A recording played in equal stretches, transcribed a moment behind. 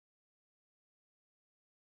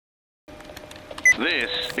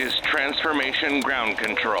This is Transformation Ground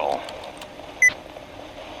Control,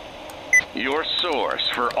 your source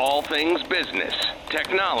for all things business,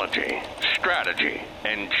 technology, strategy,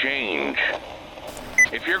 and change.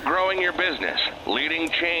 If you're growing your business, leading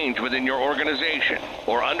change within your organization,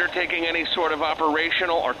 or undertaking any sort of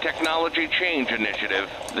operational or technology change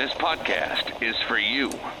initiative, this podcast is for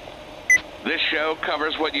you. This show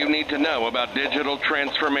covers what you need to know about digital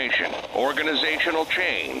transformation, organizational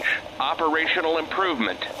change, operational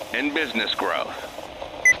improvement, and business growth.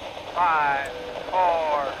 5,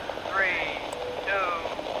 4, 3, 2,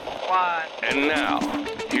 1. And now,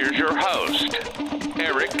 here's your host,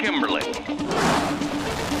 Eric Kimberling.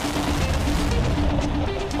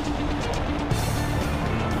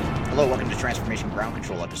 Hello, welcome to Transformation Ground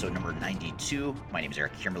Control, episode number 92. My name is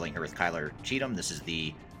Eric Kimberling here with Kyler Cheatham. This is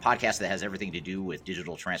the podcast that has everything to do with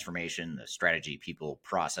digital transformation, the strategy, people,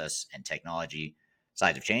 process, and technology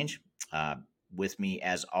sides of change. With me,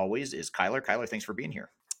 as always, is Kyler. Kyler, thanks for being here.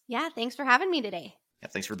 Yeah, thanks for having me today. Yeah,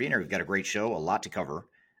 thanks for being here. We've got a great show, a lot to cover.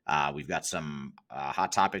 We've got some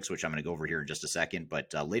hot topics, which I'm going to go over here in just a second.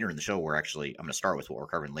 But later in the show, I'm going to start with what we're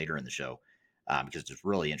covering later in the show because it's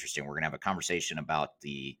really interesting. We're going to have a conversation about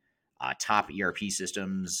the top ERP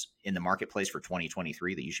systems in the marketplace for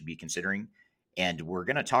 2023 that you should be considering. And we're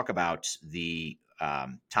going to talk about the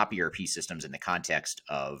top ERP systems in the context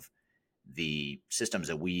of the systems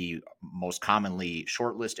that we most commonly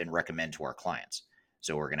shortlist and recommend to our clients.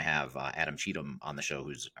 So we're going to have Adam Cheatham on the show,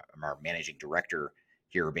 who's our managing director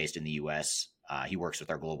here based in the U.S. He works with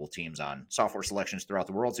our global teams on software selections throughout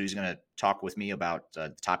the world. So he's going to talk with me about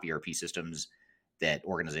the top ERP systems that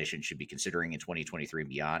organizations should be considering in 2023 and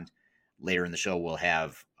beyond. Later in the show, we'll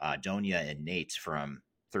have Donia and Nate from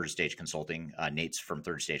Third Stage Consulting. Nate's from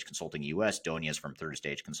Third Stage Consulting US. Donia's from Third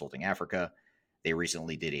Stage Consulting Africa. They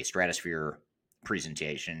recently did a Stratosphere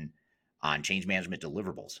presentation on change management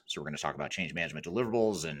deliverables. So we're going to talk about change management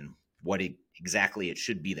deliverables and what exactly it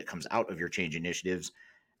should be that comes out of your change initiatives.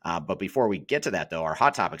 But before we get to that, though, our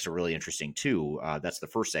hot topics are really interesting, too. That's the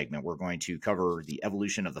first segment. We're going to cover the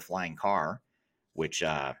evolution of the flying car, which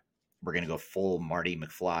we're going to go full Marty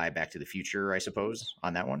McFly Back to the Future, I suppose,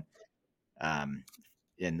 on that one.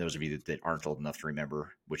 And those of you that aren't old enough to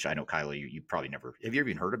remember, which I know, Kyla, you probably never. Have you ever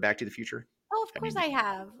even heard of Back to the Future? Oh, of course I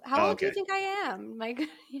have. How old do you think I am? My God.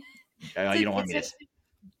 You don't want me to.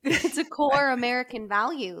 It's a core American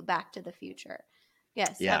value, Back to the Future.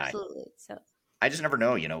 Yes, yeah, absolutely. So I just never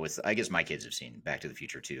know. I guess my kids have seen Back to the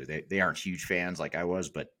Future too. They aren't huge fans like I was,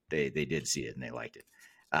 but they did see it and they liked it.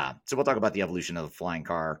 So we'll talk about the evolution of the flying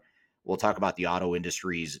car. We'll talk about the auto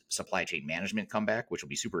industry's supply chain management comeback, which will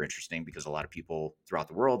be super interesting because a lot of people throughout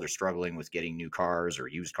the world are struggling with getting new cars or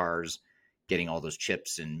used cars, getting all those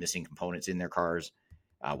chips and missing components in their cars.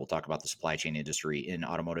 We'll talk about the supply chain industry in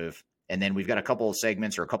automotive. And then we've got a couple of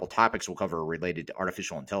segments or a couple of topics we'll cover related to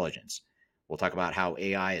artificial intelligence. We'll talk about how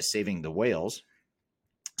AI is saving the whales.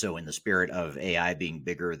 So in the spirit of AI being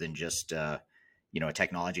bigger than just a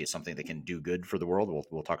technology, it's something that can do good for the world.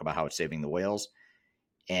 We'll talk about how it's saving the whales.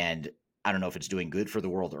 And I don't know if it's doing good for the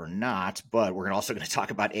world or not, but we're also going to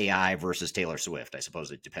talk about AI versus Taylor Swift. I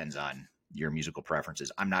suppose it depends on your musical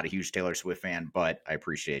preferences. I'm not a huge Taylor Swift fan, but I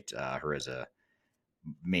appreciate her as a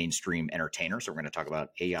mainstream entertainer. So we're going to talk about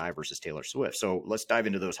AI versus Taylor Swift. So let's dive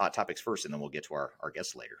into those hot topics first, and then we'll get to our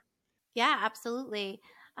guests later. Yeah, absolutely.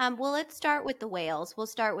 Well, let's start with the whales. We'll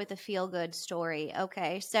start with a feel-good story.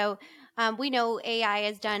 Okay, so we know AI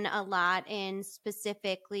has done a lot in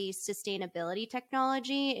specifically sustainability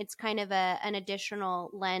technology. It's kind of an additional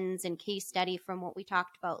lens and case study from what we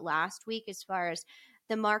talked about last week as far as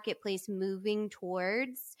the marketplace moving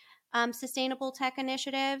towards sustainable tech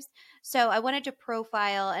initiatives. So I wanted to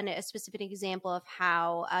profile a specific example of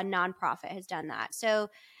how a nonprofit has done that. So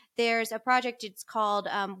there's a project, it's called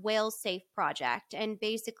Whale Safe Project. And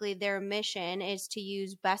basically their mission is to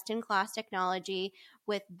use best-in-class technology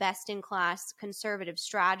with best-in-class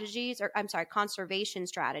conservation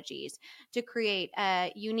strategies to create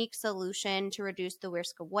a unique solution to reduce the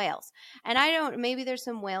risk of whales. And maybe there's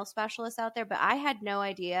some whale specialists out there, but I had no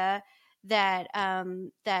idea that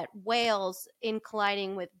whales in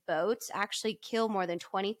colliding with boats actually kill more than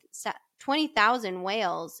 20,000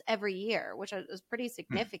 whales every year, which is pretty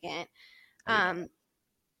significant. And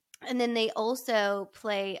then they also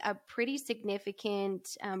play a pretty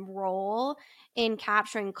significant role in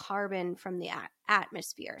capturing carbon from the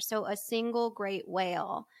atmosphere. So a single great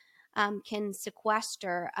whale can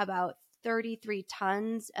sequester about 33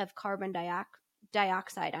 tons of carbon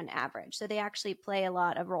dioxide on average. So they actually play a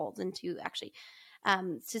lot of roles into actually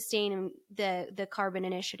sustaining the carbon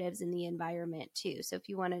initiatives in the environment too. So if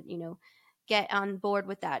you want to, get on board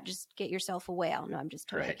with that, just get yourself a whale. No, I'm just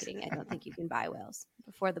totally Right. kidding. I don't think you can buy whales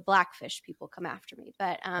before the blackfish people come after me.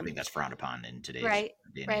 But I think that's frowned upon in today's right,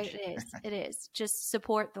 day and right, age. it is. Just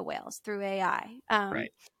support the whales through AI.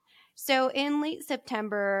 Right. So in late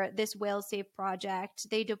September, this whale safe project,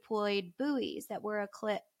 they deployed buoys that were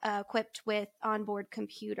equipped with onboard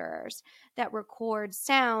computers that record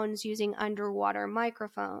sounds using underwater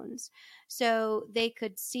microphones. So they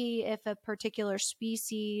could see if a particular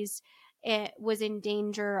species was in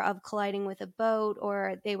danger of colliding with a boat,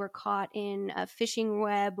 or they were caught in a fishing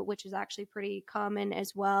web, which is actually pretty common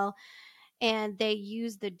as well. And they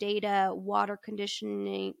use the data, water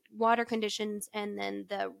conditions, and then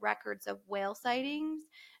the records of whale sightings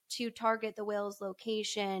to target the whale's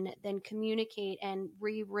location, then communicate and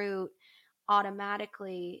reroute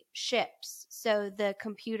automatically ships. So the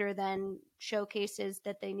computer then showcases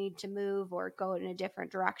that they need to move or go in a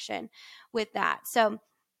different direction with that. So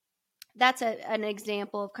that's an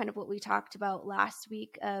example of kind of what we talked about last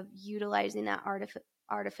week of utilizing that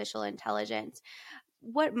artificial intelligence.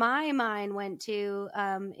 What my mind went to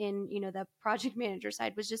in the project manager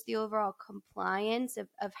side was just the overall compliance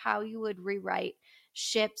of how you would rewrite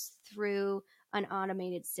ships through an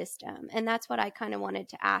automated system. And that's what I kind of wanted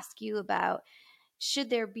to ask you about. Should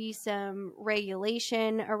there be some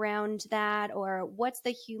regulation around that, or what's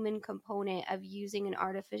the human component of using an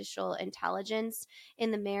artificial intelligence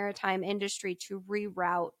in the maritime industry to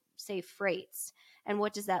reroute, say, freights? And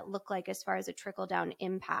what does that look like as far as a trickle down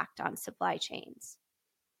impact on supply chains?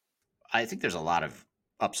 I think there's a lot of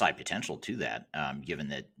upside potential to that, given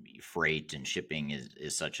that freight and shipping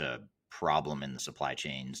is such a problem in the supply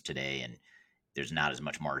chains today, and there's not as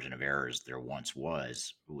much margin of error as there once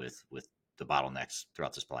was with the bottlenecks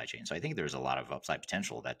throughout the supply chain. So I think there's a lot of upside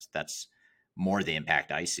potential. That's more the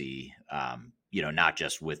impact I see. Not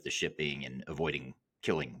just with the shipping and avoiding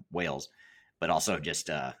killing whales, but also just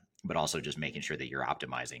making sure that you're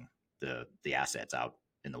optimizing the assets out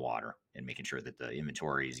in the water and making sure that the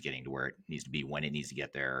inventory is getting to where it needs to be when it needs to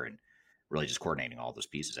get there, and really just coordinating all those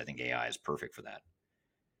pieces. I think AI is perfect for that.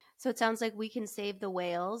 So it sounds like we can save the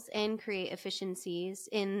whales and create efficiencies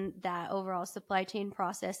in that overall supply chain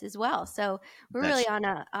process as well. So we're That's really on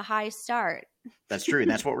a high start. that's true,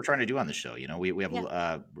 and that's what we're trying to do on the show. We have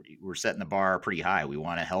Yeah, we're setting the bar pretty high. We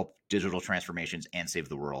want to help digital transformations and save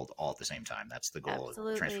the world all at the same time. That's the goal of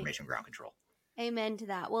absolutely. transformation ground control. Amen to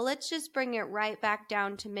that. Well, let's just bring it right back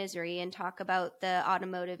down to misery and talk about the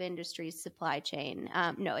automotive industry's supply chain.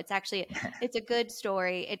 No, it's a good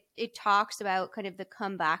story. It talks about kind of the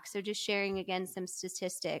comeback. So just sharing again some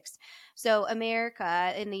statistics. So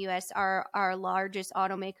America in the U.S., our largest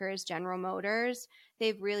automaker is General Motors.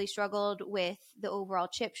 They've really struggled with the overall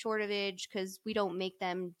chip shortage because we don't make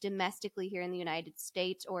them domestically here in the United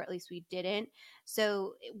States, or at least we didn't.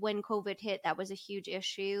 So when COVID hit, that was a huge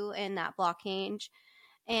issue in that blockage.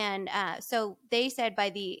 And so they said by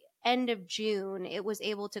the end of June, it was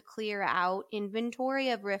able to clear out inventory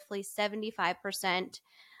of roughly 75%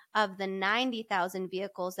 of the 90,000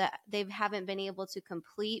 vehicles that they haven't been able to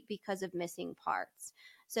complete because of missing parts.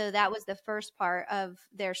 So that was the first part of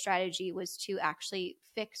their strategy, was to actually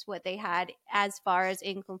fix what they had as far as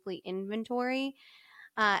incomplete inventory.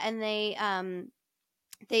 And they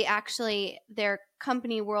actually, their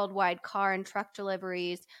company worldwide car and truck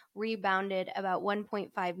deliveries rebounded about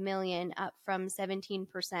 1.5 million, up from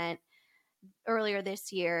 17% earlier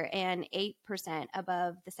this year and 8%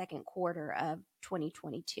 above the second quarter of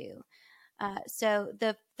 2022. So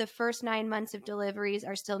the first 9 months of deliveries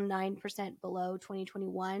are still 9% below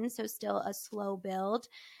 2021, so still a slow build.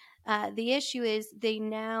 The issue is they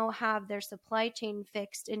now have their supply chain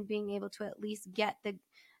fixed and being able to at least get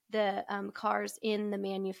the cars in the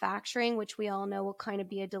manufacturing, which we all know will kind of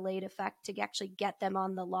be a delayed effect to actually get them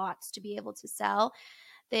on the lots to be able to sell.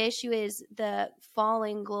 The issue is the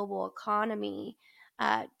falling global economy.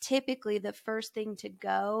 Typically, the first thing to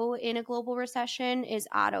go in a global recession is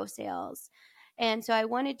auto sales. And so I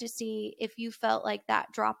wanted to see if you felt like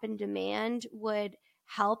that drop in demand would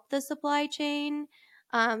help the supply chain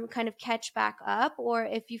kind of catch back up, or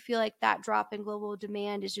if you feel like that drop in global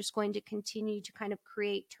demand is just going to continue to kind of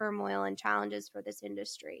create turmoil and challenges for this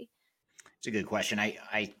industry. It's a good question.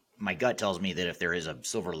 My gut tells me that if there is a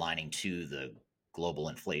silver lining to the global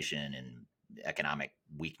inflation and economic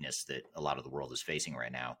weakness that a lot of the world is facing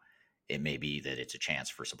right now, it may be that it's a chance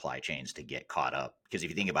for supply chains to get caught up. Because if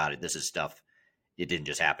you think about it, this is stuff, it didn't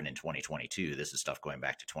just happen in 2022. This is stuff going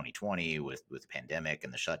back to 2020 with the pandemic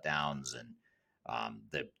and the shutdowns and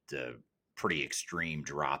the pretty extreme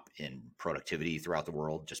drop in productivity throughout the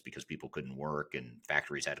world, just because people couldn't work and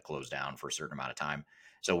factories had to close down for a certain amount of time.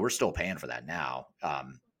 So we're still paying for that now.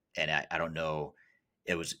 And I don't know,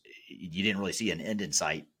 you didn't really see an end in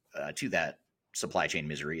sight to that supply chain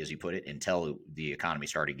misery, as you put it, until the economy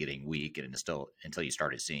started getting weak and until you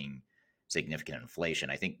started seeing significant inflation.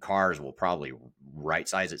 I think cars will probably right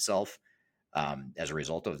size itself as a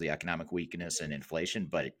result of the economic weakness and inflation.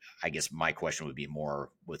 But I guess my question would be more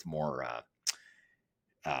what's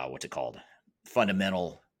it called?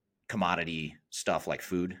 Fundamental commodity stuff like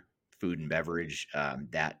food and beverage.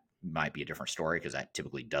 That might be a different story because that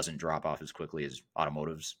typically doesn't drop off as quickly as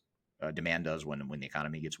automotive's demand does when the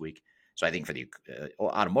economy gets weak. So I think for the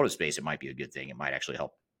automotive space, it might be a good thing. It might actually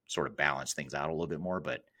help sort of balance things out a little bit more.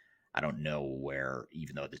 But I don't know where,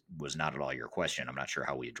 even though this was not at all your question, I'm not sure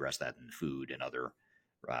how we address that in food and other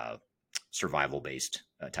survival-based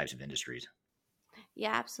types of industries.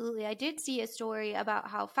 Yeah, absolutely. I did see a story about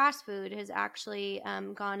how fast food has actually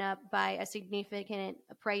gone up by a significant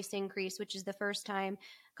price increase, which is the first time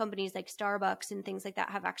companies like Starbucks and things like that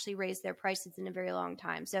have actually raised their prices in a very long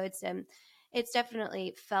time. So it's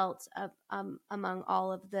definitely felt among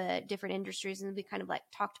all of the different industries. And we kind of like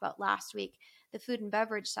talked about last week, the food and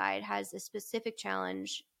beverage side has a specific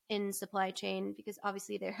challenge in supply chain because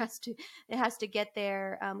obviously it has to get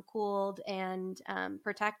there cooled and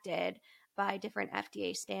protected by different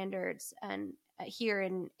FDA standards and here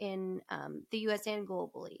in the US and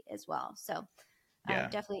globally as well. So Yeah.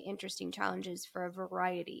 definitely interesting challenges for a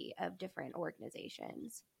variety of different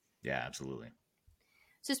organizations. Yeah, absolutely.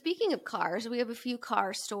 So speaking of cars, we have a few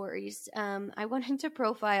car stories. I wanted to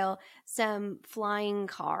profile some flying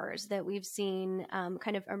cars that we've seen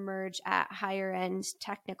kind of emerge at higher end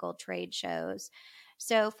technical trade shows.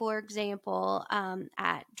 So, for example,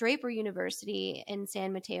 at Draper University in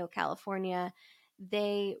San Mateo, California,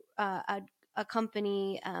 they a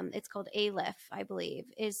company, it's called Aleph, I believe,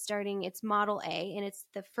 is starting its Model A, and it's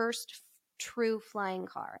the first true flying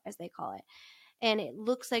car, as they call it. And it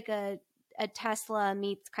looks like a Tesla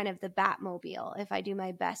meets kind of the Batmobile, if I do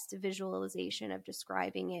my best visualization of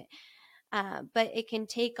describing it. But it can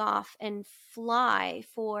take off and fly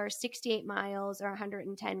for 68 miles or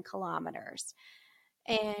 110 kilometers.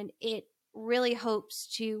 And it really hopes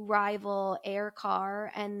to rival Aircar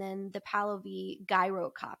and then the Pallavi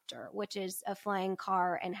Gyrocopter, which is a flying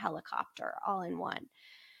car and helicopter all in one.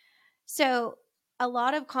 So a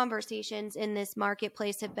lot of conversations in this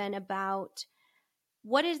marketplace have been about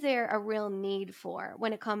what is there a real need for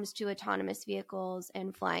when it comes to autonomous vehicles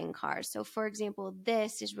and flying cars. So for example,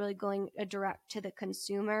 this is really going direct to the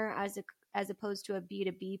consumer as opposed to a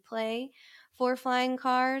B2B play for flying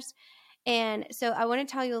cars. And so I want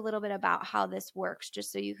to tell you a little bit about how this works,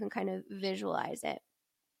 just so you can kind of visualize it.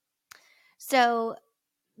 So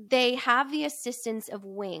they have the assistance of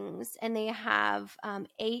wings, and they have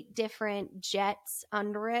 8 different jets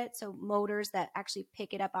under it, so motors that actually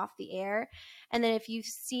pick it up off the air. And then if you've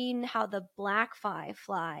seen how the Blackfly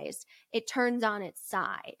flies, it turns on its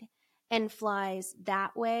side and flies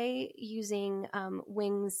that way using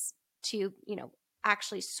wings to,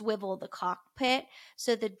 actually swivel the cockpit,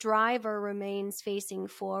 so the driver remains facing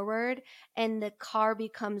forward and the car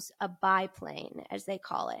becomes a biplane, as they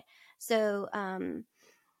call it. So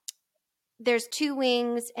there's 2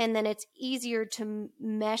 wings, and then it's easier to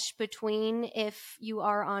mesh between if you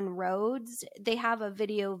are on roads. They have a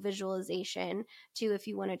video visualization too if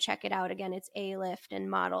you want to check it out. Again, it's Aleph and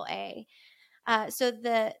Model A. So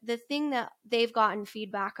the thing that they've gotten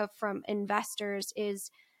feedback of from investors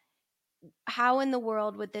is, how in the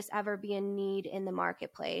world would this ever be a need in the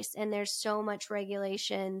marketplace? And there's so much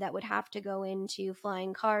regulation that would have to go into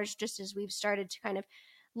flying cars, just as we've started to kind of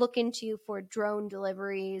look into for drone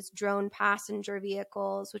deliveries, drone passenger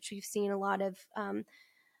vehicles, which we've seen a lot of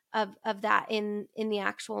that in the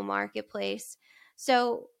actual marketplace.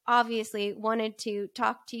 So obviously wanted to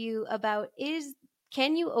talk to you about,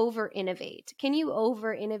 can you over innovate? Can you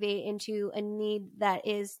over innovate into a need that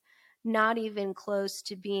is not even close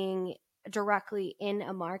to being directly in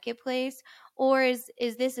a marketplace? Or is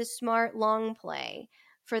this a smart long play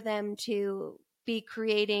for them to be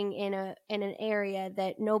creating in an area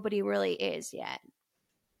that nobody really is yet?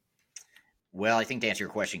 Well, I think to answer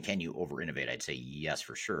your question, can you over innovate? I'd say yes,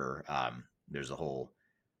 for sure. There's a whole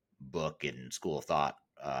book in School of Thought,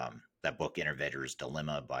 that book Innovator's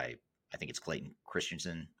Dilemma by, I think it's Clayton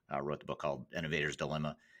Christensen, wrote the book called Innovator's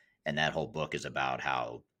Dilemma. And that whole book is about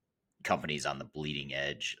how companies on the bleeding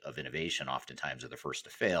edge of innovation oftentimes are the first to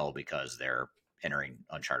fail because they're entering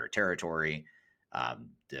uncharted territory.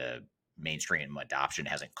 The mainstream adoption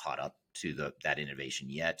hasn't caught up to that innovation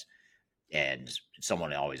yet. And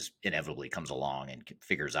someone always inevitably comes along and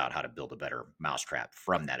figures out how to build a better mousetrap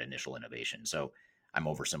from that initial innovation. So I'm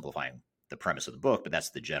oversimplifying the premise of the book, but that's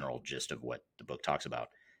the general gist of what the book talks about.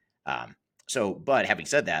 Um, so, but having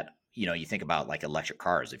said that, you think about like electric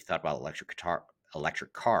cars. If you thought about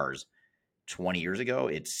electric cars 20 years ago,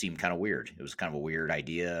 it seemed kind of weird. It was kind of a weird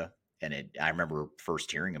idea. And I remember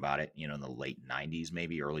first hearing about it, in the late 90s,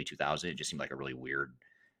 maybe early 2000s. It just seemed like a really weird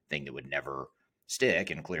thing that would never stick.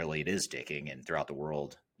 And clearly it is sticking. And throughout the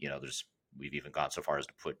world, we've even gone so far as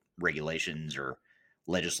to put regulations or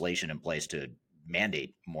legislation in place to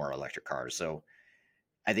mandate more electric cars. So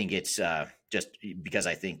I think it's just because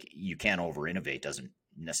I think you can over innovate doesn't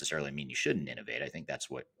necessarily mean you shouldn't innovate. I think that's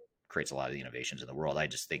what creates a lot of the innovations in the world. I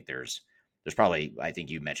just think there's probably, I think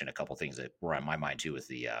you mentioned a couple things that were on my mind too, with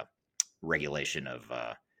the regulation of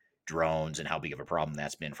drones and how big of a problem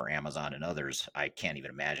that's been for Amazon and others. I can't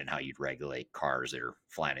even imagine how you'd regulate cars that are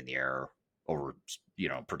flying in the air over,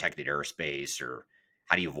 protected airspace, or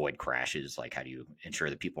how do you avoid crashes? Like, how do you ensure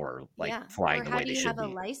that people are like Yeah. flying Or the how way do they you should have a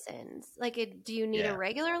be? license? Like, do you need a Yeah.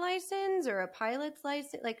 regular license or a pilot's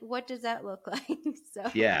license? Like, what does that look like?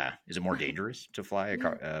 So, Yeah. Is it more dangerous to fly a yeah,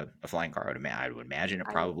 car, a flying car? I would imagine it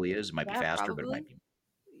I, probably is. It might be yeah, faster, but it might probably. be.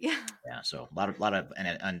 Yeah. Yeah. So a lot of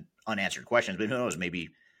unanswered questions, but who knows? Maybe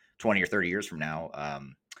 20 or 30 years from now,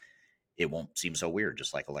 it won't seem so weird,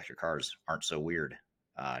 just like electric cars aren't so weird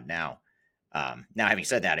now. Now, having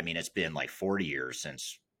said that, I mean, it's been like 40 years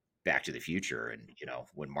since Back to the Future. And,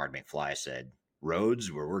 when Marty McFly said,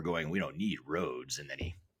 roads, where we're going, we don't need roads. And then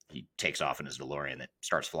he takes off in his DeLorean that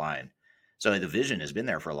starts flying. So the vision has been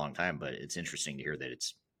there for a long time, but it's interesting to hear that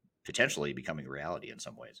it's potentially becoming reality in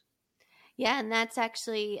some ways. Yeah, and that's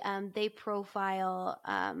actually they profile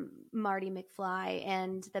Marty McFly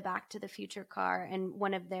and the Back to the Future car, and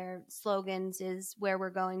one of their slogans is "Where we're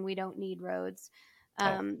going, we don't need roads."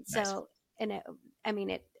 Oh, nice. So, and I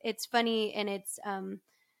mean, it's funny and it's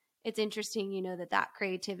interesting, that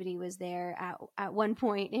creativity was there at one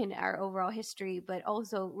point in our overall history, but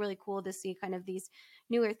also really cool to see kind of these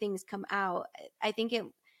newer things come out. I think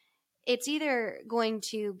it's either going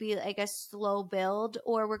to be like a slow build,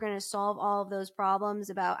 or we're going to solve all of those problems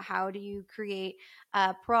about how do you create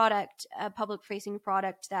a public facing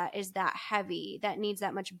product that is that heavy, that needs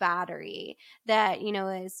that much battery, that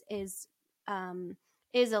um,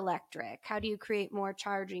 is electric. How do you create more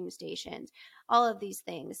charging stations? All of these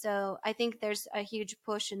things. So I think there's a huge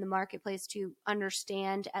push in the marketplace to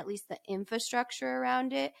understand at least the infrastructure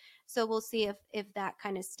around it. So we'll see if that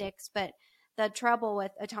kind of sticks. But the trouble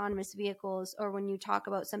with autonomous vehicles, or when you talk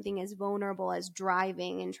about something as vulnerable as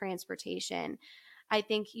driving and transportation, I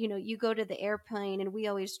think, you go to the airplane, and we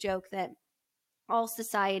always joke that all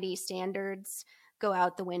society standards go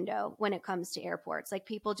out the window when it comes to airports. Like,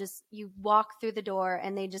 people just, you walk through the door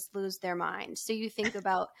and they just lose their mind. So you think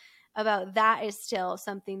about that is still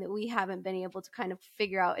something that we haven't been able to kind of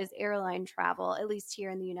figure out, is airline travel, at least here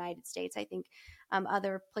in the United States. I think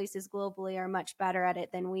other places globally are much better at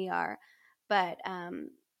it than we are. But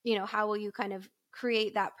how will you kind of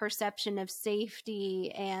create that perception of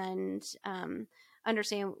safety and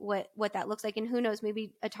understand what that looks like? And who knows,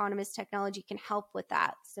 maybe autonomous technology can help with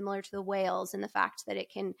that, similar to the whales, and the fact that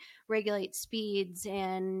it can regulate speeds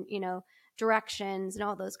and directions and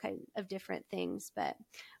all those kind of different things. But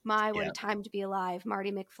what a Yeah, time to be alive.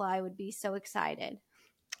 Marty McFly would be so excited.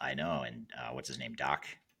 I know. And what's his name?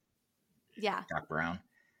 Yeah. Doc Brown.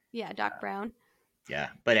 Yeah, Doc Brown. Yeah,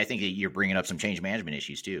 but I think that you're bringing up some change management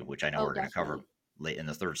issues too, which I know Oh, we're going to cover definitely. late in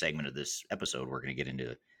the third segment of this episode. We're going to get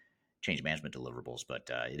into change management deliverables, but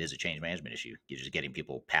it is a change management issue. You're just getting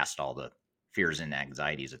people past all the fears and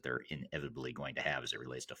anxieties that they're inevitably going to have as it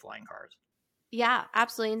relates to flying cars. Yeah,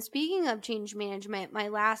 absolutely. And speaking of change management, my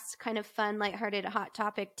last kind of fun, lighthearted, hot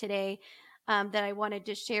topic today that I wanted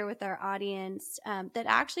to share with our audience, that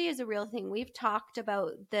actually is a real thing. We've talked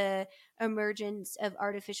about the emergence of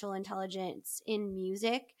artificial intelligence in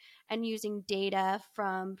music and using data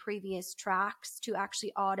from previous tracks to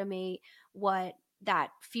actually automate what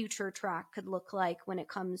that future track could look like when it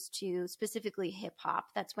comes to specifically hip hop.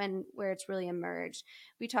 That's where it's really emerged.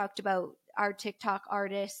 We talked about our TikTok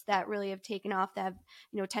artists that really have taken off, that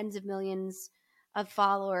have, tens of millions of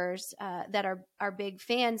followers that are big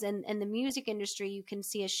fans. And the music industry, you can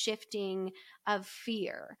see a shifting of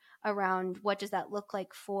fear around what does that look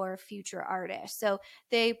like for future artists. So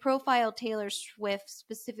they profile Taylor Swift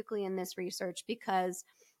specifically in this research because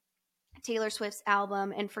Taylor Swift's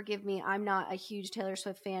album, and forgive me, I'm not a huge Taylor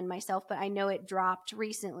Swift fan myself, but I know it dropped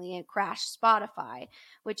recently. It crashed Spotify,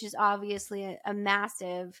 which is obviously a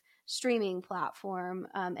massive streaming platform,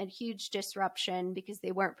 and huge disruption because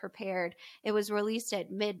they weren't prepared. It was released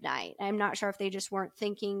at midnight. I'm not sure if they just weren't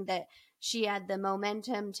thinking that she had the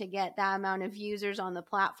momentum to get that amount of users on the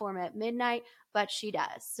platform at midnight, but she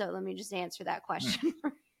does. So let me just answer that Hmm. question.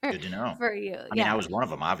 Good to know. for you. I mean, I Yeah. was one of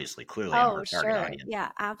them, obviously. Clearly, I'm Oh, her target sure. audience.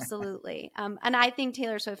 Yeah, absolutely. And I think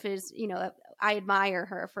Taylor Swift is, I admire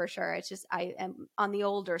her for sure. It's just I am on the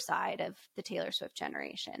older side of the Taylor Swift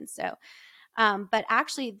generation. So, but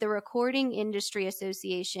actually, the Recording Industry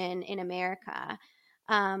Association in America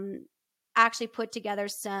um, actually put together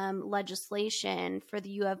some legislation for the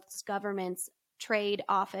U.S. government's Trade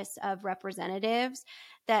Office of Representatives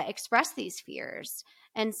that expressed these fears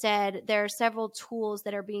and said there are several tools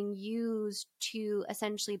that are being used to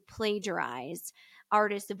essentially plagiarize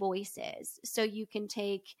artists' voices. So you can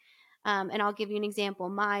take, and I'll give you an example.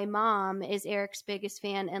 My mom is Eric's biggest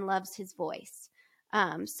fan and loves his voice.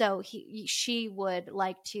 So she would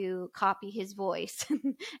like to copy his voice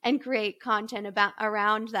and create content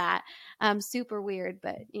around that. Super weird,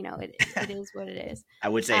 but it is what it is. I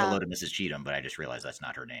would say hello to Um, Mrs. Cheatham, but I just realized that's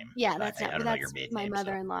not her name. yeah, I, that's I not, don't know your that's maiden my name, so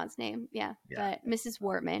mother-in-law's name. Yeah, yeah. but Mrs.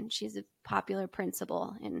 Wortman, she's a popular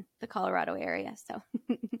principal in the Colorado area. So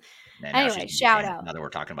And now she's anyway, gonna be shout famous. out. Now that we're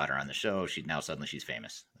talking about her on the show, suddenly she's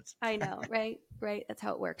famous. That's I know, right? Right. That's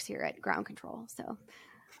how it works here at Ground Control. So,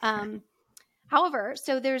 um, however,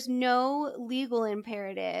 so there's no legal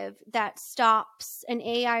imperative that stops an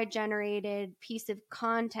AI generated piece of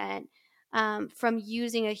content from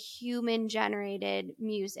using a human generated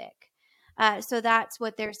music. So that's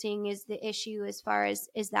what they're seeing is the issue as far as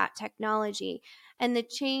is that technology. And the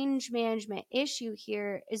change management issue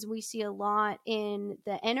here is we see a lot in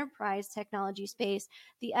the enterprise technology space.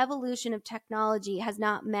 The evolution of technology has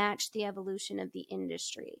not matched the evolution of the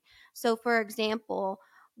industry. So, for example,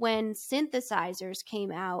 when synthesizers came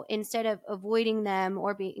out, instead of avoiding them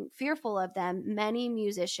or being fearful of them, many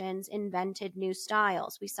musicians invented new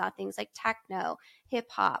styles. We saw things like techno, hip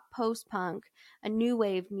hop, post punk, a new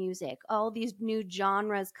wave music, all these new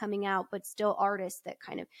genres coming out, but still artists that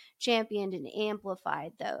kind of championed and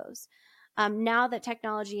amplified those. Now that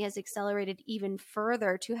technology has accelerated even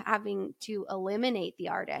further to having to eliminate the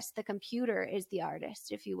artist, the computer is the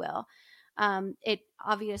artist, if you will. It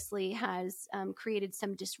obviously has created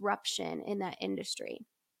some disruption in that industry.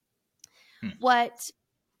 hmm. What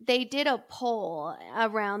they did a poll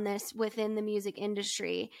around this within the music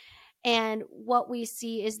industry, and what we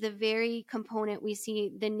see is the very component we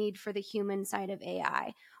see the need for the human side of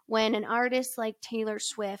AI. When an artist like Taylor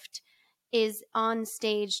Swift is on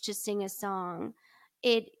stage to sing a song,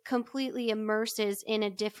 it completely immerses in a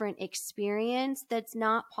different experience that's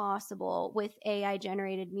not possible with AI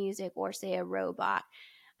generated music or, say, a robot.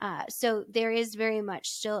 So there is very much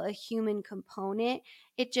still a human component.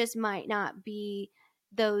 It just might not be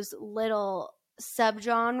those little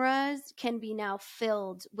subgenres can be now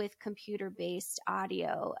filled with computer based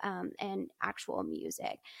audio and actual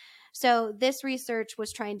music. So this research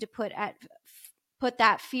was trying to put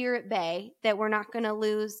that fear at bay that we're not going to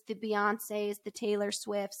lose the Beyoncés, the Taylor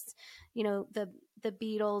Swifts, the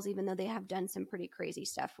Beatles, even though they have done some pretty crazy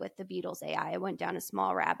stuff with the Beatles AI. I went down a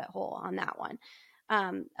small rabbit hole on that one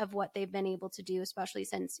of what they've been able to do, especially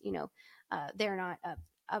since they're not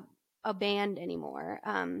a band anymore.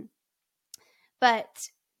 But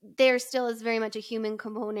there still is very much a human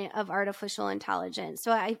component of artificial intelligence.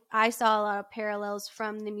 So I saw a lot of parallels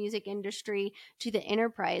from the music industry to the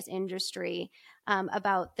enterprise industry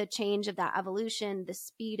about the change of that evolution, the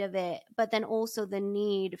speed of it, but then also the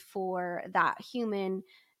need for that human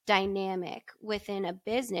dynamic within a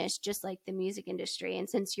business, just like the music industry. And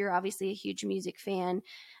since you're obviously a huge music fan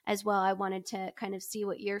as well, I wanted to kind of see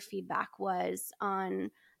what your feedback was on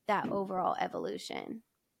that overall evolution.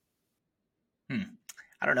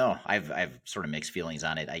 I don't know. I've sort of mixed feelings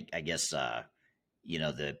on it. I guess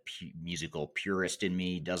the musical purist in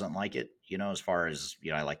me doesn't like it. As far as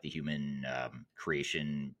I like the human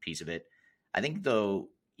creation piece of it. I think though,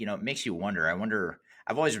 it makes you wonder. I wonder.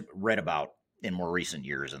 I've always read about in more recent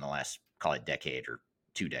years, in the last call it decade or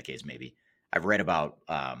 2 decades maybe. I've read about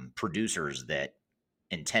producers that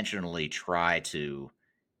intentionally try to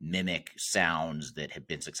mimic sounds that have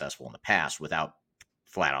been successful in the past without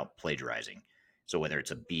flat out plagiarizing. So whether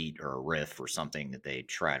it's a beat or a riff or something that they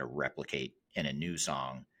try to replicate in a new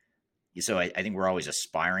song. So I think we're always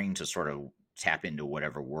aspiring to sort of tap into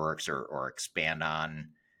whatever works or expand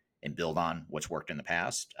on and build on what's worked in the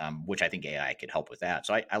past, which I think AI could help with that.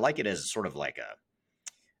 So I like it as sort of like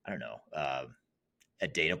a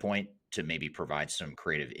data point to maybe provide some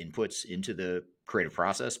creative inputs into the creative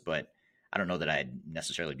process. But I don't know that I'd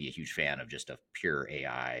necessarily be a huge fan of just a pure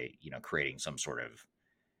AI, creating some sort of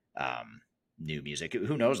new music.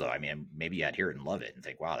 Who knows though? I mean, maybe I'd hear it and love it and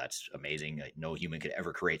think, wow, that's amazing. Like, no human could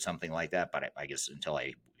ever create something like that. But I guess until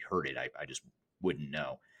I heard it, I just wouldn't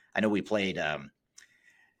know. I know we played,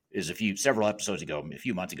 several episodes ago, a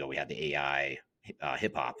few months ago, we had the AI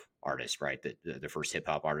hip hop artist, right? The first hip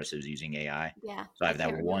hop artist who's using AI. Yeah, So I I have can't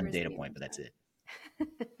that remember one his data name. point, but that's it.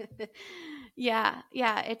 Yeah,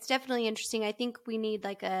 it's definitely interesting. I think we need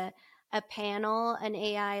like a panel, an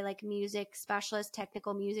AI like music specialist,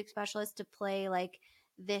 technical music specialist to play like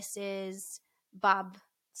this is Bob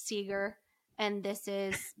Seger and this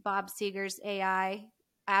is Bob Seger's AI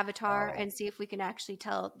avatar, Oh, and see if we can actually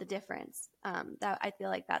tell the difference. That I feel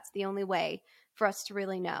like that's the only way for us to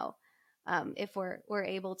really know if we're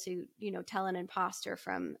able to tell an imposter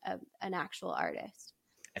from an actual artist.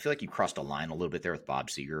 I feel like you crossed a line a little bit there with Bob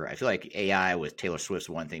Seger. I feel like AI with Taylor Swift's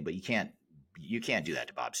one thing, but you can't do that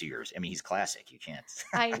to Bob Seger's. I mean, he's classic. You can't.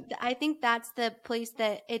 I think that's the place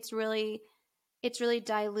that it's really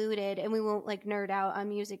diluted, and we won't like nerd out on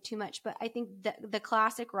music too much, but I think the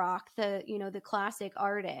classic rock, the classic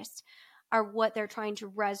artists are what they're trying to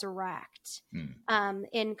resurrect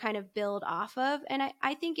and kind of build off of. And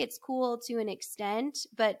I think it's cool to an extent,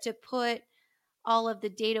 but to put all of the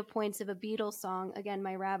data points of a Beatles song, again,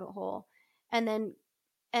 my rabbit hole, and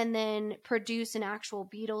then produce an actual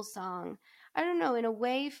Beatles song, I don't know, in a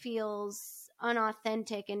way feels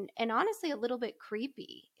unauthentic and honestly a little bit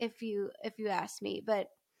creepy if you ask me. But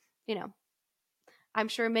you know, I'm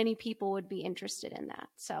sure many people would be interested in that.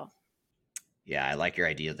 So Yeah, I like your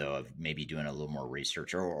idea though of maybe doing a little more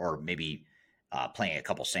research, or maybe playing a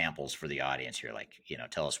couple samples for the audience here. Like,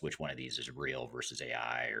 tell us which one of these is real versus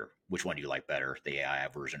AI, or which one do you like better, the AI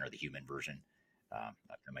version or the human version.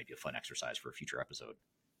 That might be a fun exercise for a future episode.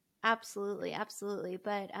 absolutely.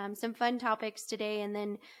 But some fun topics today, and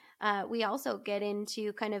then we also get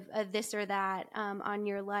into kind of a this or that on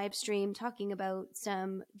your live stream, talking about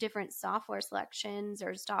some different software selections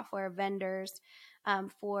or software vendors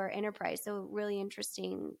for enterprise. So really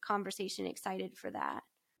interesting conversation. Excited for that.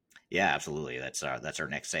 Yeah, absolutely. That's our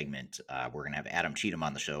next segment. We're gonna have Adam Cheatham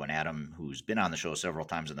on the show, and Adam, who's been on the show several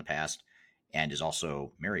times in the past, and is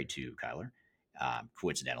also married to Kyler.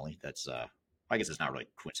 Coincidentally, that's I guess it's not really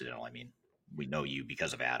coincidental. I mean, we know you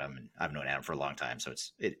because of Adam, and I've known Adam for a long time, so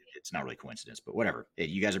it's not really coincidence. But whatever.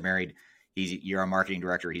 You guys are married. You're our marketing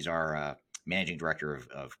director. He's our managing director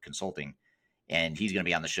of consulting, and he's going to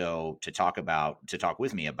be on the show to talk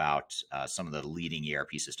with me about some of the leading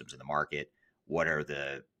ERP systems in the market. What are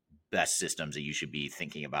the best systems that you should be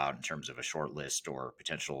thinking about in terms of a short list or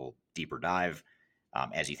potential deeper dive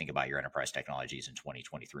as you think about your enterprise technologies in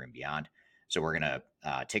 2023 and beyond. So we're going to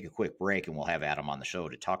take a quick break, and we'll have Adam on the show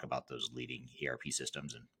to talk about those leading ERP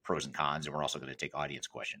systems and pros and cons. And we're also going to take audience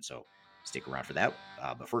questions. So stick around for that.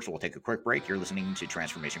 But first, we'll take a quick break. You're listening to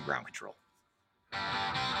Transformation Ground Control.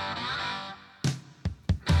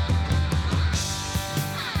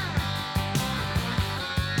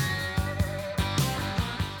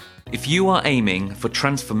 If you are aiming for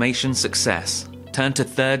transformation success, turn to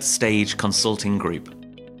Third Stage Consulting Group.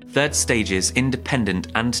 Third Stage's independent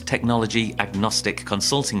and technology agnostic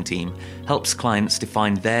consulting team helps clients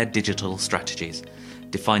define their digital strategies,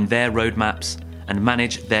 define their roadmaps, and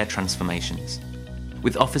manage their transformations.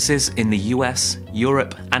 With offices in the US,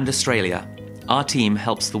 Europe, and Australia, our team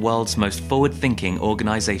helps the world's most forward-thinking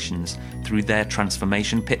organizations through their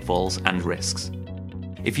transformation pitfalls and risks.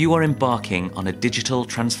 If you are embarking on a digital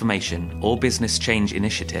transformation or business change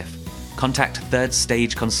initiative, contact Third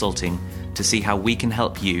Stage Consulting to see how we can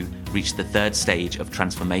help you reach the third stage of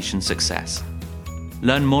transformation success.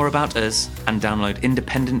 Learn more about us and download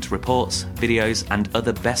independent reports, videos, and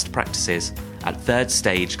other best practices at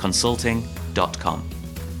thirdstageconsulting.com.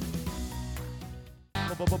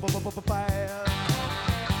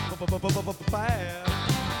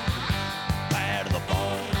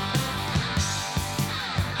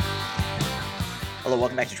 Hello,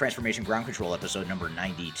 welcome back to Transformation Ground Control, episode number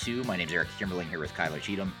 92. My name is Eric Kimberling, here with Kyler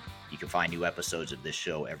Cheatham. You can find new episodes of this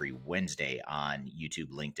show every Wednesday on YouTube,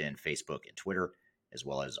 LinkedIn, Facebook, and Twitter, as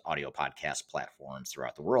well as audio podcast platforms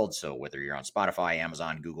throughout the world. So whether you're on Spotify,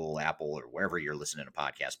 Amazon, Google, Apple, or wherever you're listening to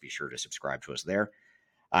podcasts, be sure to subscribe to us there.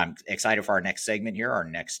 I'm excited for our next segment here. Our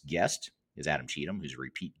next guest is Adam Cheatham, who's a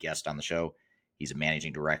repeat guest on the show. He's a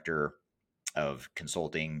managing director of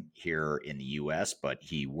consulting here in the US, but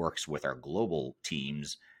he works with our global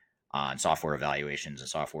teams on software evaluations and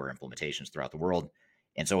software implementations throughout the world.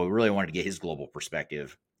 And so we really wanted to get his global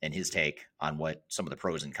perspective and his take on what some of the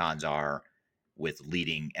pros and cons are with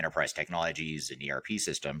leading enterprise technologies and ERP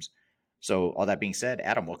systems. So all that being said,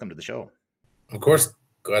 Adam, welcome to the show. Of course,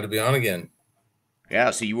 glad to be on again.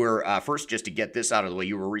 Yeah, so you were first, just to get this out of the way,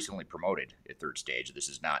 you were recently promoted at Third Stage. This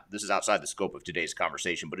is outside the scope of today's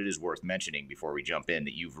conversation, but it is worth mentioning before we jump in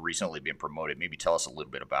that you've recently been promoted. Maybe tell us a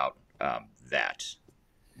little bit about that.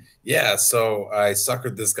 Yeah, so I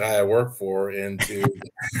suckered this guy I work for into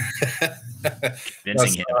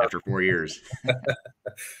Convincing him after 4 years.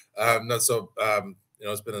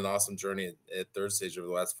 It's been an awesome journey at Third Stage over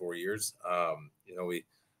the last 4 years. We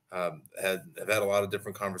have had a lot of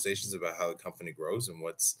different conversations about how the company grows and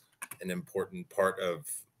what's an important part of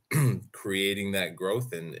creating that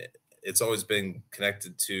growth. And it's always been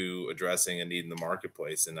connected to addressing a need in the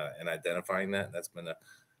marketplace and identifying that. That's been a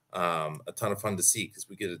ton of fun to see because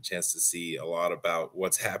we get a chance to see a lot about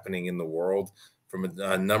what's happening in the world from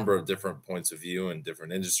a number of different points of view and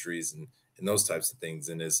different industries and those types of things.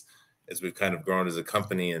 And as we've kind of grown as a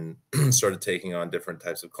company and started taking on different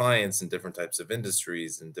types of clients and different types of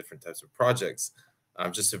industries and different types of projects,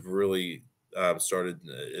 just have really started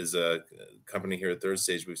as a company here at Third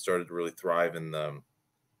Stage. We've started to really thrive in the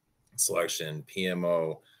selection,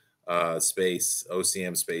 PMO space,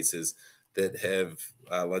 OCM spaces that have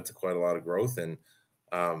led to quite a lot of growth. And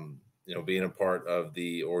being a part of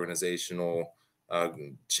the organizational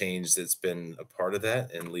change that's been a part of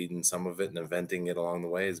that and leading some of it and inventing it along the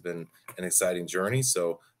way has been an exciting journey.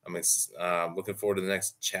 So I'm looking forward to the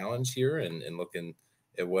next challenge here and looking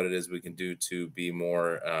at what it is we can do to be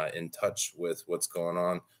more in touch with what's going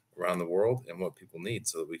on around the world and what people need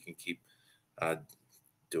so that we can keep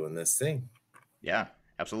doing this thing. Yeah,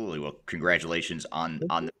 absolutely. Well, congratulations on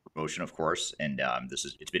the promotion, of course. And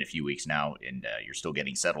it's been a few weeks now, and you're still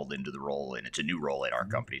getting settled into the role, and it's a new role at our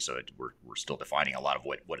company, so we're still defining a lot of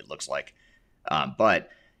what it looks like. But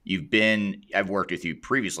I've worked with you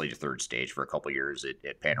previously to Third Stage for a couple of years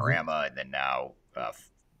at Panorama, and then now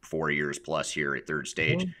 4 years plus here at Third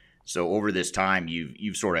Stage. So over this time,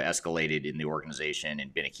 you've sort of escalated in the organization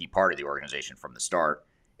and been a key part of the organization from the start.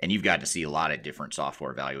 And you've got to see a lot of different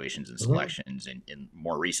software evaluations and selections. And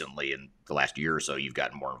more recently, in the last year or so, you've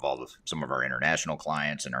gotten more involved with some of our international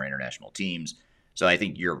clients and our international teams. So I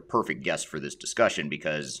think you're a perfect guest for this discussion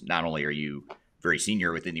because not only are you very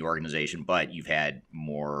senior within the organization, but you've had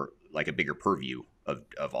more like a bigger purview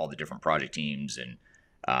of all the different project teams and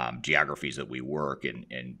geographies that we work.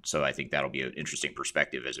 And so I think that'll be an interesting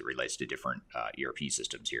perspective as it relates to different ERP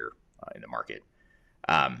systems here in the market.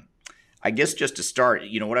 I guess just to start,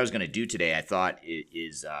 what I was going to do today, I thought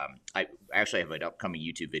is I actually have an upcoming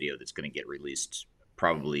YouTube video that's going to get released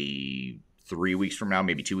probably 3 weeks from now,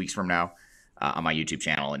 maybe 2 weeks from now on my YouTube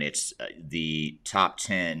channel. And it's the top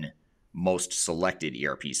 10 most selected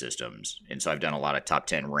ERP systems. And so I've done a lot of top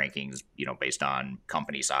 10 rankings, based on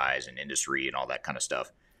company size and industry and all that kind of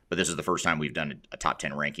stuff. But this is the first time we've done a top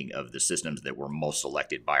 10 ranking of the systems that were most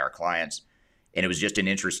selected by our clients. And it was just an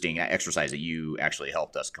interesting exercise that you actually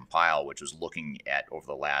helped us compile, which was looking at over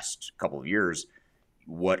the last couple of years,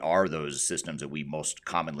 what are those systems that we most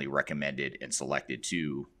commonly recommended and selected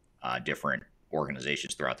to different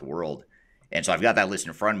organizations throughout the world. And so I've got that list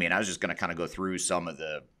in front of me, and I was just going to kind of go through some of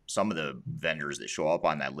the vendors that show up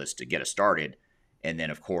on that list to get us started. And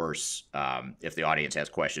then, of course, if the audience has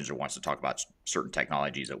questions or wants to talk about certain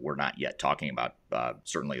technologies that we're not yet talking about,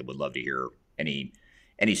 certainly would love to hear any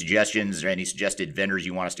suggestions or any suggested vendors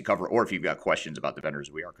you want us to cover, or if you've got questions about the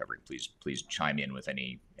vendors we are covering, please chime in with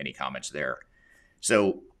any comments there.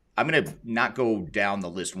 So I'm going to not go down the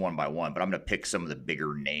list one by one, but I'm going to pick some of the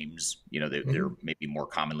bigger names, they're maybe more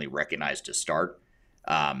commonly recognized to start.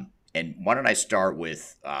 And why don't I start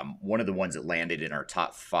with one of the ones that landed in our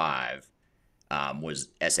top 5 was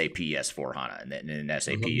SAP S/4HANA. And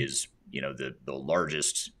SAP is, the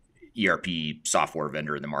largest ERP software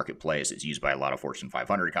vendor in the marketplace. It's used by a lot of Fortune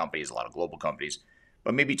 500 companies, a lot of global companies.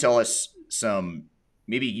 But maybe tell us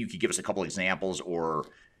maybe you could give us a couple examples or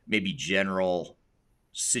maybe general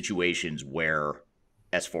situations where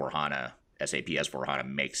SAP S/4HANA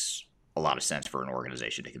makes a lot of sense for an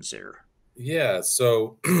organization to consider. Yeah,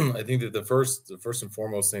 so I think that the first and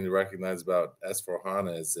foremost thing to recognize about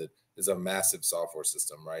S/4HANA is that it's a massive software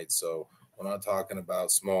system, right? So we're not talking about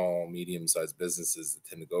small, medium-sized businesses that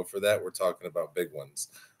tend to go for that. We're talking about big ones.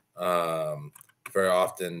 Very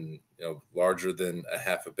often, larger than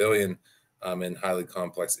 $500 million in highly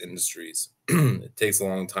complex industries. It takes a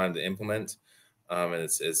long time to implement, and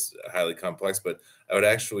it's highly complex. But I would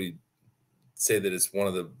actually say that it's one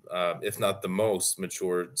of the, if not the most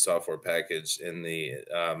mature software package in the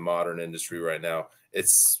modern industry right now.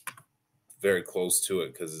 It's very close to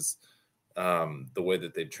it because it's the way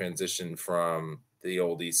that they've transitioned from the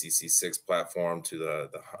old ECC6 platform to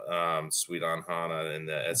the Suite on HANA and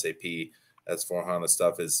the SAP S/4HANA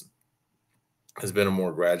stuff has been a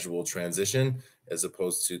more gradual transition as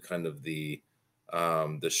opposed to kind of the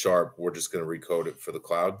sharp, we're just going to recode it for the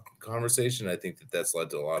cloud conversation. I think that's led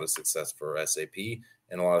to a lot of success for SAP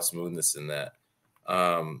and a lot of smoothness in that.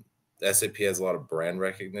 SAP has a lot of brand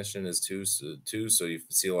recognition so you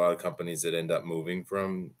see a lot of companies that end up moving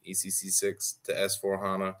from ECC6 to S4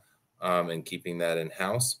 HANA, and keeping that in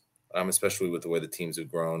house, especially with the way the teams have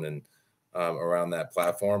grown and around that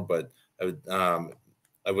platform. But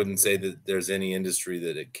I wouldn't say that there's any industry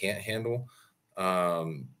that it can't handle.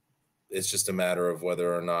 It's just a matter of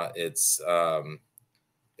whether or not it's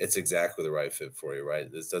exactly the right fit for you,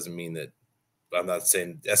 right? This doesn't mean that I'm not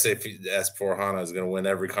saying SAP S4 HANA is going to win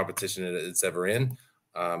every competition it's ever in.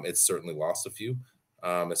 It's certainly lost a few,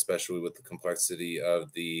 especially with the complexity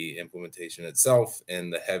of the implementation itself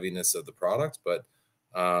and the heaviness of the product. But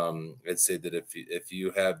I'd say that if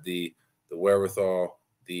you have the wherewithal,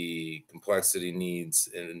 the complexity needs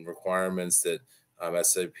and requirements, that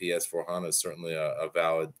SAP S4 HANA is certainly a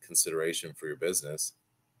valid consideration for your business.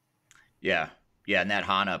 Yeah. Yeah, and that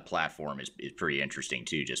HANA platform is pretty interesting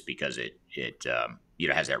too, just because it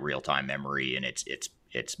has that real time memory, and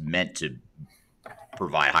it's meant to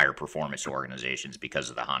provide higher performance to organizations because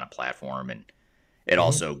of the HANA platform, and it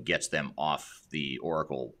also gets them off the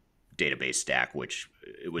Oracle database stack, which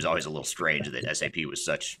it was always a little strange that SAP was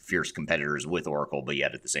such fierce competitors with Oracle, but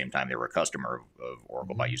yet at the same time they were a customer of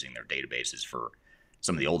Oracle by using their databases for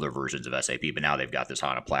some of the older versions of SAP. But now they've got this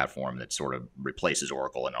HANA platform that sort of replaces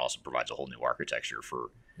Oracle and also provides a whole new architecture for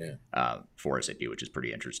SAP, which is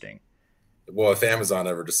pretty interesting. Well, if Amazon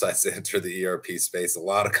ever decides to enter the ERP space, a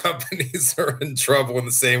lot of companies are in trouble in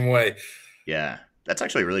the same way. Yeah, that's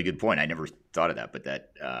actually a really good point. I never thought of that, but that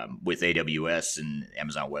with AWS and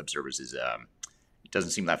Amazon Web Services, it doesn't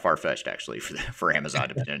seem that far-fetched actually for Amazon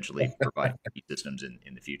to potentially provide systems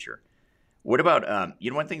in the future. What about,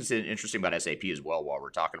 one thing that's interesting about SAP as well, while we're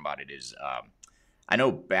talking about it, is I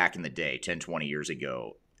know back in the day, 10, 20 years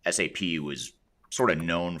ago, SAP was sort of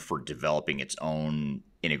known for developing its own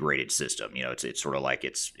integrated system. It's sort of like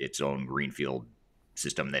its own greenfield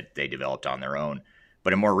system that they developed on their own.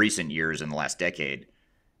 But in more recent years, in the last decade,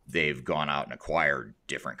 they've gone out and acquired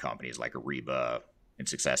different companies like Ariba and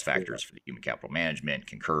SuccessFactors for the human capital management,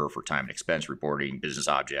 Concur for time and expense reporting, Business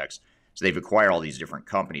Objects. So they've acquired all these different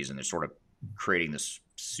companies, and they're sort of creating this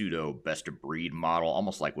pseudo best of breed model,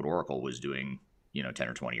 almost like what Oracle was doing, 10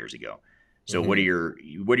 or 20 years ago. So what are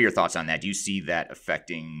your thoughts on that? Do you see that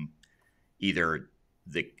affecting either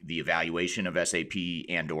the evaluation of SAP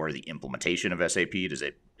and or the implementation of SAP? Does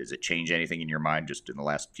it change anything in your mind just in the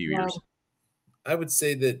last few years? I would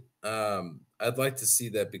say that I'd like to see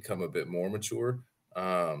that become a bit more mature.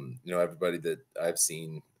 Everybody that I've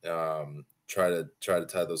seen try to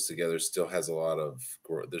tie those together still has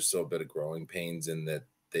there's still a bit of growing pains in that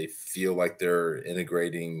they feel like they're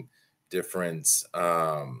integrating different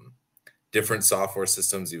software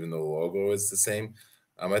systems, even though the logo is the same.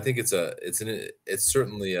 I think it's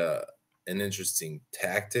certainly an interesting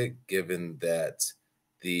tactic, given that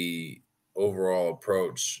the overall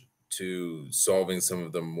approach to solving some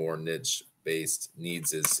of the more niche based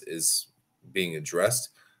needs is being addressed,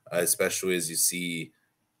 especially as you see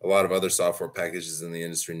a lot of other software packages in the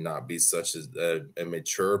industry not be such as a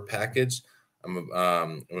mature package. I'm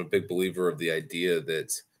a big believer of the idea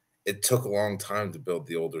that it took a long time to build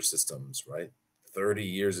the older systems, right? 30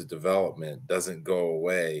 years of development doesn't go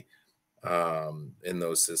away in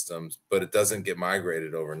those systems, but it doesn't get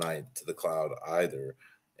migrated overnight to the cloud either.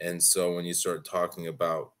 And so when you start talking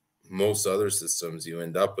about most other systems, you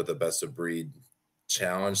end up with a best of breed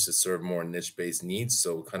challenge to serve more niche-based needs.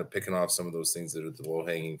 So kind of picking off some of those things that are the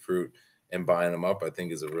low-hanging fruit and buying them up, I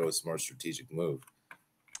think, is a really smart strategic move.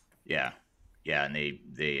 Yeah, and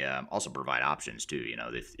they also provide options too.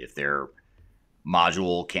 If their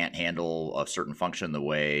module can't handle a certain function the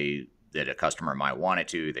way that a customer might want it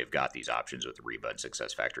to, they've got these options with Ariba and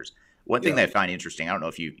SuccessFactors. One thing that I find interesting, I don't know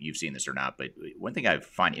if you've seen this or not, but one thing I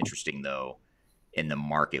find interesting though in the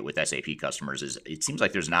market with SAP customers is it seems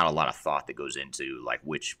like there's not a lot of thought that goes into like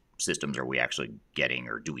which systems are we actually getting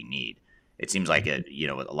or do we need. It seems like a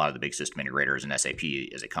lot of the big system integrators and SAP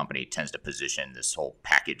as a company tends to position this whole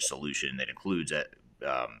package solution that includes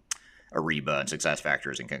Ariba and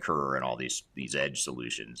SuccessFactors and Concur and all these edge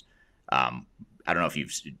solutions. I don't know if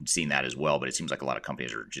you've seen that as well, but it seems like a lot of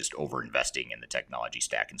companies are just over investing in the technology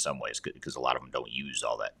stack in some ways because a lot of them don't use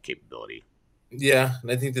all that capability. Yeah,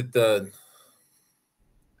 and I think that the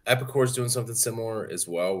Epicor is doing something similar as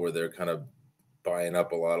well, where they're kind of buying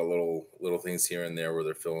up a lot of little things here and there, where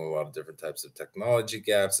they're filling a lot of different types of technology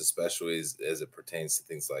gaps, especially as it pertains to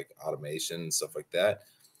things like automation and stuff like that.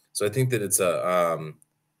 So I think that it's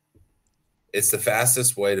the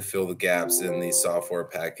fastest way to fill the gaps in the software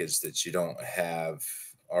package that you don't have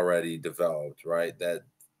already developed, right? That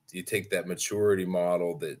you take that maturity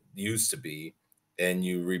model that used to be and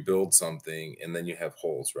you rebuild something, and then you have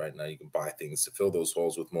holes. Right now, you can buy things to fill those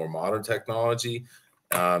holes with more modern technology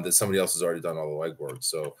that somebody else has already done all the legwork.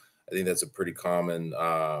 So I think that's a pretty common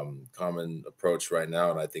approach right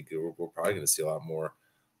now, and I think we're probably going to see a lot more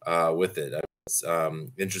with it. It's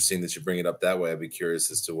interesting that you bring it up that way. I'd be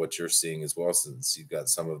curious as to what you're seeing as well, since you've got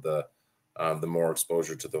some of the more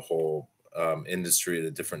exposure to the whole industry at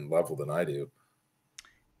a different level than I do.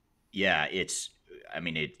 Yeah,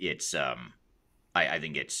 I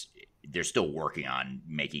think they're still working on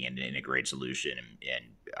making an integrated solution, and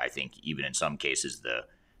I think even in some cases the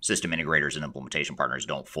system integrators and implementation partners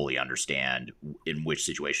don't fully understand in which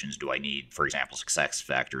situations do I need, for example, success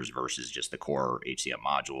factors versus just the core HCM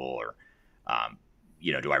module, or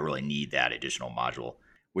do I really need that additional module?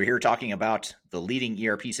 We're here talking about the leading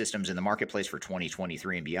ERP systems in the marketplace for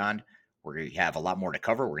 2023 and beyond. We're going to have a lot more to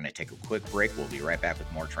cover. We're going to take a quick break. We'll be right back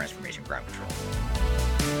with more Transformation Ground Control.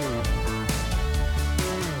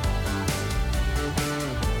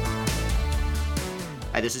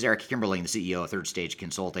 Hi, this is Eric Kimberling, the CEO of Third Stage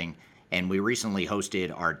Consulting, and we recently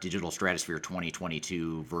hosted our Digital Stratosphere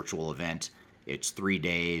 2022 virtual event. It's 3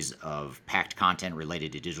 days of packed content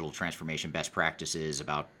related to digital transformation best practices,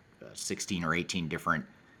 about 16 or 18 different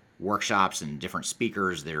workshops and different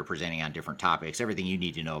speakers that are presenting on different topics, everything you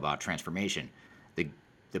need to know about transformation.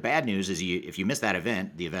 The bad news is if you miss that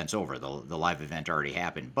event, the event's over. The live event already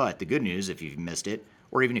happened. But the good news, if you've missed it,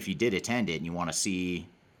 or even if you did attend it and you want to see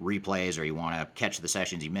replays or you want to catch the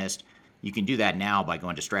sessions you missed, you can do that now by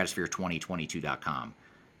going to stratosphere2022.com.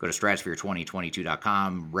 Go to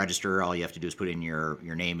stratosphere2022.com, register. All you have to do is put in your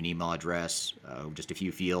name and email address, just a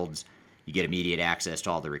few fields. You get immediate access to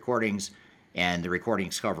all the recordings, and the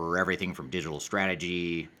recordings cover everything from digital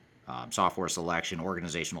strategy, software selection,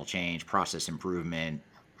 organizational change, process improvement,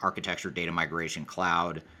 architecture, data migration,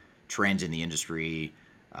 cloud, trends in the industry,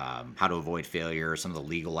 how to avoid failure, some of the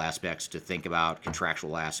legal aspects to think about,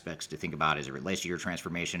 contractual aspects to think about as it relates to your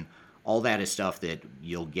transformation. All that is stuff that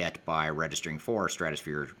you'll get by registering for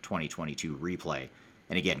Stratosphere 2022 replay.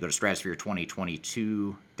 And again, go to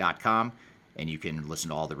stratosphere2022.com and you can listen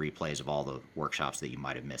to all the replays of all the workshops that you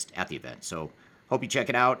might have missed at the event. So hope you check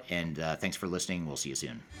it out, and thanks for listening. We'll see you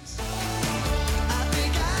soon.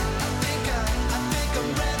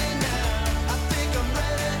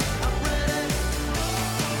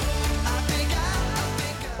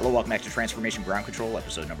 Hello, welcome back to Transformation Ground Control,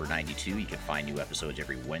 episode number 92. You can find new episodes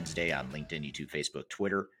every Wednesday on LinkedIn, YouTube, Facebook,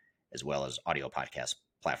 Twitter, as well as audio podcast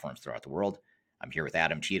platforms throughout the world. I'm here with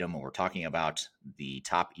Adam Cheatham, and we're talking about the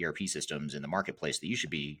top ERP systems in the marketplace that you should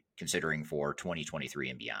be considering for 2023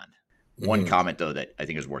 and beyond. Mm-hmm. One comment, though, that I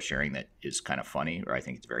think is worth sharing that is kind of funny, or I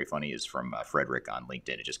think it's very funny, is from Frederick on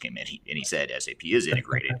LinkedIn. It just came in, and he said SAP is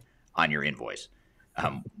integrated on your invoice,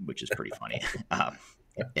 which is pretty funny.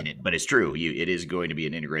 But it's true. It is going to be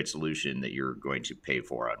an integrated solution that you're going to pay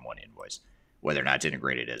for on one invoice. Whether or not it's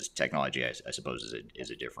integrated as technology, I suppose, is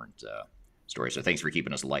a different story. So thanks for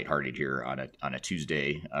keeping us lighthearted here on a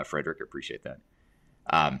Tuesday, Frederick. I appreciate that.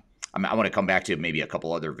 I want to come back to maybe a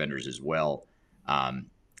couple other vendors as well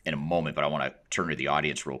in a moment, but I want to turn to the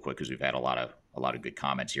audience real quick because we've had a lot of good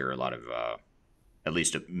comments here, a lot of at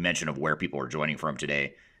least a mention of where people are joining from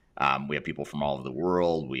today. We have people from all over the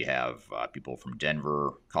world. We have people from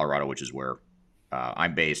Denver, Colorado, which is where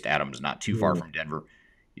I'm based. Adam's not too far from Denver.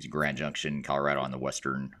 He's in Grand Junction, Colorado, on the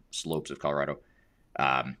western slopes of Colorado.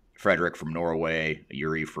 Frederick from Norway,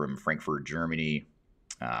 Yuri from Frankfurt, Germany,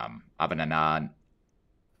 Avanaden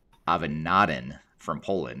from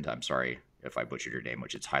Poland. I'm sorry if I butchered your name,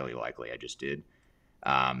 which it's highly likely I just did.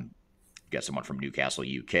 Got someone from Newcastle,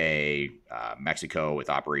 UK, Mexico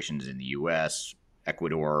with operations in the US,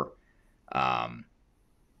 Ecuador. A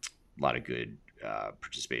lot of good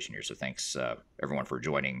participation here. So thanks everyone for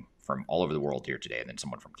joining from all over the world here today, and then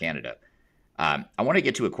someone from Canada. I want to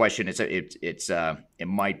get to a question.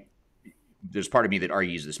 There's part of me that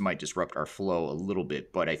argues this might disrupt our flow a little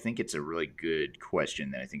bit, but I think it's a really good question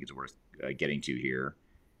that I think is worth getting to here.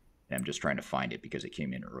 And I'm just trying to find it because it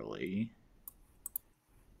came in early.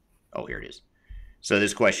 Oh, here it is. So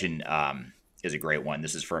this question is a great one.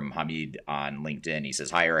 This is from Hamid on LinkedIn. He says,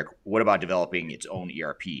 "Hi, Eric. What about developing its own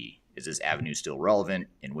ERP? Is this avenue still relevant?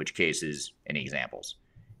 In which cases? Any examples?"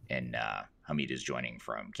 And Hamid is joining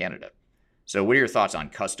from Canada. So what are your thoughts on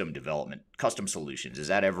custom development, custom solutions? Is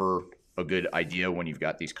that ever a good idea when you've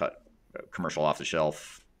got these commercial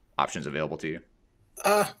off-the-shelf options available to you?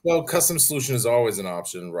 Well, custom solution is always an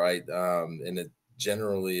option, right? And it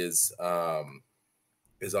generally is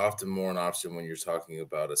often more an option when you're talking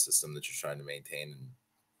about a system that you're trying to maintain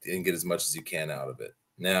and get as much as you can out of it.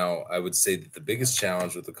 Now, I would say that the biggest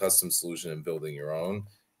challenge with a custom solution and building your own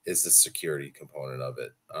is the security component of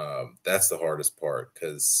it. That's the hardest part,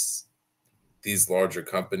 because these larger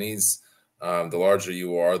companies, the larger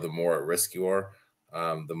you are, the more at risk you are.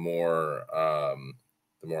 The more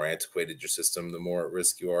antiquated your system, the more at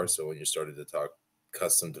risk you are. So when you started to talk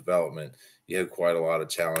custom development, you have quite a lot of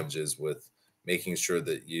challenges with making sure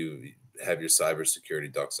that you have your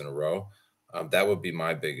cybersecurity ducks in a row. That would be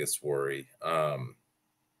my biggest worry. At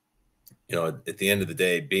the end of the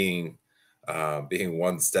day, being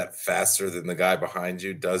one step faster than the guy behind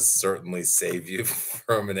you does certainly save you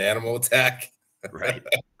from an animal attack. Right.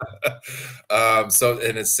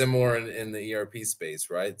 And it's similar in the ERP space,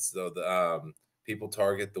 right? So the people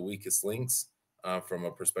target the weakest links from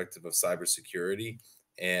a perspective of cybersecurity.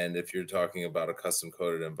 And if you're talking about a custom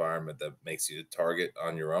coded environment, that makes you a target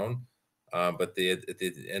on your own. But at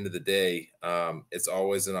the end of the day, it's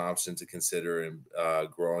always an option to consider in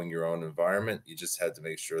growing your own environment. You just had to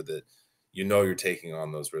make sure that you're taking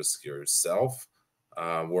on those risks yourself.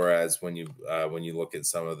 Whereas when you look at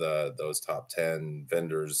some of those top 10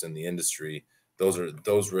 vendors in the industry,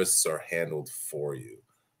 those risks are handled for you,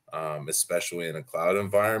 especially in a cloud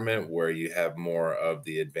environment where you have more of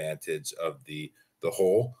the advantage of the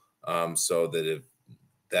whole. So that if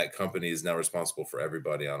that company is now responsible for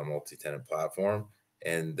everybody on a multi-tenant platform,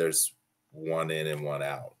 and there's one in and one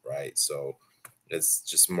out, right? So it's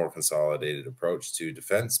just a more consolidated approach to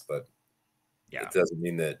defense, but Yeah. it doesn't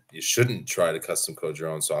mean that you shouldn't try to custom code your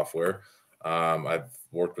own software. I've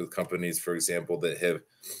worked with companies, for example, that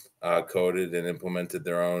have coded and implemented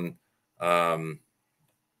their own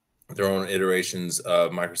iterations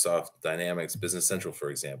of Microsoft Dynamics Business Central, for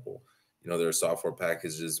example. There are software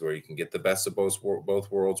packages where you can get the best of both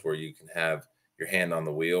worlds, where you can have your hand on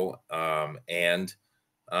the wheel and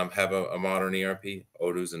have a modern ERP.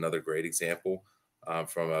 Odoo is another great example.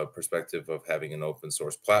 From a perspective of having an open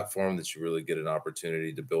source platform that you really get an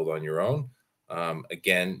opportunity to build on your own.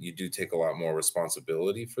 Again, you do take a lot more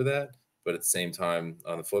responsibility for that, but at the same time,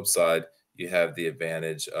 on the flip side, you have the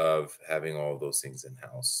advantage of having all of those things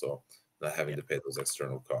in-house, so not having to pay those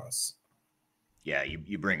external costs. Yeah,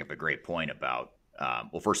 you bring up a great point about,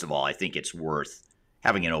 well, first of all, I think it's worth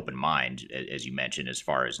having an open mind, as you mentioned, as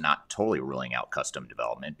far as not totally ruling out custom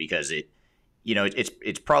development, because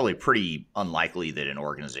it's probably pretty unlikely that an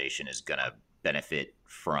organization is going to benefit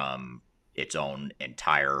from its own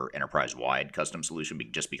entire enterprise-wide custom solution,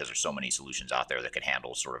 just because there's so many solutions out there that can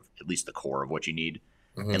handle sort of at least the core of what you need.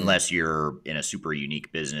 Mm-hmm. Unless you're in a super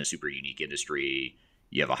unique business, super unique industry,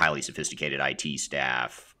 you have a highly sophisticated IT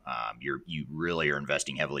staff, you really are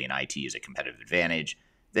investing heavily in IT as a competitive advantage,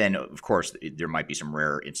 then of course there might be some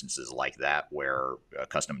rare instances like that where a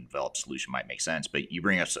custom developed solution might make sense. But you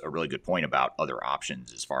bring us a really good point about other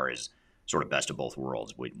options as far as sort of best of both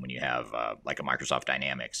worlds. When you have like a Microsoft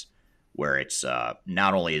Dynamics, where it's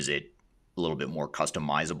not only is it a little bit more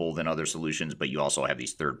customizable than other solutions, but you also have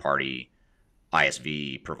these third-party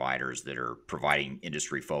ISV providers that are providing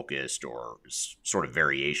industry focused or sort of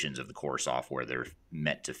variations of the core software that are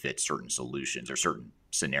meant to fit certain solutions or certain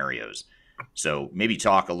scenarios. So maybe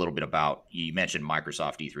talk a little bit about, you mentioned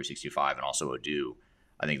Microsoft E365 and also Odoo.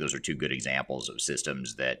 I think those are two good examples of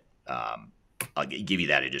systems that give you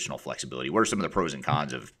that additional flexibility. What are some of the pros and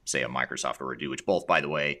cons of, say, a Microsoft or Odoo, which both, by the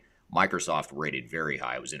way, Microsoft rated very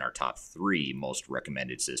high. It was in our top 3 most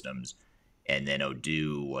recommended systems. And then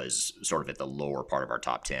Odoo was sort of at the lower part of our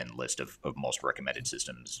top 10 list of most recommended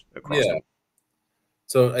systems across the world.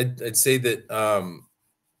 So I'd say that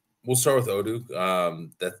we'll start with Odoo.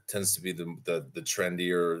 That tends to be the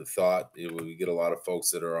trendier thought. We get a lot of folks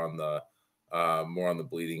that are on the more on the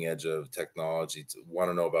bleeding edge of technology to want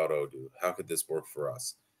to know about Odoo. How could this work for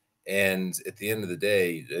us? And at the end of the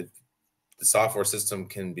day, the software system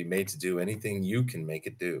can be made to do anything you can make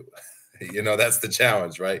it do. That's the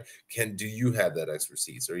challenge, right? Do you have that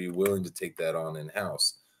expertise? Are you willing to take that on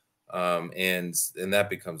in-house? And that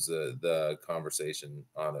becomes the conversation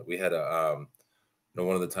on it. We had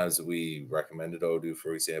one of the times that we recommended Odoo,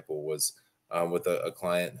 for example, was with a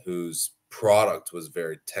client whose product was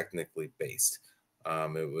very technically based.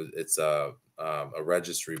 It's a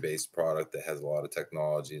registry-based product that has a lot of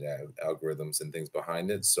technology and algorithms and things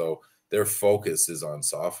behind it. So their focus is on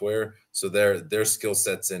software. So their skill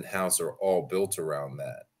sets in-house are all built around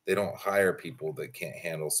that. They don't hire people that can't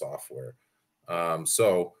handle software.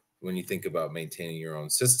 So when you think about maintaining your own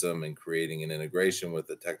system and creating an integration with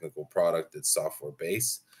a technical product that's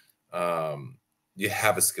software-based, you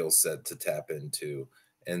have a skill set to tap into.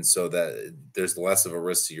 And so that there's less of a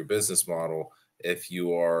risk to your business model if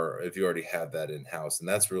you already have that in-house. And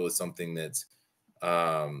that's really something that's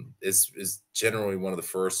is generally one of the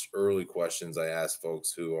first early questions I ask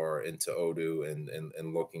folks who are into Odoo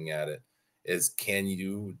and looking at it is, can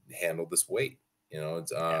you handle this weight?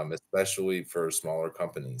 It's, especially for smaller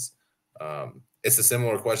companies. It's a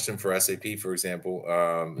similar question for SAP, for example.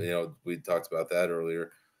 We talked about that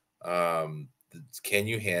earlier. Can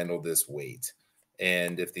you handle this weight?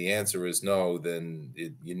 And if the answer is no, then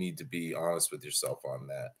you need to be honest with yourself on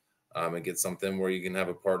that, and get something where you can have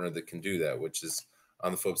a partner that can do that, which is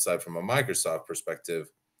on the flip side from a Microsoft perspective.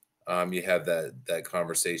 You have that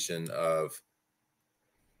conversation of,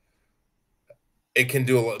 it can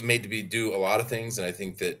do a lot of things, and I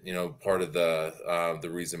think that part of the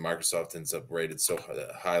reason Microsoft ends up rated so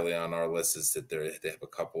highly on our list is that they have a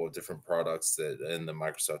couple of different products that in the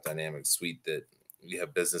Microsoft Dynamics suite. That you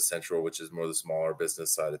have Business Central, which is more the smaller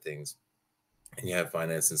business side of things, and you have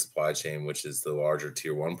Finance and Supply Chain, which is the larger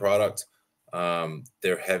tier 1 product.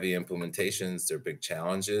 They're heavy implementations, they're big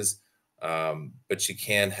challenges, but you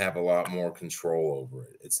can have a lot more control over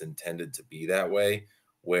it. It's intended to be that way,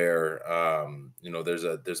 where there's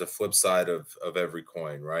a flip side of every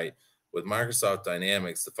coin, right? With Microsoft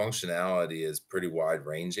Dynamics, the functionality is pretty wide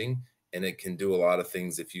ranging, and it can do a lot of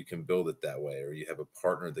things if you can build it that way, or you have a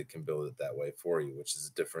partner that can build it that way for you, which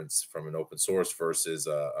is a difference from an open source versus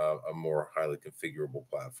a more highly configurable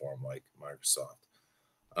platform like Microsoft.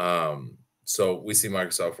 So we see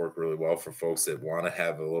Microsoft work really well for folks that want to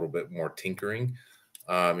have a little bit more tinkering.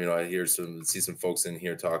 I see some folks in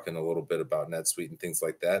here talking a little bit about NetSuite and things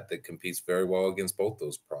like that competes very well against both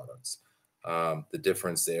those products. The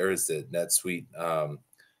difference there is that NetSuite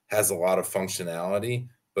has a lot of functionality,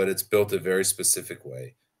 but it's built a very specific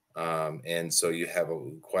way. And so you have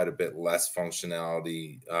quite a bit less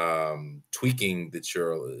functionality tweaking that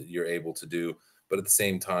you're able to do. But at the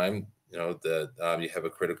same time, you have a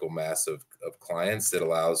critical mass of clients that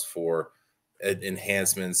allows for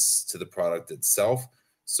enhancements to the product itself.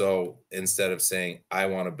 So instead of saying, I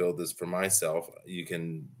want to build this for myself, you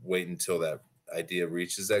can wait until that idea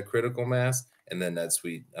reaches that critical mass, and then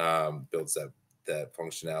NetSuite builds that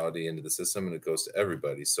functionality into the system, and it goes to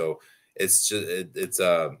everybody. So it's just it's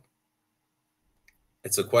a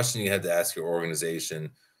question you have to ask your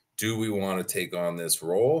organization. Do we want to take on this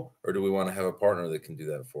role, or do we want to have a partner that can do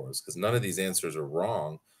that for us? Because none of these answers are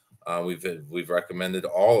wrong. We've recommended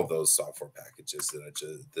all of those software packages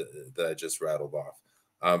that I just rattled off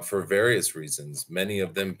for various reasons, many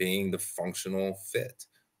of them being the functional fit.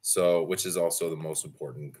 So, which is also the most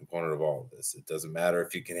important component of all of this. It doesn't matter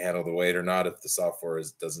if you can handle the weight or not, if the software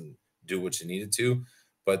doesn't do what you need it to,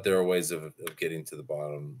 but there are ways of getting to the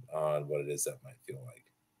bottom on what it is that might feel like.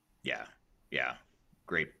 Yeah.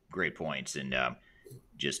 Great points. And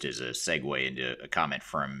just as a segue into a comment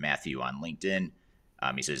from Matthew on LinkedIn,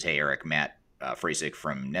 he says, hey, Eric, Matt Frasick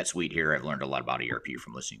from NetSuite here. I've learned a lot about ERP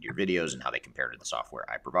from listening to your videos and how they compare to the software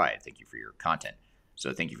I provide. Thank you for your content.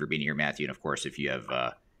 So thank you for being here, Matthew. And of course, if you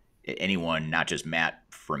have anyone, not just Matt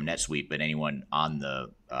from NetSuite, but anyone on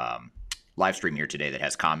the live stream here today that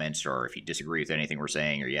has comments, or if you disagree with anything we're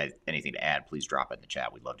saying, or you have anything to add, please drop it in the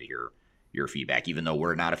chat. We'd love to hear your feedback. Even though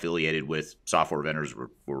we're not affiliated with software vendors,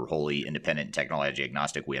 we're wholly independent and technology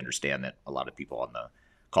agnostic. We understand that a lot of people on the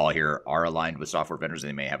call here are aligned with software vendors, and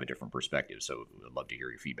they may have a different perspective. So we'd love to hear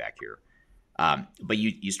your feedback here. But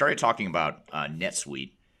you started talking about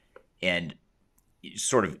NetSuite, and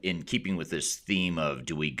sort of in keeping with this theme of,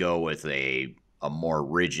 do we go with a more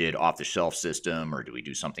rigid off-the-shelf system, or do we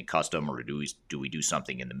do something custom, or do we do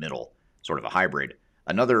something in the middle, sort of a hybrid?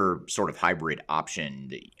 Another sort of hybrid option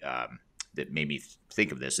that made me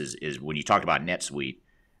think of this is when you talked about NetSuite.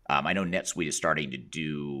 I know NetSuite is starting to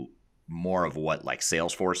do more of what like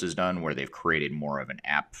Salesforce has done, where they've created more of an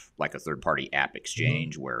app, like a third-party app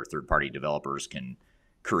exchange, where third-party developers can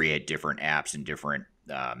create different apps and different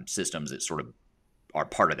systems that sort of are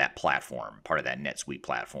part of that platform, part of that NetSuite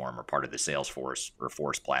platform, or part of the Salesforce or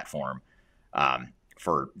Force platform.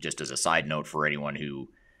 For just as a side note, for anyone who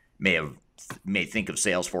may think of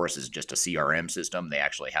Salesforce as just a CRM system, they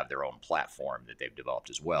actually have their own platform that they've developed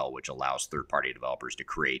as well, which allows third-party developers to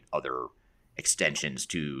create other extensions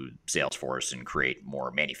to Salesforce and create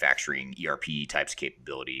more manufacturing ERP types of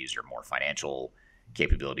capabilities, or more financial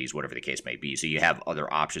capabilities, whatever the case may be. So you have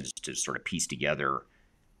other options to sort of piece together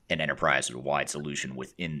an enterprise-wide solution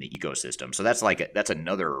within the ecosystem. So that's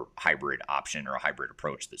another hybrid option, or a hybrid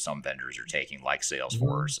approach that some vendors are taking, like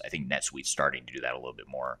Salesforce. I think NetSuite's starting to do that a little bit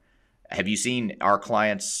more. Have you seen our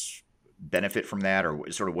clients benefit from that,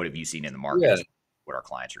 or sort of what have you seen in the market? What our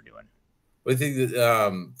clients are doing? I think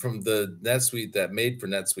that from the NetSuite, that made for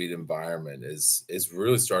NetSuite environment is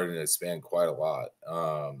really starting to expand quite a lot,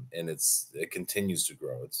 and it continues to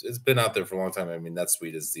grow. It's been out there for a long time. I mean,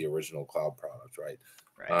 NetSuite is the original cloud product, right?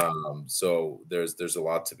 Right. So there's a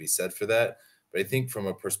lot to be said for that. But I think from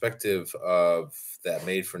a perspective of that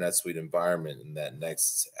made for NetSuite environment and that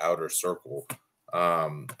next outer circle,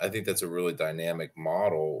 I think that's a really dynamic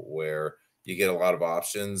model where you get a lot of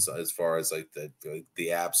options as far as like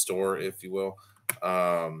the app store, if you will,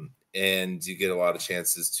 and you get a lot of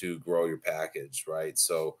chances to grow your package, right?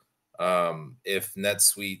 So if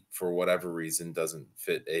NetSuite for whatever reason doesn't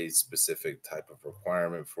fit a specific type of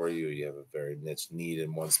requirement for you, you have a very niche need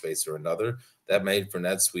in one space or another, that made for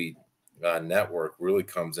NetSuite network really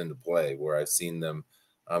comes into play, where I've seen them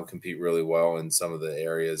compete really well in some of the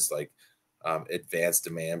areas like advanced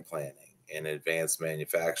demand planning and advanced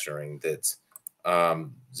manufacturing. That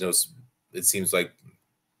it seems like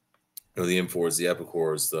the Infor, the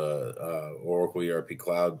Epicors, the Oracle ERP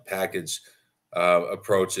Cloud package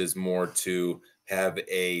approach is more to have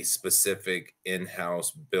a specific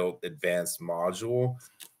in-house built advanced module.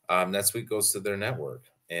 NetSuite goes to their network,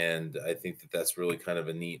 and I think that that's really kind of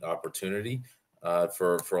a neat opportunity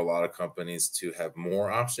for a lot of companies to have more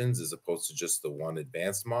options as opposed to just the one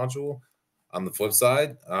advanced module. On the flip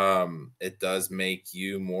side, it does make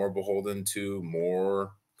you more beholden to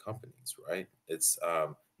more companies, right? It's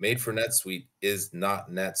made for NetSuite is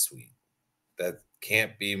not NetSuite. That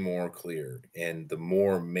can't be more clear. And the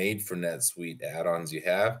more made for NetSuite add-ons you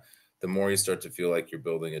have, the more you start to feel like you're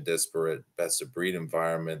building a disparate best of breed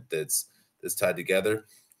environment that's tied together.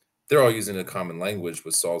 They're all using a common language,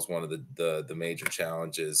 which solves one of the major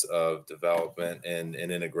challenges of development and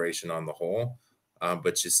integration on the whole.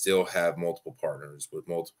 But you still have multiple partners with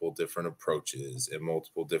multiple different approaches and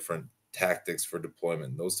multiple different tactics for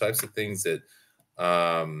deployment. Those types of things that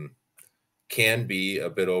can be a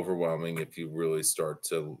bit overwhelming if you really start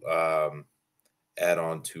to add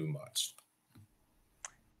on too much.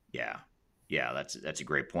 Yeah, that's a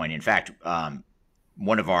great point. In fact,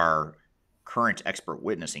 one of our current expert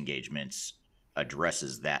witness engagements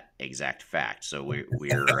addresses that exact fact. So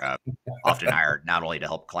we're often hired not only to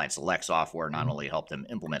help clients select software, not only help them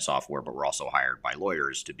implement software, but we're also hired by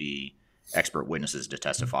lawyers to be expert witnesses to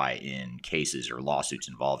testify in cases or lawsuits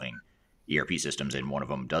involving ERP systems. And one of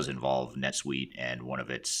them does involve NetSuite and one of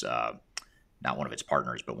its, not one of its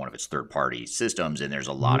partners, but one of its third-party systems. And there's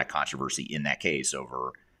a lot of controversy in that case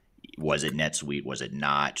over, was it NetSuite? Was it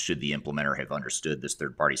not? Should the implementer have understood this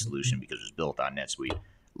third-party solution because it was built on NetSuite?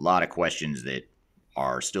 A lot of questions that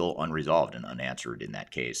are still unresolved and unanswered in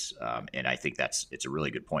that case. And I think it's a really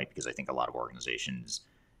good point, because I think a lot of organizations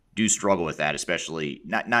do struggle with that, especially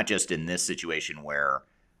not just in this situation where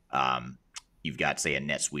you've got, say, a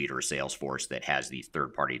NetSuite or a Salesforce that has these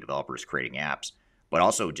third-party developers creating apps, but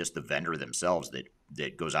also just the vendor themselves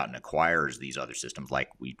that goes out and acquires these other systems. Like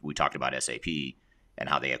we talked about SAP and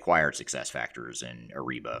how they acquired SuccessFactors and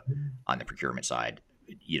Ariba on the procurement side.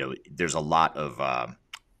 There's a lot of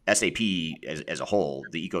SAP as a whole,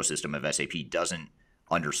 the ecosystem of SAP doesn't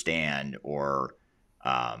understand, or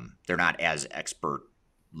they're not as expert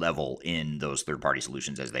level in those third-party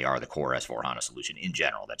solutions as they are the core S/4HANA solution in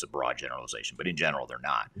general. That's a broad generalization, but in general, they're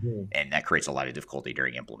not. Mm-hmm. And that creates a lot of difficulty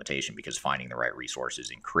during implementation, because finding the right resources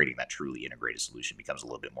and creating that truly integrated solution becomes a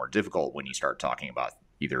little bit more difficult when you start talking about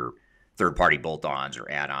either third-party bolt-ons or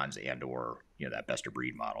add-ons and/or that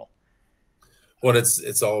best-of-breed model. Well,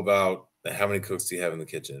 it's all about how many cooks do you have in the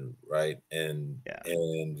kitchen, right? And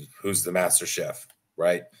who's the master chef,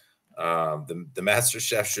 right? The master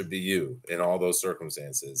chef should be you in all those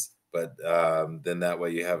circumstances. But then that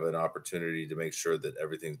way you have an opportunity to make sure that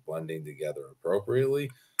everything's blending together appropriately.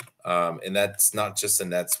 And that's not just a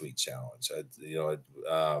NetSuite challenge. I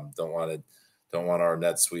don't want our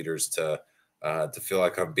NetSuiters to feel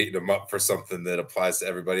like I'm beating them up for something that applies to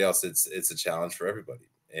everybody else. It's a challenge for everybody.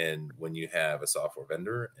 And when you have a software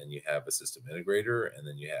vendor and you have a system integrator, and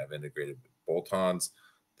then you have integrated bolt-ons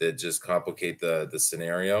that just complicate the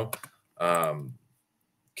scenario,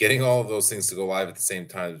 getting all of those things to go live at the same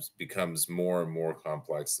time becomes more and more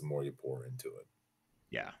complex the more you pour into it.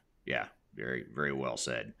 Yeah. Very, very well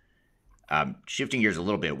said. Shifting gears a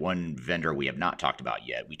little bit, one vendor we have not talked about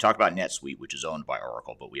yet. We talked about NetSuite, which is owned by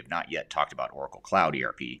Oracle, but we have not yet talked about Oracle Cloud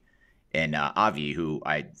ERP. And Avi,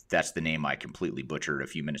 that's the name I completely butchered a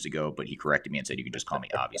few minutes ago, but he corrected me and said you can just call me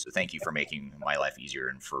Avi. So thank you for making my life easier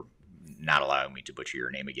and for not allowing me to butcher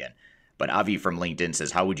your name again. But Avi from LinkedIn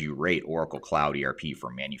says, how would you rate Oracle Cloud ERP for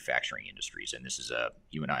manufacturing industries? And this is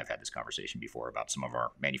you and I have had this conversation before about some of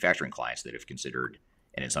our manufacturing clients that have considered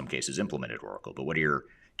and in some cases implemented Oracle. But what are your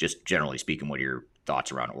just generally speaking, what are your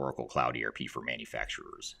thoughts around Oracle Cloud ERP for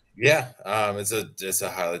manufacturers? Yeah, it's a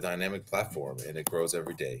highly dynamic platform, and it grows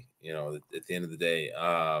every day. At the end of the day,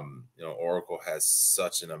 Oracle has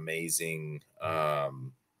such an amazing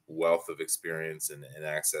wealth of experience and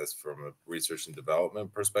access from a research and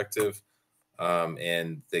development perspective,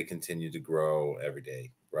 and they continue to grow every day,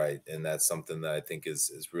 right? And that's something that I think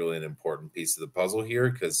is really an important piece of the puzzle here,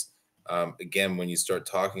 because again, when you start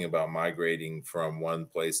talking about migrating from one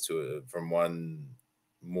place from one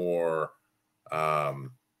more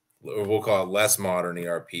we'll call it less modern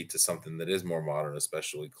ERP to something that is more modern,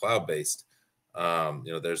 especially cloud-based.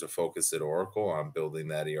 There's a focus at Oracle on building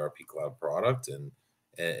that ERP cloud product and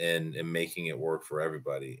making it work for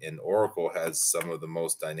everybody. And Oracle has some of the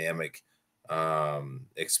most dynamic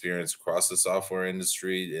experience across the software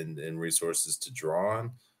industry and resources to draw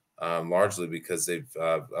on, largely because they've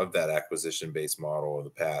of that acquisition-based model of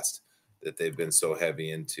the past that they've been so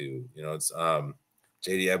heavy into. It's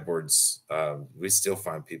JD Edwards, we still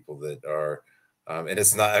find people that are, and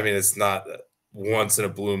it's not once in a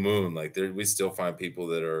blue moon. Like we still find people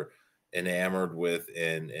that are enamored with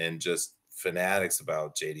and just fanatics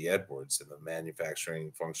about JD Edwards and the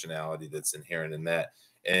manufacturing functionality that's inherent in that.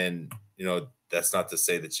 And, that's not to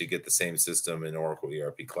say that you get the same system in Oracle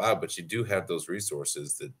ERP Cloud, but you do have those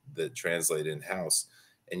resources that translate in-house.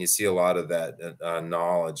 And you see a lot of that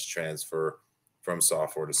knowledge transfer from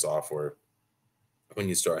software to software when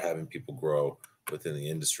you start having people grow within the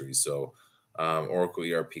industry. So Oracle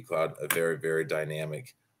ERP Cloud, a very, very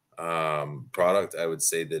dynamic product. I would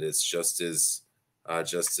say that it's just as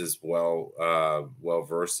well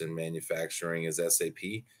versed in manufacturing as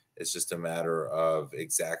SAP. It's just a matter of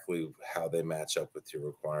exactly how they match up with your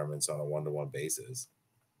requirements on a one-to-one basis.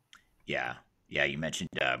 Yeah. You mentioned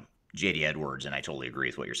JD Edwards, and I totally agree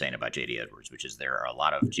with what you're saying about JD Edwards, which is there are a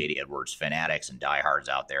lot of JD Edwards fanatics and diehards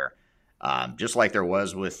out there. Just like there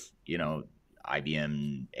was with,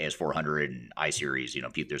 IBM AS400 and iSeries,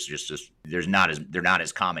 they're not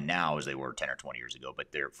as common now as they were 10 or 20 years ago,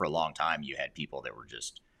 but for a long time, you had people that were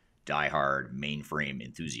just diehard mainframe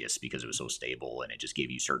enthusiasts because it was so stable and it just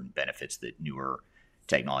gave you certain benefits that newer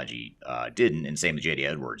technology didn't. And same with JD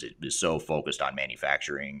Edwards. It was so focused on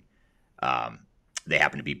manufacturing. They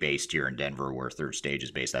happen to be based here in Denver, where Third Stage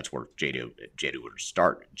is based. That's where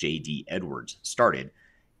JD Edwards started.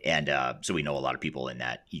 And so we know a lot of people in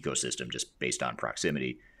that ecosystem just based on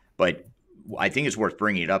proximity. But I think it's worth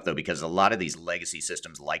bringing it up, though, because a lot of these legacy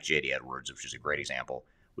systems like JD Edwards, which is a great example,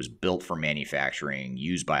 was built for manufacturing,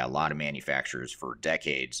 used by a lot of manufacturers for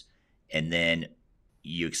decades. And then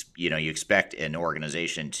you expect an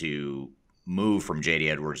organization to move from JD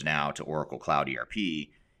Edwards now to Oracle Cloud ERP,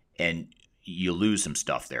 and you lose some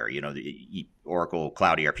stuff there. The Oracle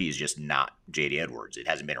Cloud ERP is just not JD Edwards. It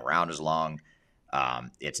hasn't been around as long.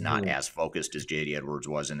 It's not as focused as JD Edwards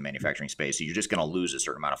was in the manufacturing space. So you're just going to lose a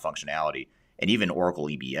certain amount of functionality. And even Oracle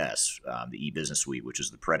EBS, the e-business suite, which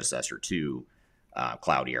is the predecessor to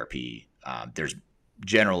Cloud ERP, there's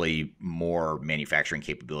generally more manufacturing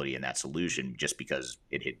capability in that solution just because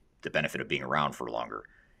it had the benefit of being around for longer.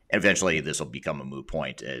 And eventually this will become a moot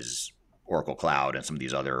point as Oracle Cloud and some of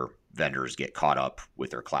these other vendors get caught up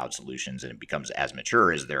with their cloud solutions and it becomes as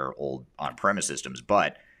mature as their old on-premise systems.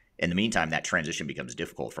 But in the meantime, that transition becomes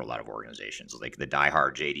difficult for a lot of organizations. Like the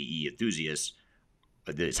diehard JDE enthusiasts,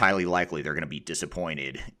 it's highly likely they're going to be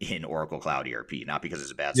disappointed in Oracle Cloud ERP, not because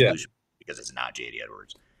it's a bad solution, because it's not JD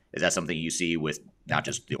Edwards. Is that something you see with not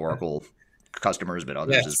just the Oracle customers, but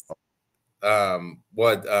others as well?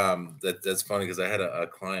 That's funny because I had a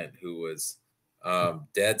client who was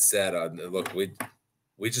dead set on, look, we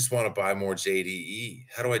just want to buy more JDE.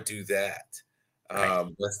 How do I do that?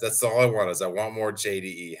 That's all I want is I want more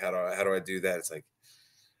JDE. How do I do that? It's like,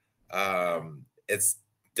 it's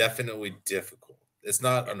definitely difficult. It's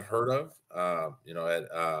not unheard of. I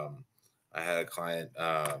had a client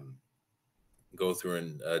go through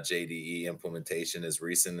a JDE implementation as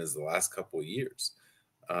recent as the last couple of years.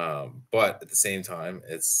 But at the same time,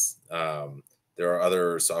 it's there are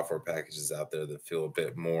other software packages out there that feel a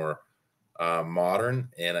bit more modern.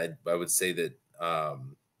 And I would say that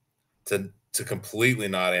to completely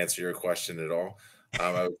not answer your question at all,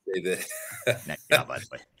 I would say that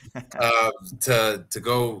to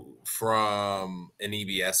go from an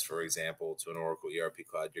EBS, for example, to an Oracle ERP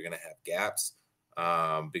Cloud, you're going to have gaps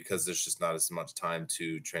because there's just not as much time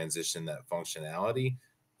to transition that functionality.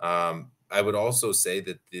 I would also say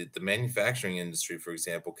that the manufacturing industry, for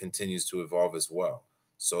example, continues to evolve as well.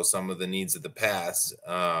 So some of the needs of the past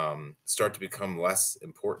start to become less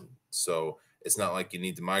important. So it's not like you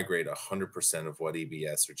need to migrate 100% of what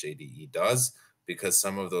EBS or JDE does, because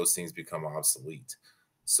some of those things become obsolete.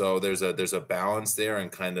 So there's a balance there, and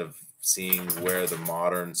kind of seeing where the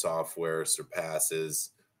modern software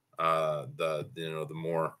surpasses the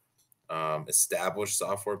more established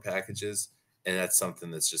software packages. And that's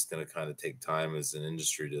something that's just going to kind of take time as an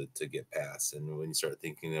industry to get past. And when you start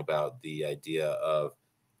thinking about the idea of,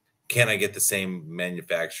 can I get the same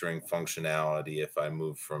manufacturing functionality if I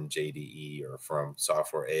move from JDE or from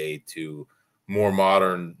software A to more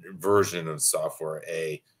modern version of software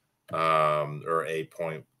A, or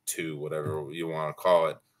A.2, whatever you want to call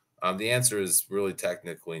it? The answer is really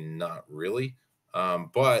technically not really.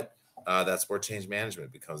 But that's where change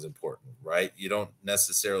management becomes important, right? You don't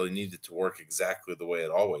necessarily need it to work exactly the way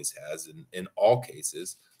it always has in all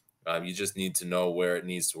cases. You just need to know where it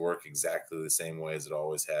needs to work exactly the same way as it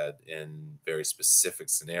always had in very specific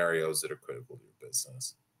scenarios that are critical to your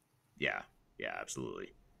business. Yeah,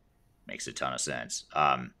 absolutely. Makes a ton of sense.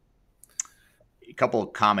 A couple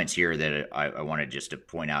of comments here that I wanted just to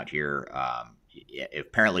point out here.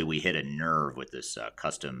 Apparently, we hit a nerve with this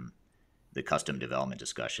custom development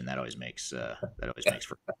discussion. That always makes for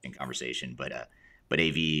interesting conversation. But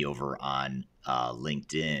AV over on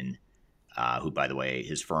LinkedIn, who, by the way,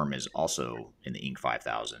 his firm is also in the Inc.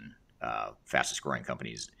 5000 fastest growing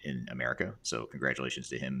companies in America. So congratulations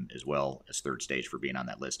to him as well as Third Stage for being on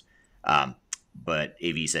that list. But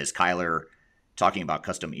AV says, Kyler, talking about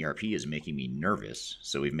custom ERP is making me nervous.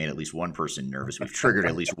 So we've made at least one person nervous. We've triggered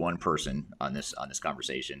at least one person on this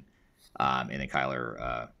conversation. And then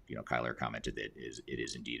Kyler commented that it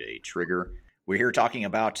is indeed a trigger. We're here talking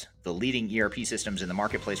about the leading ERP systems in the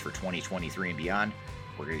marketplace for 2023 and beyond.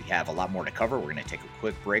 We're going to have a lot more to cover. We're going to take a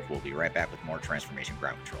quick break. We'll be right back with more Transformation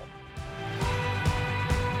Ground Control.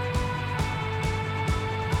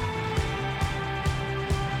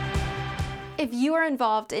 If you are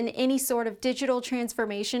involved in any sort of digital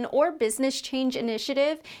transformation or business change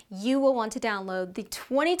initiative, you will want to download the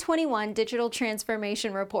 2021 Digital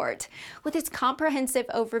Transformation Report. With its comprehensive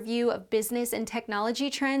overview of business and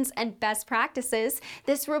technology trends and best practices,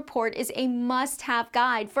 this report is a must-have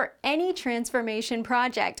guide for any transformation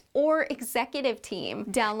project or executive team.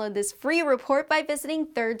 Download this free report by visiting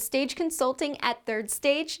Third Stage Consulting at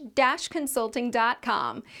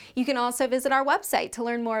thirdstage-consulting.com. You can also visit our website to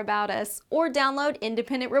learn more about us, or download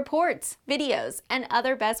independent reports, videos, and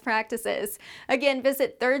other best practices. Again,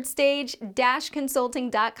 visit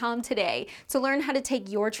thirdstage-consulting.com today to learn how to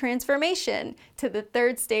take your transformation to the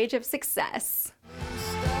third stage of success.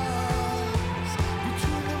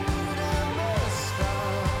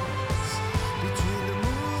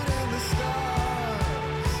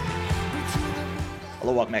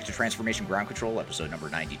 Hello, welcome back to Transformation Ground Control, episode number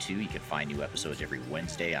 92. You can find new episodes every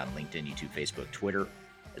Wednesday on LinkedIn, YouTube, Facebook, Twitter,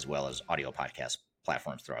 as well as audio podcast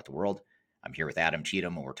platforms throughout the world. I'm here with Adam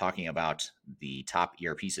Cheatham, and we're talking about the top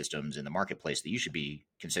ERP systems in the marketplace that you should be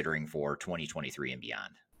considering for 2023 and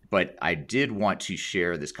beyond. But I did want to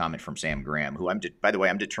share this comment from Sam Graham, who by the way,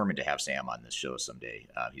 I'm determined to have Sam on this show someday.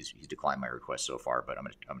 He's declined my request so far, but I'm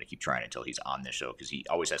gonna keep trying until he's on this show because he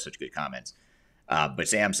always has such good comments. But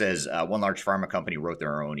Sam says, one large pharma company wrote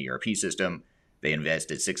their own ERP system. They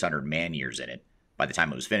invested 600 man years in it. By the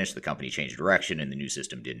time it was finished, the company changed direction and the new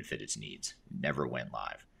system didn't fit its needs. It never went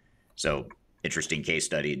live. So interesting case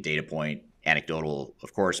study, data point, anecdotal,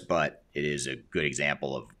 of course, but it is a good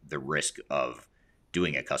example of the risk of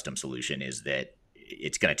doing a custom solution is that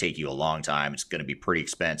it's going to take you a long time. It's going to be pretty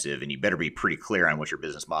expensive, and you better be pretty clear on what your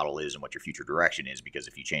business model is and what your future direction is, because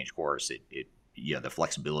if you change course, the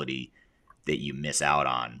flexibility that you miss out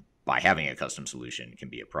on by having a custom solution can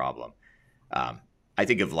be a problem. I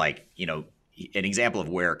think of an example of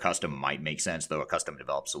where custom might make sense, though. A custom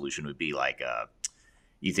developed solution would be like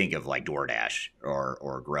you think of like DoorDash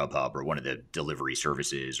or Grubhub or one of the delivery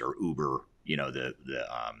services, or Uber,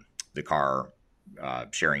 the car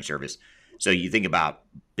sharing service. So you think about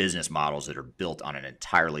business models that are built on an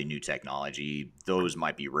entirely new technology. Those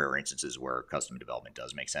might be rare instances where custom development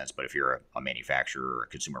does make sense. But if you're a manufacturer or a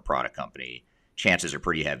consumer product company, chances are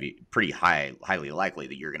pretty highly likely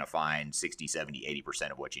that you're going to find 60, 70,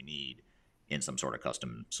 80% of what you need in some sort of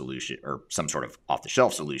custom solution or some sort of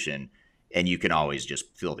off-the-shelf solution. And you can always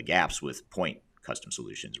just fill the gaps with point custom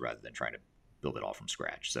solutions rather than trying to build it all from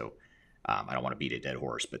scratch. So I don't want to beat a dead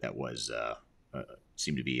horse, but that was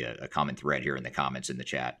seemed to be a common thread here in the comments in the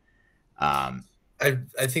chat. I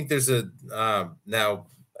think there's now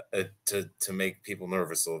to make people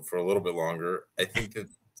nervous for a little bit longer. I think that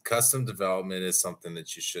custom development is something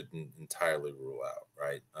that you shouldn't entirely rule out,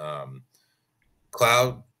 right?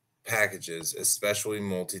 Cloud packages, especially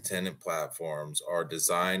multi-tenant platforms, are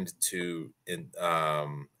designed to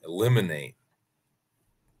eliminate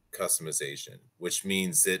customization, which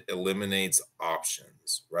means it eliminates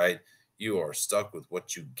options, right? You are stuck with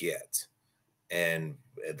what you get. And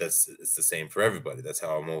it's the same for everybody. That's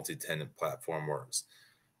how a multi-tenant platform works.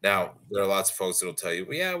 Now, there are lots of folks that'll tell you,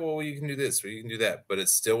 well, yeah, well, you can do this or you can do that, but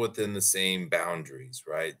it's still within the same boundaries,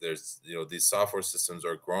 right? There's, these software systems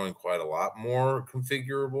are growing quite a lot more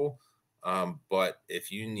configurable. But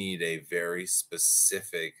if you need a very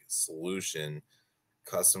specific solution,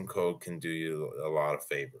 custom code can do you a lot of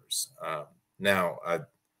favors. Now,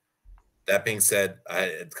 that being said,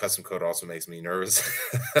 custom code also makes me nervous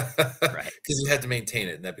Right. because you have to maintain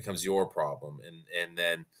it, and that becomes your problem. And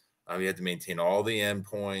then you have to maintain all the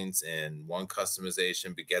endpoints, and one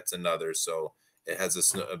customization begets another, so it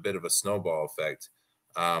has a bit of a snowball effect.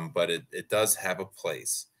 But it does have a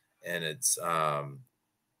place, and it's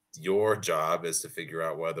your job is to figure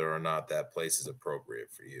out whether or not that place is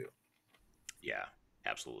appropriate for you. Yeah,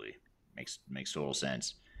 absolutely. Makes total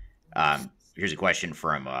sense. Here's a question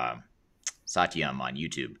from Satyam on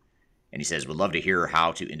YouTube, and he says, would love to hear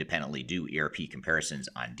how to independently do ERP comparisons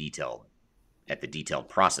at the detailed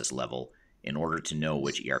process level in order to know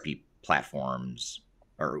which ERP performs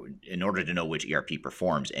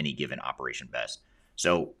any given operation best.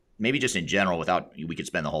 So maybe just in general, we could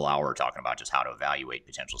spend the whole hour talking about just how to evaluate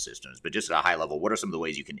potential systems, but just at a high level, what are some of the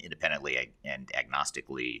ways you can independently and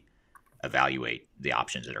agnostically evaluate the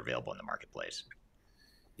options that are available in the marketplace?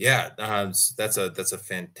 Yeah, that's a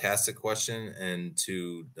fantastic question, and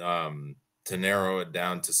to narrow it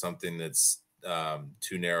down to something that's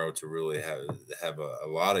too narrow to really have a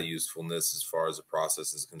lot of usefulness as far as the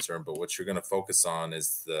process is concerned. But what you're going to focus on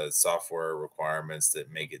is the software requirements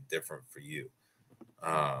that make it different for you.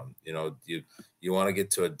 You want to get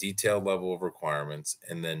to a detailed level of requirements,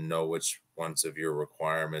 and then know which ones of your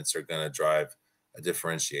requirements are going to drive a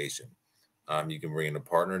differentiation. You can bring in a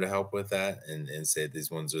partner to help with that and say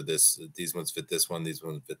these ones are these ones fit this one, these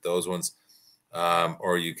ones fit those ones.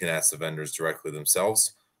 Or you can ask the vendors directly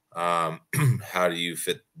themselves, how do you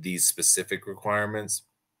fit these specific requirements?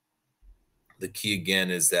 The key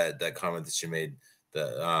again is that comment that you made,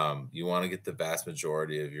 that you want to get the vast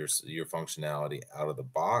majority of your functionality out of the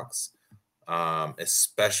box,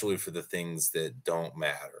 especially for the things that don't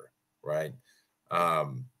matter, right?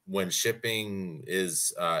 When shipping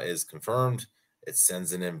is confirmed, it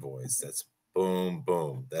sends an invoice. That's boom,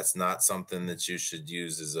 boom. That's not something that you should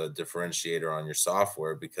use as a differentiator on your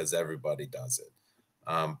software because everybody does it.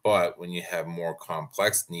 But when you have more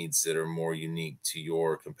complex needs that are more unique to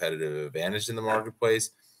your competitive advantage in the marketplace,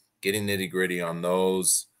 getting nitty-gritty on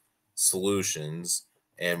those solutions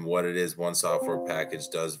and what it is one software package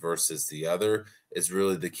does versus the other is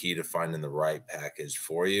really the key to finding the right package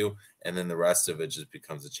for you. And then the rest of it just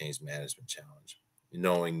becomes a change management challenge.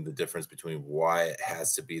 Knowing the difference between why it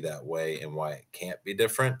has to be that way and why it can't be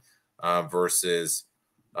different versus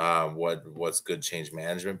what's good change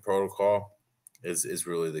management protocol is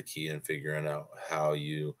really the key in figuring out how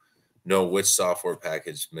you know which software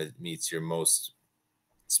package meets your most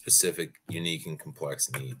specific, unique, and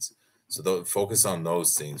complex needs. So focus on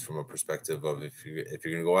those things from a perspective of if you're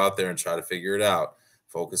going to go out there and try to figure it out,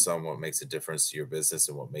 focus on what makes a difference to your business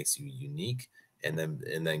and what makes you unique, and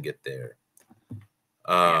then get there.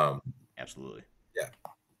 Absolutely. Yeah.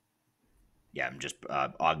 Yeah, I'm just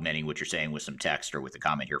augmenting what you're saying with some text or with a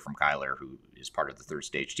comment here from Kyler, who is part of the Third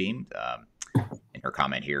Stage team. And her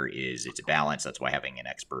comment here is, it's a balance. That's why having an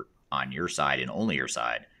expert on your side and only your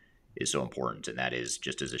side is so important. And that is,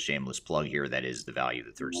 just as a shameless plug here, that is the value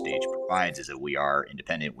the Third Stage provides, is that we are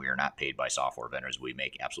independent. We are not paid by software vendors. We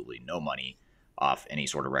make absolutely no money off any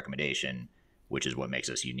sort of recommendation, which is what makes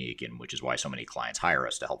us unique and which is why so many clients hire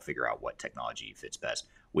us to help figure out what technology fits best.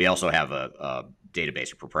 We also have a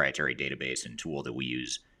database, a proprietary database and tool that we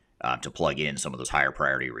use to plug in some of those higher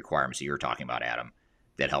priority requirements that you're talking about, Adam,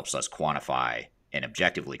 that helps us quantify and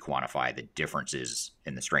objectively quantify the differences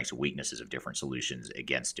in the strengths and weaknesses of different solutions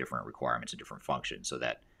against different requirements and different functions. So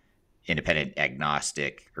that independent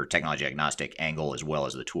agnostic or technology agnostic angle, as well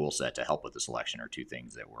as the tool set to help with the selection, are two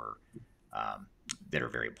things that that are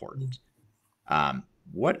very important.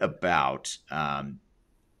 What about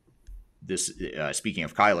this? Speaking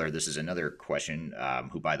of Kyler, this is another question,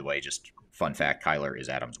 who, by the way, just fun fact, Kyler is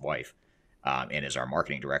Adam's wife and is our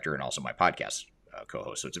marketing director and also my podcast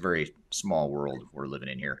co-host. So it's a very small world we're living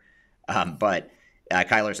in here. But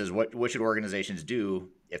Kyler says, what should organizations do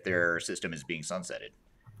if their system is being sunsetted?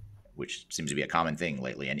 Which seems to be a common thing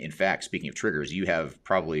lately. And in fact, speaking of triggers, you have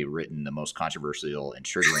probably written the most controversial and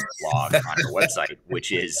triggering blog on your website,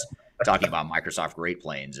 which is talking about Microsoft Great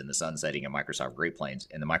Plains and the sunsetting of Microsoft Great Plains.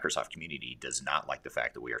 And the Microsoft community does not like the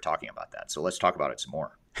fact that we are talking about that. So let's talk about it some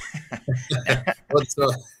more.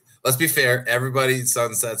 let's be fair. Everybody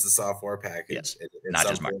sunsets the software package. Yes, at not some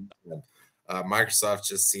just point. Microsoft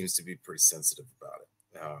just seems to be pretty sensitive about it.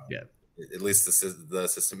 Yeah. At least the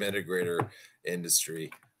system integrator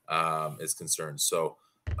industry is concerned. So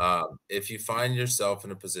if you find yourself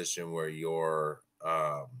in a position where your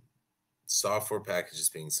software package is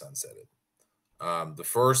being sunsetted, the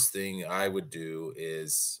first thing I would do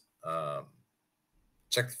is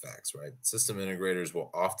check the facts, right? System integrators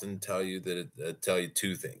will often tell you that tell you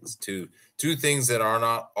two things that are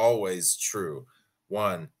not always true.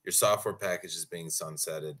 One, your software package is being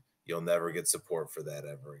sunsetted. You'll never get support for that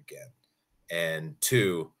ever again. And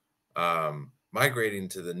two, migrating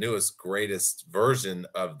to the newest, greatest version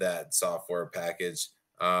of that software package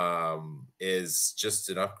is just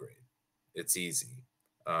an upgrade. It's easy.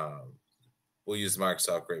 We'll use the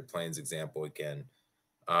Microsoft Great Plains example again.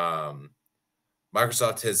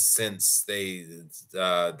 Microsoft has, since they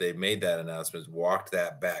made that announcement, walked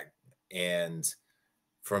that back, and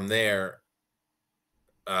from there,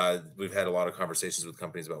 we've had a lot of conversations with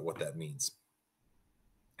companies about what that means.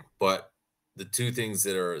 But the two things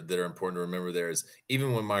that are important to remember there is,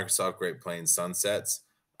 even when Microsoft Great Plains sunsets,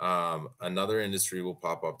 another industry will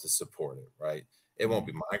pop up to support it, right? It won't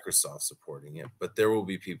be Microsoft supporting it, but there will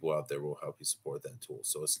be people out there who will help you support that tool.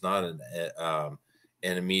 So it's not an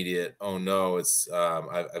immediate, oh no, it's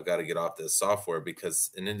I've got to get off this software,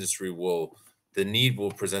 because an industry the need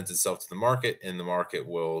will present itself to the market, and the market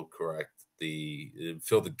will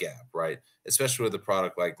fill the gap, right? Especially with a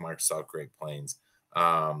product like Microsoft Great Plains.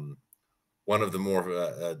 One of the more,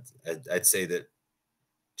 I'd say that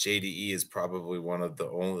JDE is probably one of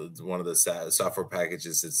the software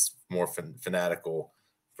packages that's more fanatical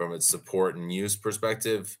from its support and use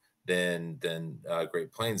perspective than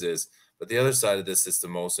Great Plains is. But the other side of this is the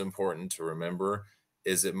most important to remember,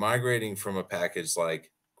 is that migrating from a package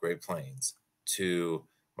like Great Plains to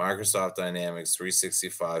Microsoft Dynamics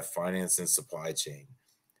 365 Finance and Supply Chain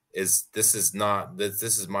this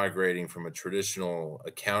is migrating from a traditional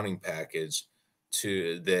accounting package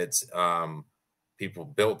to that people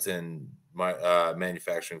built in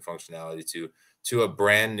manufacturing functionality to a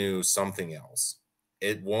brand new something else.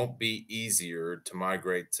 It won't be easier to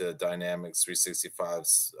migrate to Dynamics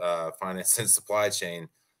 365's Finance and Supply Chain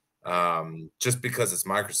just because it's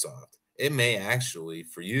Microsoft. It may actually,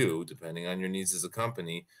 for you, depending on your needs as a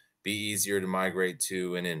company, be easier to migrate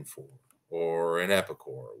to an Infor or an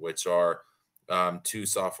Epicor, which are two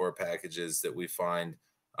software packages that we find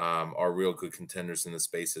are real good contenders in the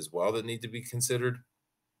space as well, that need to be considered.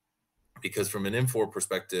 Because from an Infor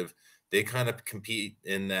perspective, they kind of compete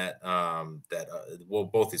in that,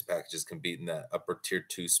 both these packages compete in that upper tier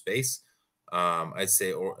 2 space. I'd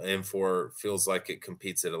say Infor feels like it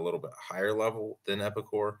competes at a little bit higher level than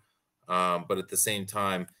Epicor. But at the same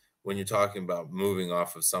time, when you're talking about moving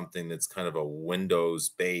off of something that's kind of a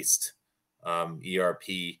Windows-based ERP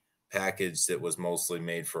package that was mostly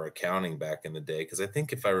made for accounting back in the day, because I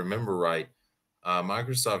think, if I remember right,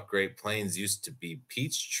 Microsoft Great Plains used to be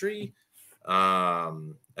Peachtree.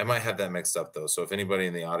 I might have that mixed up though, so if anybody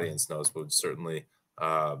in the audience knows, would certainly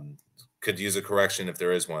could use a correction if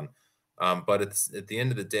there is one. But it's, at the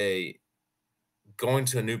end of the day, going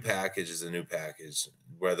to a new package is a new package,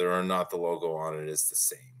 whether or not the logo on it is the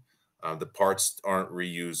same. The parts aren't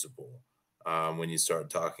reusable when you start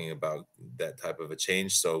talking about that type of a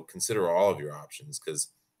change. So consider all of your options, because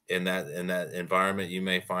in that environment, you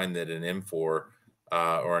may find that an Infor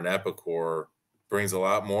or an Epicor brings a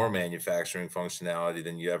lot more manufacturing functionality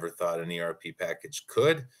than you ever thought an ERP package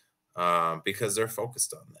could, because they're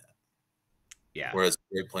focused on that. Yeah. Whereas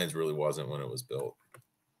Great Plains really wasn't when it was built.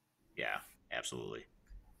 Yeah, absolutely.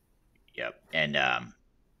 Yep. And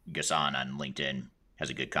Ghassan on LinkedIn has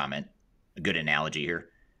a good comment, a good analogy here,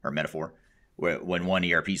 or metaphor, where when one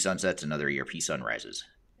ERP sunsets, another ERP sunrises.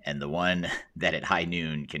 And the one that at high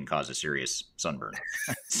noon can cause a serious sunburn.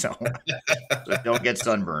 so don't get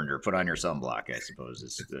sunburned or put on your sunblock, I suppose,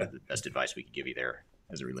 is the best advice we could give you there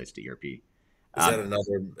as it relates to ERP. Is that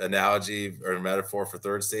another analogy or metaphor for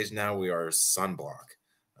third stage now? We are sunblock.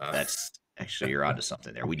 That's actually, you're onto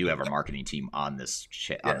something there. We do have our marketing team on this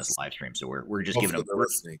on this live stream, so we're just Hopefully giving them.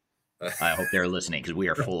 Listening. I hope they're listening, because we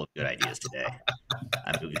are full of good ideas today.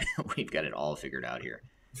 We've got it all figured out here.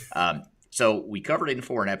 So we covered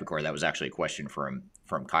Infor and Epicor. That was actually a question from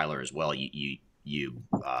Kyler as well. You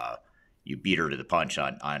beat her to the punch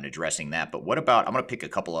on addressing that. But what about, I'm going to pick a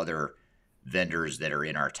couple other vendors that are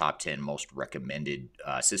in our top 10 most recommended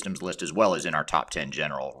systems list, as well as in our top 10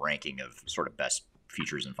 general ranking of sort of best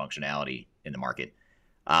features and functionality in the market.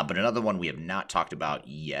 But another one we have not talked about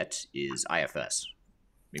yet is IFS.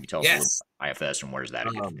 Maybe tell us a little about IFS and where does that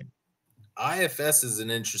fit? IFS is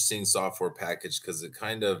an interesting software package because it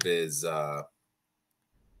kind of is.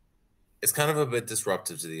 It's kind of a bit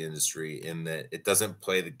disruptive to the industry in that it doesn't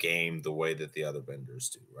play the game the way that the other vendors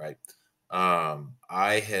do, right?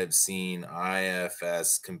 I have seen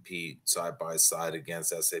IFS compete side by side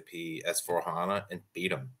against SAP S4HANA and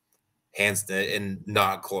beat them hands and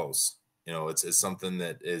not close. It's something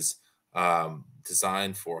that is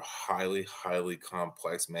designed for highly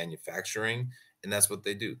complex manufacturing, and that's what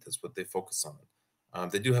they do. That's what they focus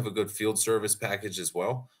on. They do have a good field service package as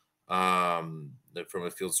well, from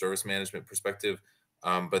a field service management perspective,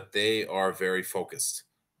 but they are very focused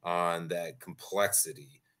on that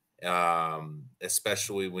complexity,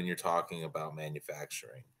 especially when you're talking about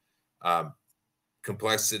manufacturing.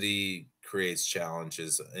 Complexity creates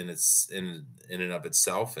challenges in and of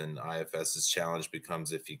itself, and IFS's challenge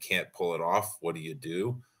becomes, if you can't pull it off, what do you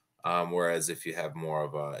do? Whereas if you have more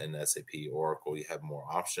of an SAP Oracle, you have more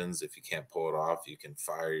options. If you can't pull it off, you can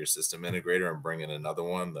fire your system integrator and bring in another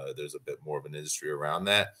one. There's a bit more of an industry around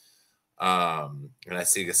that. And I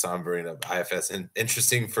see Ghassan bringing up IFS. And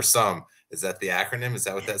interesting for some, is that the acronym? Is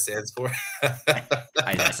that what that stands for?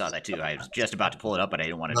 I saw that too. I was just about to pull it up, but I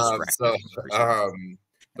didn't want to distract.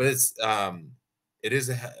 But it is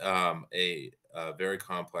a very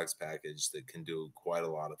complex package that can do quite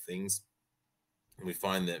a lot of things. And we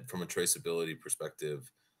find that from a traceability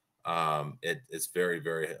perspective, it's very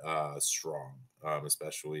strong,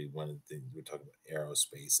 especially when we're talking about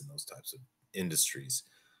aerospace and those types of industries.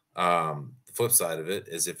 The flip side of it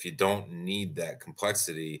is, if you don't need that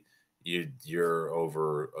complexity, you'll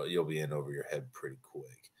be in over your head pretty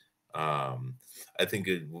quick. I think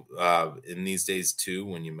in these days too,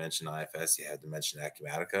 when you mention IFS, you had to mention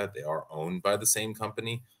Acumatica. They are owned by the same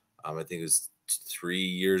company. I think it was 3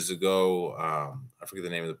 years ago. I forget the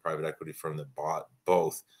name of the private equity firm that bought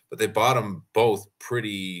both, but they bought them both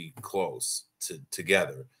pretty close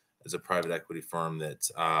together as a private equity firm that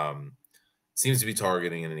seems to be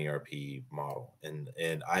targeting an ERP model. And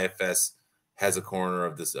IFS has a corner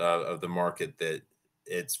of this of the market that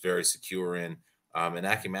it's very secure in. And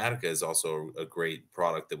Acumatica is also a great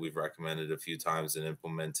product that we've recommended a few times and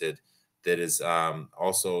implemented, that is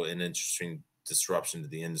also an interesting disruption to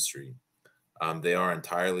the industry. They are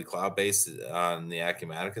entirely cloud-based on the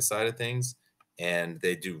Acumatica side of things, and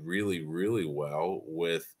they do really well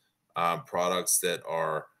with products that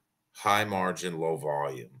are high margin, low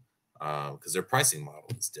volume, because their pricing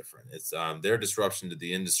model is different. It's their disruption to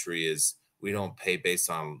the industry is, we don't pay based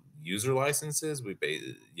on user licenses.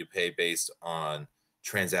 You pay based on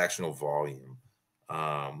transactional volume,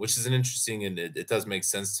 which is an interesting, and it does make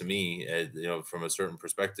sense to me, from a certain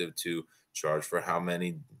perspective, to charge for how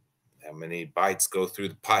many bytes go through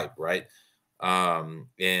the pipe, right?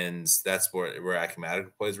 And that's where Acumatica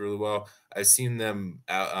plays really well. I've seen them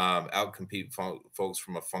outcompete folks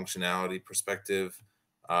from a functionality perspective,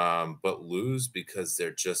 but lose because they're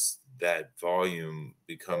just, that volume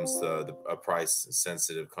becomes a price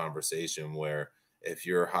sensitive conversation, where if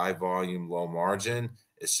you're high volume, low margin,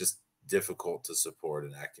 it's just difficult to support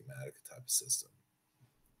an Acumatica type of system.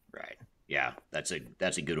 Right. Yeah, that's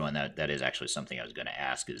a good one. That is actually something I was going to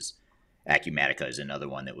ask. Is Acumatica is another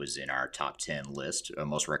one that was in our top 10 list,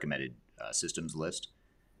 most recommended systems list.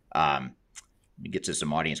 We get to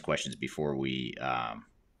some audience questions before we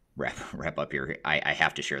wrap up here. I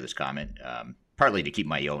have to share this comment, partly to keep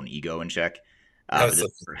my own ego in check. This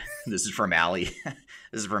is from Allie.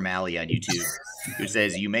 This is from Allie on YouTube, who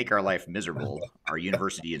says, "You make our life miserable. Our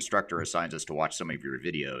university instructor assigns us to watch some of your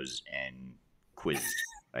videos and quizzed."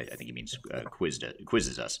 I think he means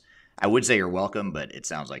quizzes us. I would say you're welcome, but it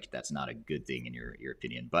sounds like that's not a good thing in your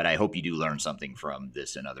opinion. But I hope you do learn something from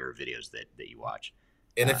this and other videos that you watch.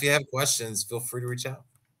 And if you have questions, feel free to reach out.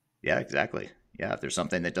 Yeah, exactly. Yeah, if there's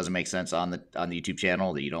something that doesn't make sense on the YouTube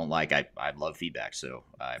channel that you don't like, I love feedback. So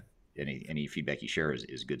any feedback you share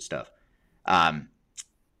is good stuff. And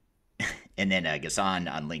then Ghassan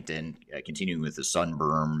on LinkedIn, continuing with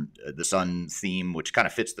the the sun theme, which kind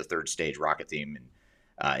of fits the third stage rocket theme. And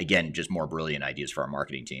again, just more brilliant ideas for our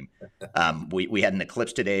marketing team. We had an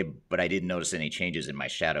eclipse today, but I didn't notice any changes in my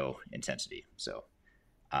shadow intensity. So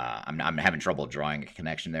I'm having trouble drawing a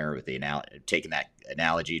connection there with taking that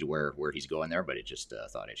analogy to where he's going there, but it just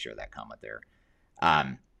thought I'd share that comment there.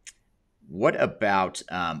 What about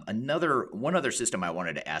one other system I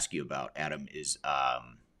wanted to ask you about, Adam, is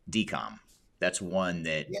DCOM. That's one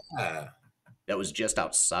that was just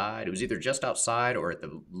outside. It was either just outside or at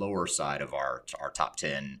the lower side of our top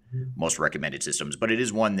 10 most recommended systems. But it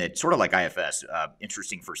is one that, sort of like IFS,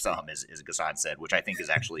 interesting for some, as Ghassan said, which I think is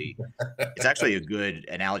actually it's actually a good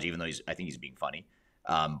analogy, even though I think he's being funny.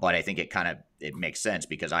 But I think it makes sense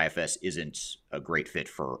because IFS isn't a great fit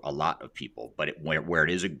for a lot of people, but where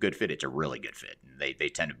it is a good fit, it's a really good fit. And they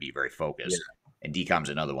tend to be very focused. Yeah. And DCOM's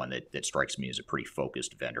another one that strikes me as a pretty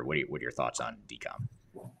focused vendor. What are your thoughts on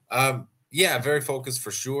DCOM? Yeah, very focused for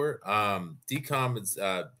sure. DCOM is,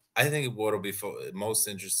 I think what will be most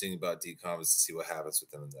interesting about DCOM is to see what happens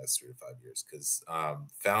within the next 3 to 5 years, because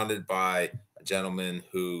founded by a gentleman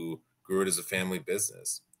who grew it as a family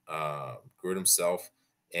business, grew it himself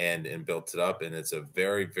and built it up. And it's a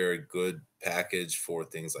very, very good package for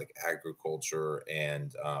things like agriculture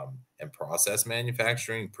and process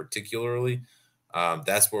manufacturing, particularly.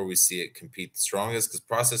 That's where we see it compete the strongest, because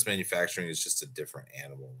process manufacturing is just a different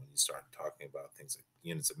animal when you start talking about things like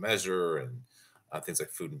units of measure and things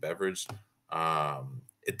like food and beverage.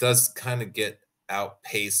 It does kind of get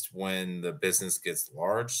outpaced when the business gets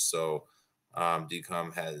large. So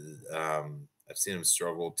DCOM has, I've seen them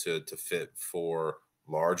struggle to fit for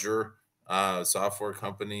larger software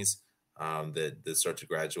companies that start to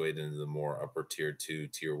graduate into the more upper tier 2,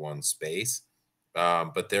 tier 1 space.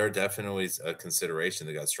 But they're definitely a consideration.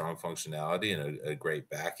 They got strong functionality and a great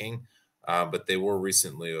backing, but they were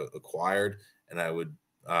recently acquired. And I would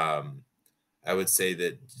say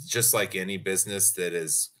that just like any business that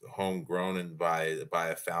is homegrown and by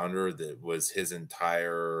a founder, that was his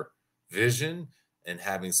entire vision, and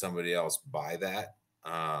having somebody else buy that,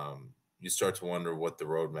 you start to wonder what the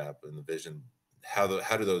roadmap and the vision, how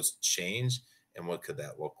do those change, and what could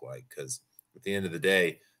that look like? Because at the end of the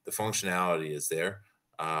day, the functionality is there,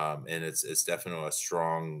 and it's definitely a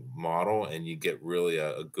strong model, and you get really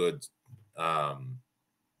a good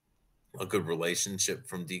relationship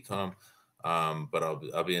from DCOM. But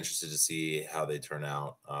I'll be interested to see how they turn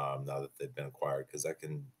out now that they've been acquired, because that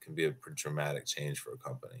can be a pretty dramatic change for a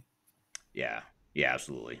company. Yeah,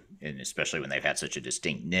 absolutely. And especially when they've had such a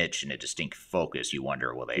distinct niche and a distinct focus, you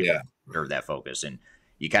wonder, will they preserve that focus? And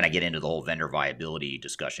you kind of get into the whole vendor viability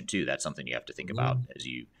discussion too. That's something you have to think about as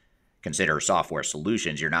you consider software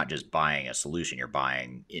solutions. You're not just buying a solution, you're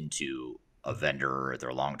buying into a vendor,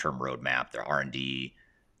 their long-term roadmap, their R&D,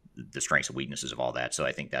 the strengths and weaknesses of all that. So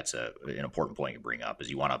I think that's an important point you bring up,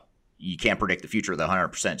 is you can't predict the future with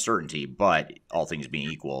 100% certainty, but all things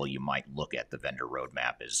being equal, you might look at the vendor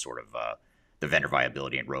roadmap as sort of the vendor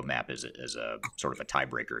viability and roadmap as a sort of a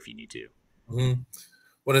tiebreaker if you need to. Mm-hmm.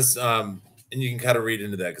 What is and you can kind of read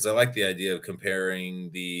into that, because I like the idea of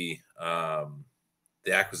comparing the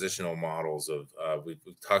acquisitional models of we've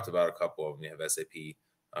talked about a couple of them. You have SAP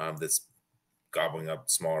that's gobbling up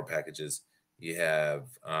smaller packages. You have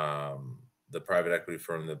the private equity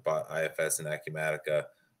firm that bought IFS and Acumatica.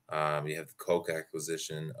 You have the Coke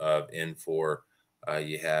acquisition of Infor.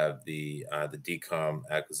 You have the DCOM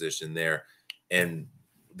acquisition there, and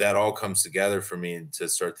that all comes together for me to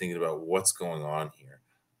start thinking about what's going on here.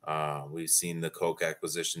 We've seen the Coke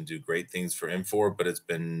acquisition do great things for Infor, but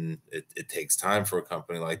it takes time for a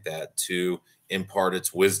company like that to impart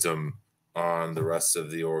its wisdom on the rest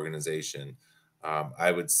of the organization.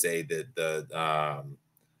 I would say that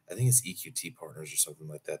I think it's EQT Partners or something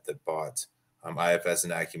like that bought IFS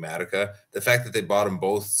and Acumatica. The fact that they bought them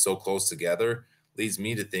both so close together leads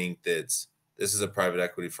me to think that this is a private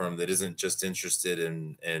equity firm that isn't just interested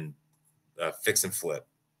in fix and flip,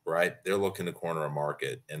 right? They're looking to corner a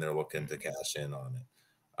market, and they're looking to cash in on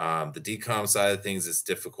it. The DCOM side of things is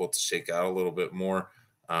difficult to shake out a little bit more.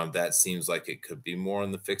 That seems like it could be more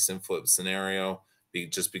in the fix and flip scenario,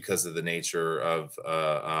 just because of the nature of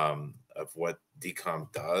what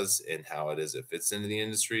DCOM does and how it fits into the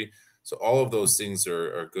industry. So all of those things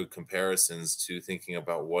are good comparisons to thinking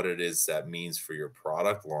about what it is that means for your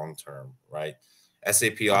product long term, right?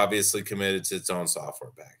 SAP obviously committed to its own software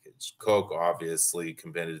package. Coke obviously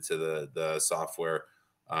committed to the software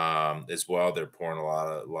as well. They're pouring a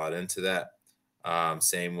lot into that.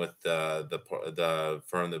 Same with the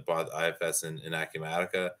firm that bought IFS and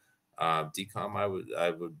Acumatica. DCOM,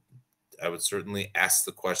 I would certainly ask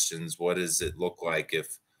the questions: what does it look like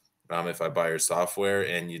if I buy your software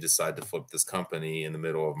and you decide to flip this company in the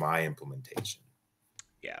middle of my implementation?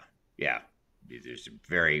 Yeah. There's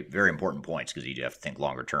very, very important points, because you have to think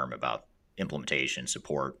longer term about implementation,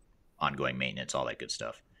 support, ongoing maintenance, all that good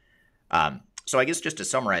stuff. So I guess just to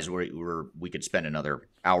summarize, we could spend another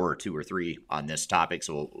hour or 2 or 3 on this topic.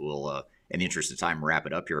 So we'll in the interest of time, wrap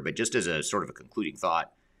it up here. But just as a sort of a concluding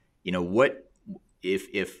thought, what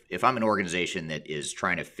if I'm an organization that is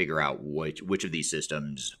trying to figure out which of these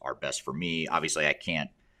systems are best for me? Obviously, I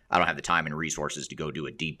don't have the time and resources to go do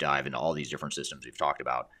a deep dive into all these different systems we've talked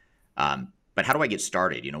about. But how do I get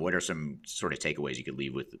started? What are some sort of takeaways you could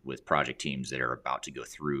leave with project teams that are about to go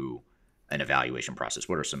through an evaluation process?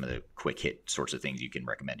 What are some of the quick hit sorts of things you can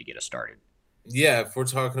recommend to get us started? Yeah, if we're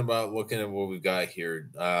talking about looking at what we've got here,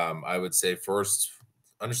 I would say first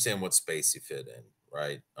understand what space you fit in,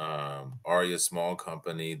 right? Are you a small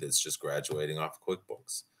company that's just graduating off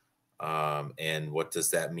QuickBooks? And what does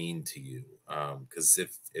that mean to you? Because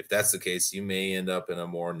if that's the case, you may end up in a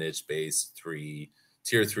more niche based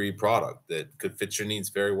tier three product that could fit your needs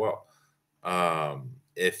very well.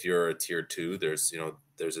 If you're a tier two, there's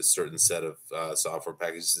a certain set of software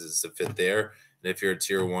packages that fit there. And if you're a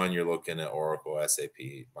tier one, you're looking at Oracle,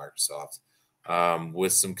 SAP, Microsoft,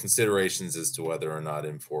 with some considerations as to whether or not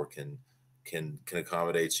Infor can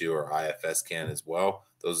accommodate you, or IFS can as well.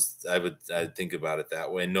 Those I'd think about it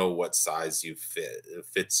that way. Know what size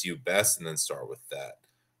fits you best, and then start with that.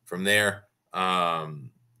 From there,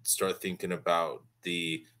 start thinking about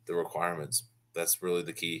the requirements. That's really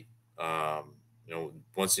the key.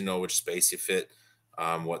 Once you know which space you fit,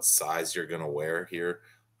 what size you're going to wear here,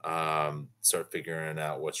 start figuring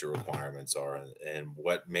out what your requirements are and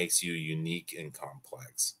what makes you unique and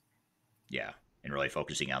complex. Yeah. And really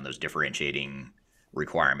focusing on those differentiating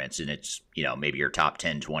requirements. And it's, maybe your top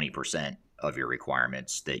 10, 20% of your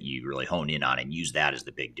requirements that you really hone in on and use that as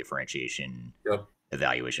the big differentiation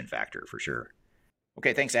evaluation factor for sure.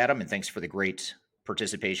 Okay. Thanks, Adam. And thanks for the great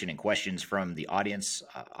participation and questions from the audience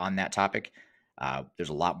on that topic. There's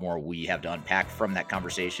a lot more we have to unpack from that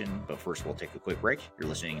conversation, but first we'll take a quick break. You're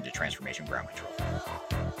listening to Transformation Ground Control.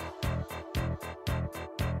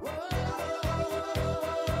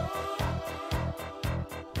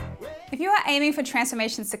 If you are aiming for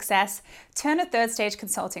transformation success, turn to Third Stage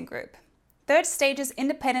Consulting Group. Third Stage's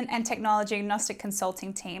independent and technology agnostic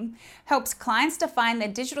consulting team helps clients define their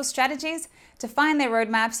digital strategies, define their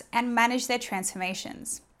roadmaps, and manage their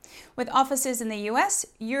transformations. With offices in the US,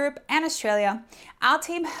 Europe, and Australia, our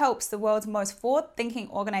team helps the world's most forward-thinking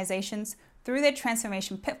organizations through their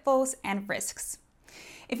transformation pitfalls and risks.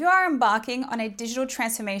 If you are embarking on a digital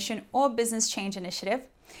transformation or business change initiative,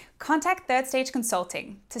 contact Third Stage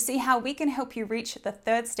Consulting to see how we can help you reach the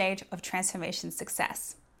third stage of transformation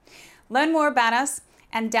success. Learn more about us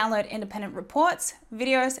and download independent reports,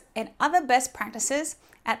 videos, and other best practices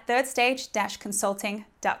at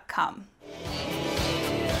thirdstage-consulting.com.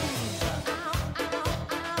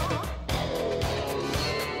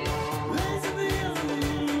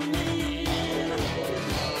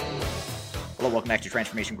 Hello, welcome back to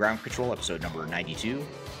Transformation Ground Control, episode number 92.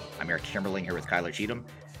 I'm Eric Kimberling here with Kyler Cheatham.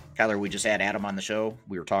 Kyler, we just had Adam on the show.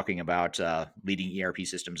 We were talking about leading ERP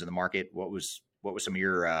systems in the market. What was some of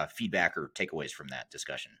your feedback or takeaways from that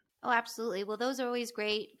discussion? Oh, absolutely. Well, those are always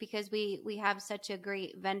great because we have such a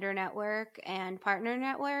great vendor network and partner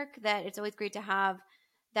network that it's always great to have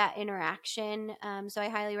that interaction. So I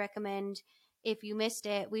highly recommend, if you missed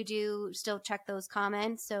it, we do still check those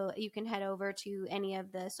comments. So you can head over to any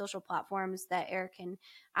of the social platforms that Eric and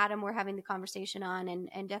Adam were having the conversation on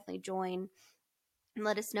and definitely join and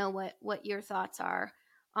let us know what your thoughts are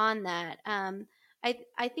on that.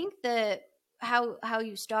 I think how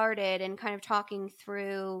you started and kind of talking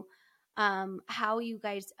through how you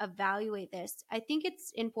guys evaluate this, I think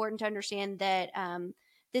it's important to understand that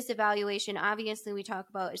this evaluation, obviously we talk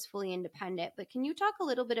about, is fully independent, but can you talk a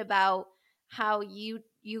little bit about how you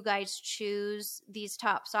guys choose these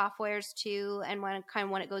top softwares too, and when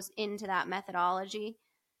it goes into that methodology?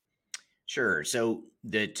 Sure. So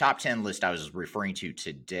the top 10 list I was referring to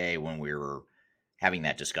today when we were having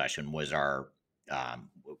that discussion was our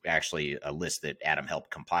actually a list that Adam helped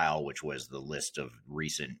compile, which was the list of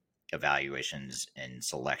recent evaluations and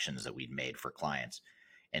selections that we'd made for clients.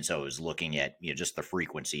 And so it was looking at just the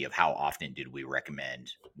frequency of how often did we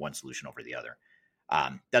recommend one solution over the other.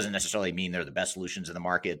 Doesn't necessarily mean they're the best solutions in the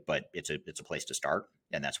market, but it's a place to start,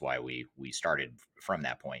 and that's why we started from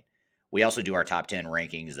that point. We also do our top 10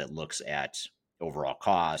 rankings that looks at overall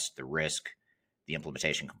cost, the risk, the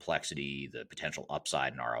implementation complexity, the potential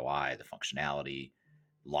upside and ROI, the functionality,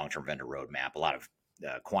 long-term vendor roadmap, a lot of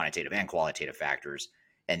quantitative and qualitative factors.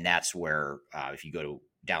 And that's where if you go to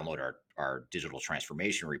download our digital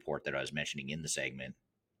transformation report that I was mentioning in the segment,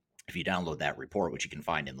 if you download that report, which you can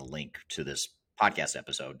find in the link to this podcast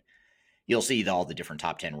episode, you'll see all the different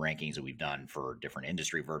top 10 rankings that we've done for different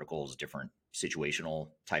industry verticals, different situational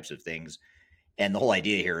types of things. And the whole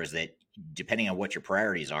idea here is that depending on what your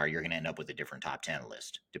priorities are, you're going to end up with a different top 10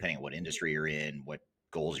 list, depending on what industry you're in, what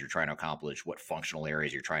goals you're trying to accomplish, what functional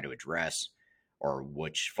areas you're trying to address, or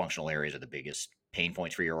which functional areas are the biggest pain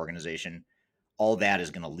points for your organization. All that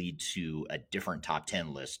is going to lead to a different top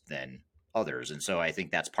 10 list than others. And so I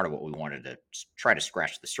think that's part of what we wanted to try to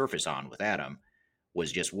scratch the surface on with Adam,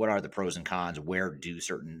 was just what are the pros and cons? Where do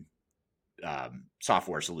certain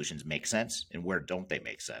software solutions make sense and where don't they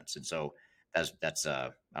make sense. And so that's I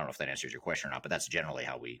don't know if that answers your question or not, but that's generally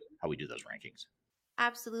how we do those rankings.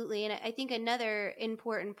 Absolutely. And I think another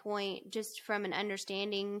important point, just from an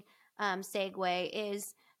understanding segue,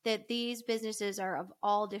 is that these businesses are of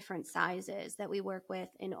all different sizes that we work with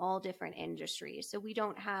in all different industries. So we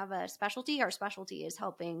don't have a specialty. Our specialty is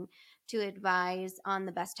helping to advise on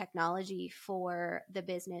the best technology for the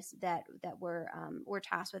business that we're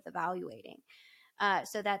tasked with evaluating.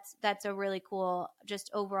 So that's a really cool just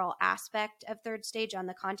overall aspect of Third Stage on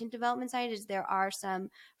the content development side. Is there are some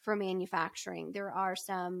for manufacturing, there are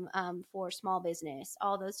some for small business,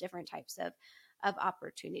 all those different types of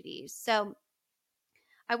opportunities. So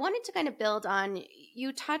I wanted to kind of build on,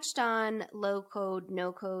 you touched on low code,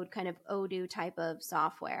 no code, kind of Odoo type of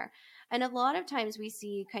software. And a lot of times we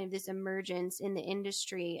see kind of this emergence in the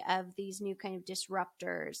industry of these new kind of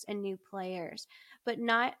disruptors and new players, but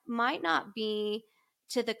might not be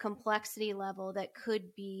to the complexity level that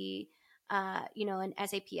could be, an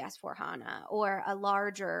SAP S/4HANA or a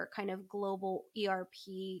larger kind of global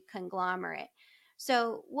ERP conglomerate.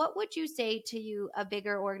 So what would you say to a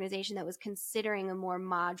bigger organization that was considering a more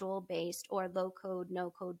module-based or low-code,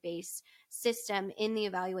 no-code based system in the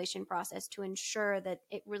evaluation process to ensure that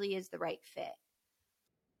it really is the right fit?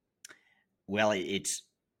 Well, it's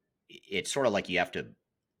sort of like you have to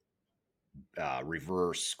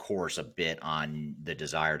reverse course a bit on the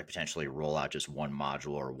desire to potentially roll out just one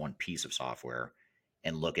module or one piece of software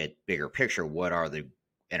and look at bigger picture. What are the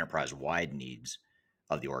enterprise-wide needs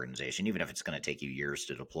of the organization? Even if it's going to take you years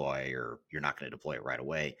to deploy, or you're not going to deploy it right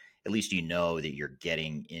away, at least you know that you're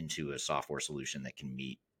getting into a software solution that can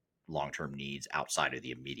meet long-term needs outside of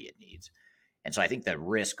the immediate needs. And so I think the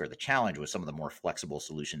risk or the challenge with some of the more flexible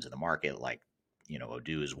solutions in the market, like,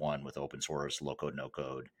 Odoo is one with open source, low code, no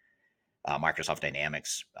code. Microsoft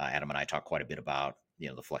Dynamics, Adam and I talk quite a bit about,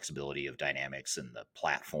 the flexibility of Dynamics and the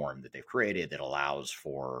platform that they've created that allows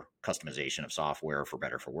for customization of software for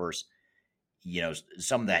better, for worse.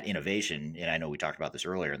 Some of that innovation, and I know we talked about this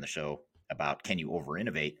earlier in the show about, can you over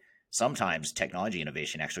innovate? Sometimes technology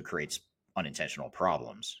innovation actually creates unintentional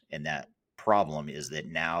problems. And that problem is that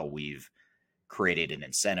now we've created an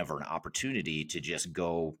incentive or an opportunity to just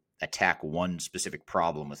go attack one specific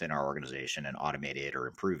problem within our organization and automate it or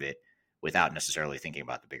improve it without necessarily thinking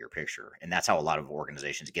about the bigger picture. And that's how a lot of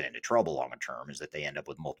organizations get into trouble long term, is that they end up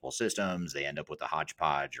with multiple systems. They end up with a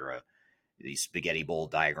hodgepodge or the spaghetti bowl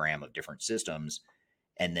diagram of different systems.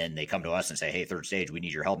 And then they come to us and say, hey, Third Stage, we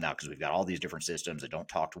need your help now because we've got all these different systems that don't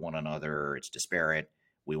talk to one another. It's disparate.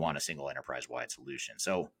 We want a single enterprise-wide solution.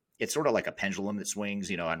 So it's sort of like a pendulum that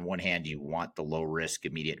swings. On one hand, you want the low risk,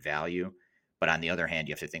 immediate value, but on the other hand,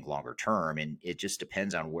 you have to think longer term. And it just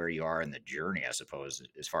depends on where you are in the journey, I suppose,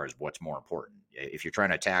 as far as what's more important. If you're trying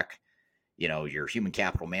to attack your human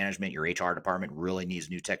capital management, your HR department really needs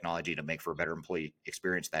new technology to make for a better employee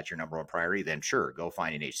experience, that's your number one priority, then sure, go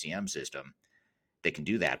find an HCM system that can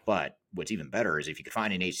do that. But what's even better is if you could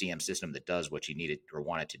find an HCM system that does what you need it or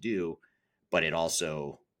want it to do, but it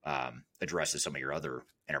also addresses some of your other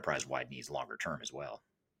enterprise-wide needs longer term as well.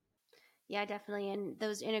 Yeah, definitely. And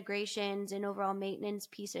those integrations and overall maintenance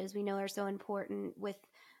pieces we know are so important with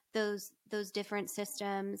those different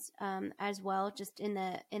systems as well, just in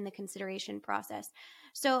the consideration process.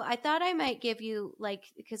 So I thought I might give you,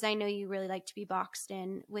 because I know you really like to be boxed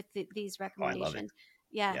in with these recommendations. I love it.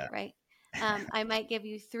 Yeah, right. I might give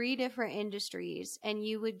you 3 different industries, and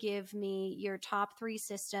you would give me your top 3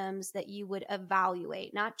 systems that you would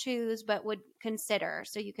evaluate, not choose, but would consider.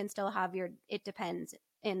 So you can still have your "it depends"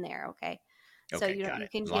 in there. Okay. Okay, So you got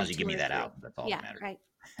it. can as long as you give give me 2 or that 3. out, that's all that matters. Right.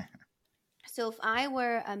 So if I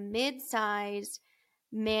were a mid-sized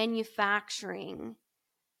manufacturing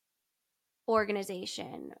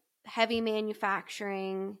organization, heavy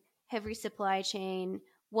manufacturing, heavy supply chain,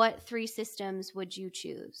 what 3 systems would you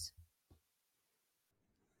choose?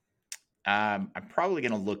 I'm probably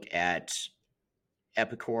going to look at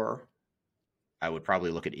Epicor. I would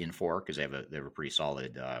probably look at Infor because they have a pretty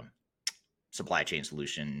solid supply chain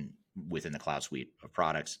solution within the cloud suite of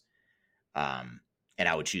products. And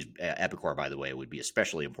I would choose Epicor, by the way. It would be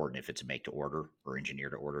especially important if it's a make to order or engineer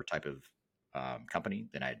to order type of company.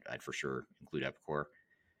 Then I'd for sure include Epicor.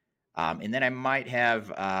 And then I might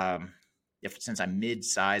have, since I'm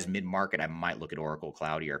mid-size, mid-market, I might look at Oracle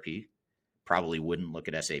Cloud ERP. Probably wouldn't look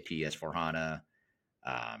at SAP S/4HANA.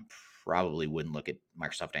 Probably wouldn't look at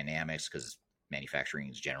Microsoft Dynamics because manufacturing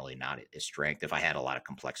is generally not its strength. If I had a lot of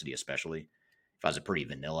complexity, especially if I was a pretty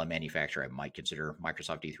vanilla manufacturer, I might consider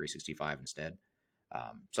Microsoft D365 instead.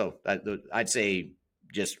 So I'd say,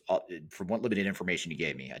 just from what limited information you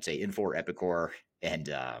gave me, I'd say Infor, Epicor, and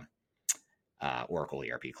Oracle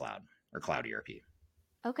ERP Cloud or Cloud ERP.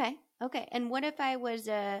 Okay. Okay. And what if I was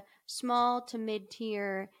a small to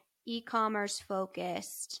mid-tier e-commerce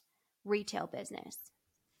focused retail business?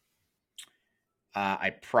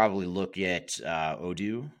 I probably look at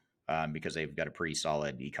Odoo because they've got a pretty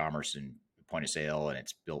solid e-commerce and point of sale, and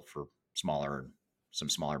it's built for some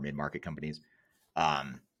smaller mid-market companies.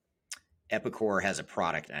 Epicor has a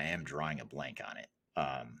product, and I am drawing a blank on it.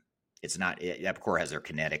 Epicor has their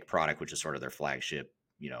Kinetic product, which is sort of their flagship,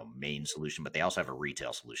 main solution, but they also have a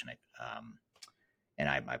retail solution. And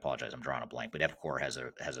I apologize, I'm drawing a blank, but Epicor has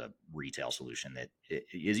a retail solution that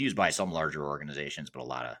is used by some larger organizations, but a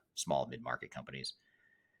lot of small mid-market companies.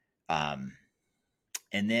 And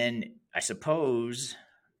then I suppose,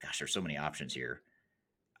 gosh, there's so many options here.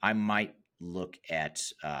 I might look at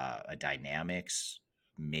a Dynamics,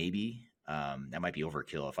 maybe. That might be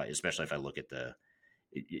overkill especially if I look at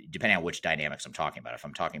depending on which Dynamics I'm talking about. If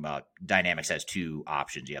I'm talking about Dynamics has two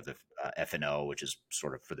options, you have the F&O, which is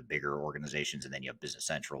sort of for the bigger organizations, and then you have Business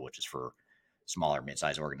Central, which is for smaller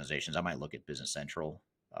mid-sized organizations. I might look at Business Central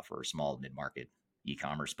for small mid-market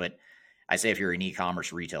e-commerce. But I say if you're an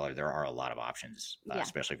e-commerce retailer, there are a lot of options,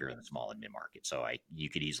 especially if you're in the small and mid-market. So I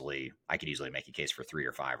could easily make a case for 3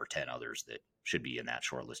 or 5 or 10 others that should be in that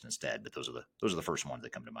short list instead. But those are the first ones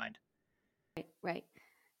that come to mind. Right.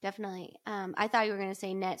 Definitely. I thought you were going to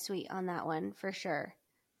say NetSuite on that one for sure,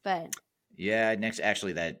 but yeah, now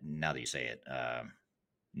that you say it,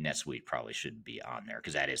 NetSuite probably should be on there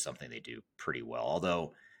because that is something they do pretty well.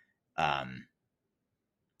 Although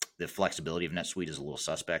the flexibility of NetSuite is a little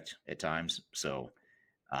suspect at times, so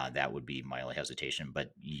that would be my only hesitation.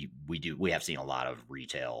 But we have seen a lot of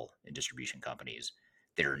retail and distribution companies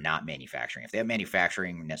that are not manufacturing. If they have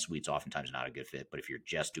manufacturing, NetSuite's oftentimes not a good fit. But if you're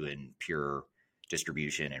just doing pure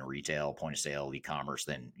distribution and retail, point of sale, e-commerce,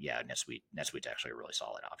 then yeah, NetSuite's actually a really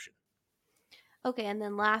solid option. Okay, and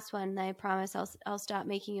then last one, I promise I'll stop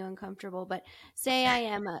making you uncomfortable, but say I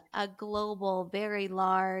am a global, very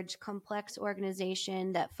large, complex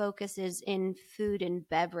organization that focuses in food and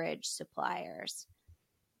beverage suppliers.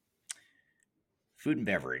 Food and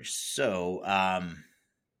beverage. So,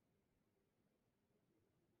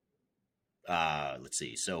 let's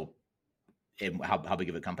see. So, how big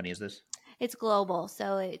of a company is this? It's global,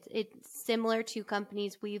 so it's similar to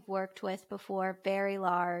companies we've worked with before. Very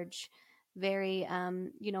large, very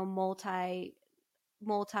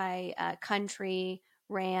multi country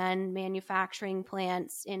ran manufacturing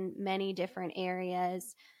plants in many different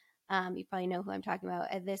areas. You probably know who I'm talking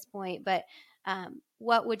about at this point, but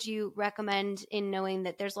what would you recommend in knowing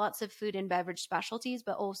that there's lots of food and beverage specialties,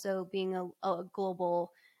 but also being a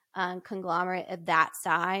global conglomerate of that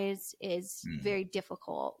size is very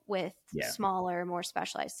difficult with smaller, more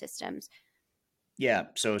specialized systems. Yeah.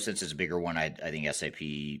 So since it's a bigger one, I think SAP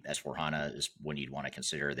S/4HANA is one you'd want to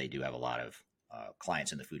consider. They do have a lot of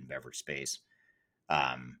clients in the food and beverage space.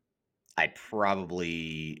 I'd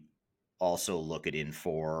probably also look at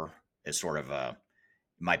Infor as sort of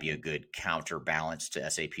might be a good counterbalance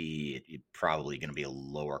to SAP. It's probably going to be a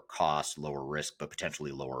lower cost, lower risk, but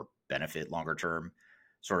potentially lower benefit longer term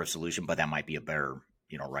sort of solution, but that might be a better,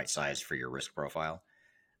 right size for your risk profile.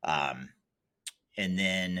 And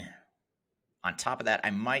then on top of that,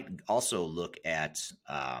 I might also look at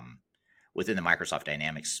within the Microsoft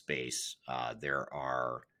Dynamics space, there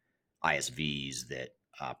are ISVs that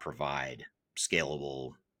provide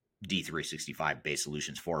scalable D365 based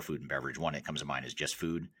solutions for food and beverage. One that comes to mind is Just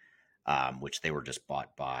Food, which they were just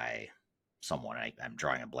bought by someone. I'm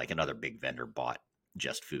drawing a blank. Another big vendor bought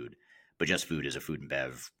Just Food. But Just Food is a food and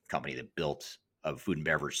bev company that built a food and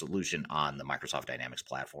beverage solution on the Microsoft Dynamics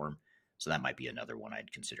platform. So that might be another one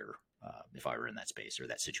I'd consider if I were in that space or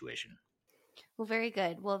that situation. Well, very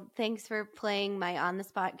good. Well, thanks for playing my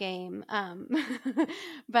on-the-spot game.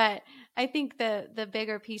 But I think the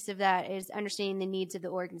bigger piece of that is understanding the needs of the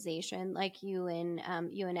organization, like you and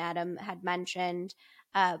Adam had mentioned.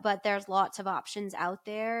 But there's lots of options out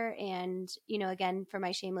there. And, again, for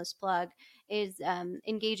my shameless plug is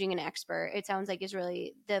engaging an expert. It sounds like is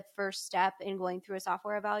really the first step in going through a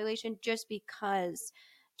software evaluation, just because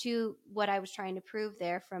to what I was trying to prove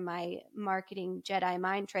there from my marketing Jedi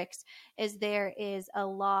mind tricks is there is a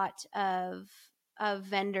lot of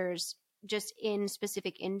vendors just in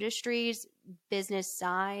specific industries, business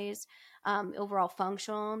size, overall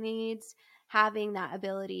functional needs, having that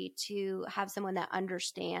ability to have someone that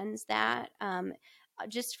understands that.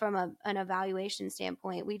 Just from an evaluation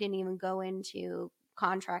standpoint, we didn't even go into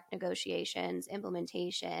contract negotiations,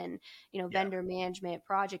 implementation, vendor management,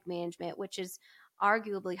 project management, which is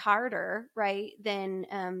arguably harder, right, than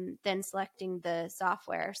selecting the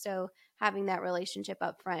software. So having that relationship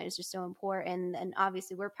up front is just so important. And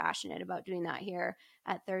obviously we're passionate about doing that here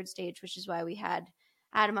at Third Stage, which is why we had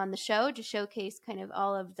Adam on the show to showcase kind of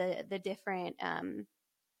all of the different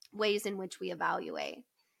ways in which we evaluate.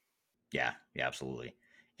 Yeah, absolutely.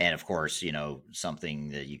 And of course, something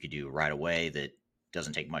that you could do right away that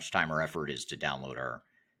doesn't take much time or effort is to download our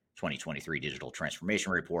 2023 Digital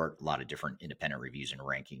Transformation Report. A lot of different independent reviews and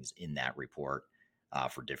rankings in that report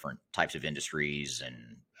for different types of industries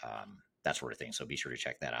and that sort of thing. So be sure to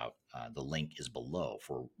check that out. The link is below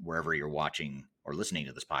for wherever you're watching or listening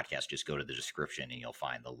to this podcast. Just go to the description and you'll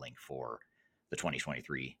find the link for the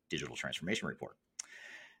 2023 Digital Transformation Report.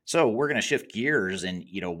 So we're going to shift gears, and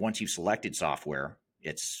once you've selected software,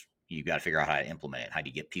 you've got to figure out how to implement it. How do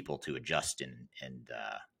you get people to adjust and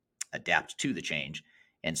adapt to the change?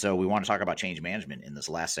 And so we want to talk about change management in this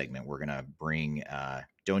last segment. We're going to bring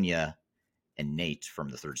Donia and Nate from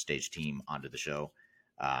the Third Stage team onto the show.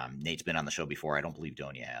 Nate's been on the show before. I don't believe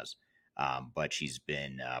Donia has, but she's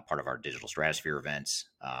been part of our Digital Stratosphere events.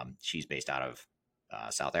 She's based out of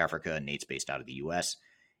South Africa. Nate's based out of the U.S.,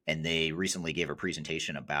 and they recently gave a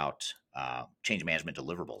presentation about change management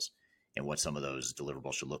deliverables and what some of those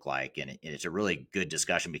deliverables should look like. And it's a really good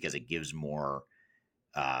discussion because it gives more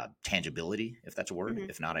tangibility, if that's a word. Mm-hmm.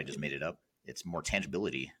 If not, I just made it up. It's more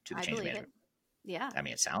tangibility to the change management. Yeah. I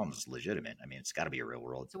mean, it sounds legitimate. I mean, it's got to be a real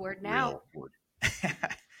world. It's a word now. Word. We're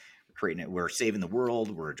creating it. We're saving the world.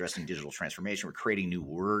 We're addressing digital transformation. We're creating new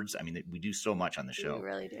words. I mean, we do so much on the show. We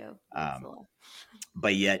really do.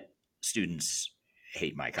 But yet students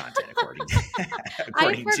hate my content according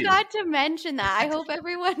I forgot to mention that. I hope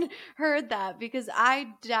everyone heard that because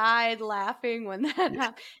I died laughing when that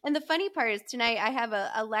happened. And the funny part is tonight I have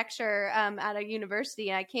a lecture at a university,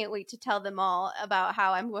 and I can't wait to tell them all about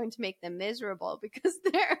how I'm going to make them miserable because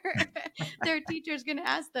their teacher's going to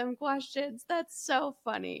ask them questions. That's so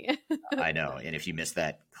funny. I know. And if you missed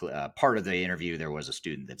that part of the interview, there was a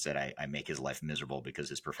student that said I make his life miserable because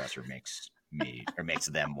his professor makes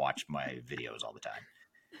them watch my videos all the time.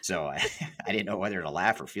 So I didn't know whether to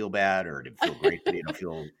laugh or feel bad or to feel great,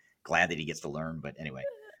 feel glad that he gets to learn. But anyway,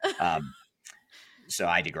 so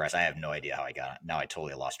I digress. I have no idea how I got on. Now I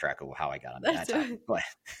totally lost track of how I got on that time. But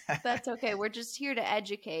that's okay. We're just here to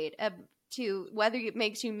educate to whether it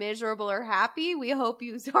makes you miserable or happy. We hope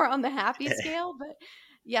you are on the happy scale. But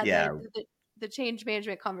the change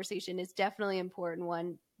management conversation is definitely an important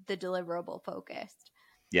one, the deliverable focused.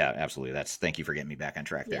 Yeah, absolutely. Thank you for getting me back on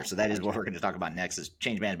track there. Yeah, so that is what we're going to talk about next is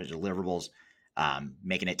change management deliverables,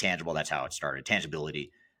 making it tangible. That's how it started.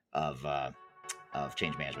 Tangibility of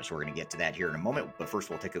change management. So we're going to get to that here in a moment. But first,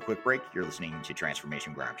 we'll take a quick break. You're listening to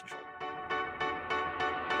Transformation Ground Control.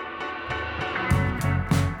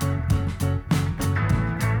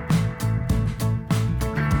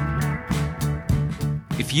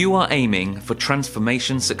 If you are aiming for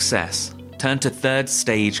transformation success, turn to Third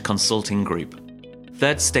Stage Consulting Group.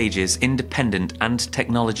 Third Stage's independent and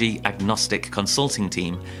technology-agnostic consulting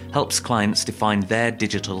team helps clients define their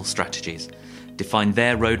digital strategies, define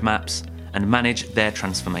their roadmaps, and manage their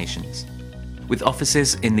transformations. With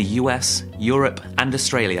offices in the US, Europe, and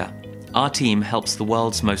Australia, our team helps the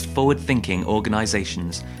world's most forward-thinking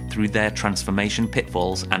organizations through their transformation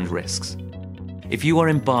pitfalls and risks. If you are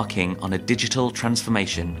embarking on a digital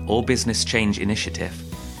transformation or business change initiative,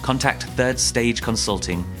 contact Third Stage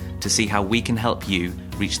Consulting to see how we can help you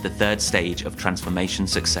reach the third stage of transformation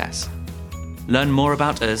success. Learn more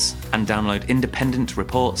about us and download independent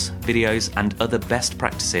reports, videos, and other best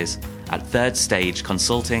practices at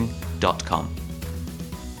thirdstageconsulting.com.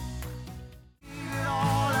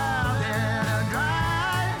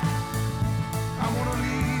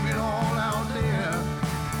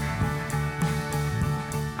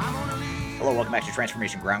 Hello, welcome back to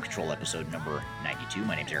Transformation Ground Control, episode number 92.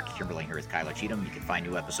 My name is Eric Kimberling here with Kyla Cheatham. You can find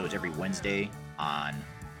new episodes every Wednesday on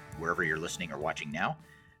wherever you're listening or watching now.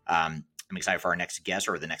 I'm excited for our next guest,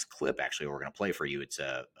 or the next clip, actually, we're going to play for you. It's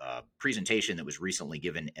a presentation that was recently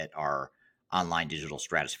given at our online Digital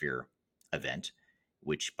Stratosphere event,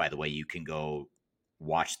 which, by the way, you can go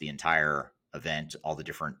watch the entire event, all the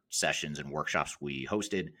different sessions and workshops we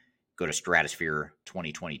hosted. Go to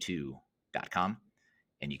stratosphere2022.com.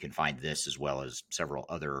 And you can find this as well as several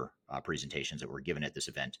other presentations that were given at this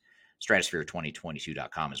event.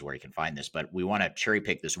 Stratosphere2022.com is where you can find this. But we want to cherry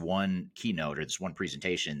pick this one keynote or this one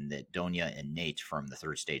presentation that Donia and Nate from the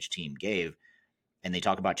Third Stage team gave. And they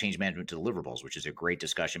talk about change management deliverables, which is a great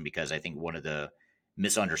discussion because I think one of the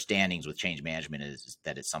misunderstandings with change management is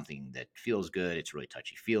that it's something that feels good. It's really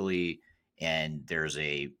touchy-feely. And there's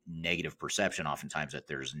a negative perception oftentimes that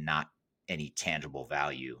there's not any tangible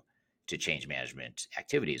value to change management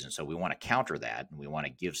activities. And so we want to counter that, and we want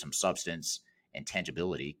to give some substance and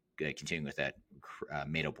tangibility, continuing with that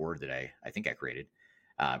made up word that I think I created.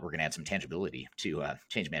 We're going to add some tangibility to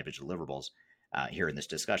change management deliverables here in this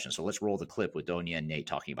discussion. So let's roll the clip with Donia and Nate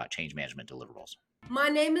talking about change management deliverables. My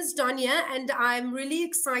name is Donia, and I'm really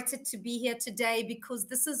excited to be here today because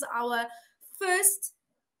this is our first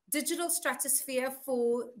digital stratosphere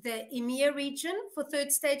for the EMEA region for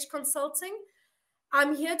Third Stage Consulting.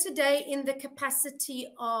 I'm here today in the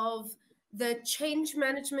capacity of the change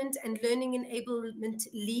management and learning enablement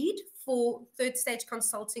lead for Third Stage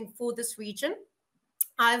Consulting for this region.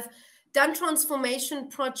 I've done transformation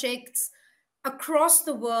projects across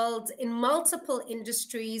the world in multiple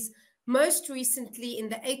industries, most recently in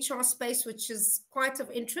the HR space, which is quite of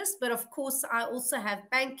interest. But of course, I also have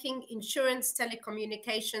banking, insurance,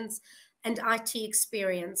 telecommunications, and IT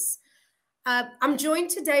experience. I'm joined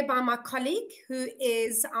today by my colleague, who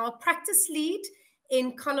is our practice lead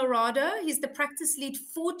in Colorado. He's the practice lead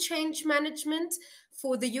for change management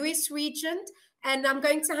for the US region. And I'm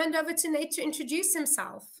going to hand over to Nate to introduce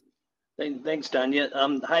himself. Thanks, Donia.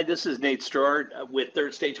 Hi, this is Nate Strohart with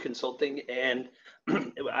Third Stage Consulting, and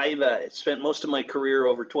I've spent most of my career,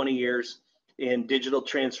 over 20 years, in digital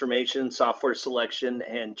transformation, software selection,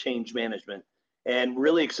 and change management. And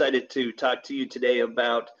really excited to talk to you today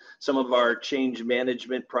about some of our change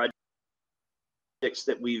management projects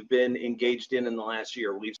that we've been engaged in the last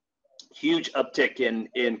year. We've huge uptick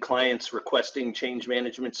in clients requesting change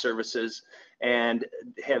management services, and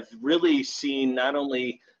have really seen not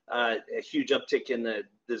only a huge uptick in the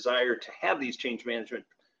desire to have these change management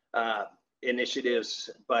initiatives,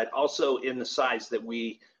 but also in the size that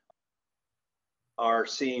we are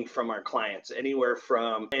seeing from our clients, anywhere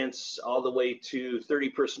from clients all the way to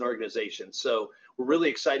 30-person organizations. So we're really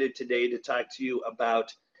excited today to talk to you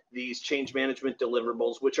about these change management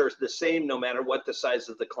deliverables, which are the same no matter what the size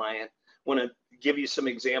of the client. I want to give you some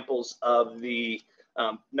examples of the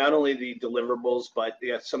not only the deliverables, but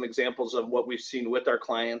some examples of what we've seen with our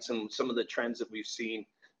clients and some of the trends that we've seen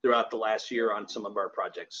throughout the last year on some of our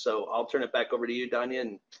projects. So I'll turn it back over to you, Donia,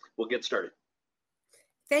 and we'll get started.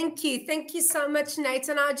 Thank you. Thank you so much, Nate.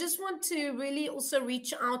 And I just want to really also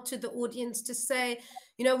reach out to the audience to say,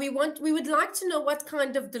 you know, we would like to know what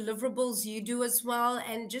kind of deliverables you do as well,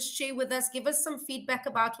 and just share with us, give us some feedback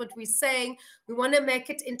about what we're saying. We want to make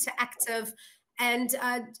it interactive. And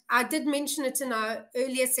I did mention it in our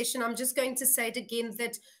earlier session. I'm just going to say it again,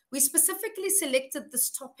 that we specifically selected this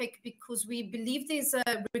topic because we believe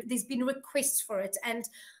there's been requests for it. And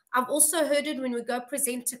I've also heard it when we go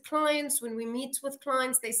present to clients, when we meet with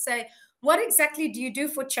clients, they say, what exactly do you do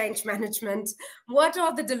for change management? What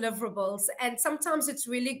are the deliverables? And sometimes it's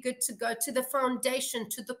really good to go to the foundation,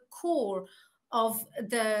 to the core of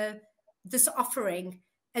this offering,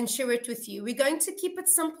 and share it with you. We're going to keep it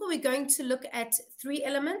simple. We're going to look at 3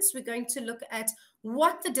 elements. We're going to look at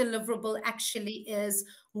what the deliverable actually is,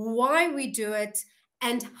 why we do it,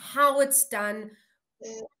 and how it's done,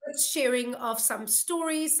 with sharing of some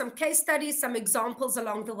stories, some case studies, some examples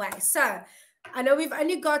along the way. So I know we've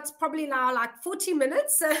only got probably now like 40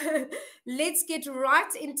 minutes. Let's get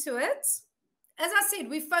right into it. As I said,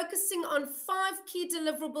 we're focusing on 5 key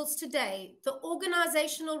deliverables today: the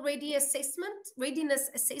organizational readiness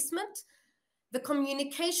assessment, the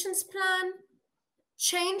communications plan,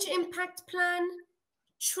 change impact plan,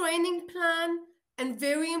 training plan, and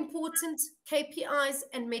very important, KPIs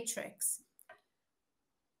and metrics.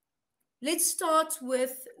 Let's start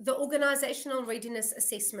with the organizational readiness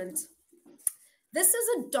assessment. This is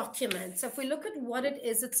a document. So if we look at what it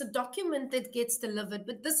is, it's a document that gets delivered,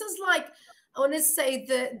 but this is like, I want to say,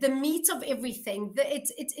 the meat of everything.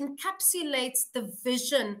 It encapsulates the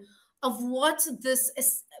vision of what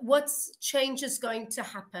change is going to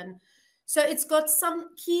happen. So it's got some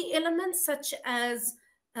key elements such as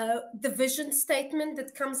the vision statement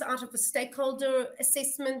that comes out of a stakeholder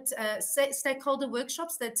assessment, stakeholder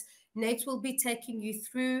workshops that Nate will be taking you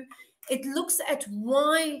through. It looks at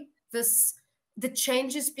why the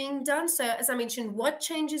change is being done. So as I mentioned, what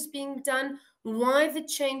change is being done, why the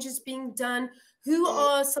change is being done, who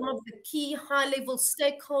are some of the key high-level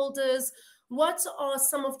stakeholders, what are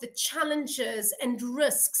some of the challenges and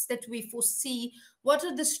risks that we foresee, what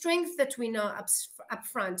are the strengths that we know up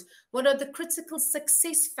front, what are the critical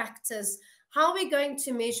success factors, how are we going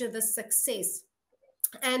to measure the success,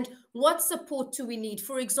 and what support do we need?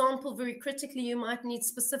 For example, very critically, you might need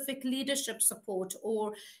specific leadership support,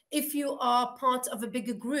 or if you are part of a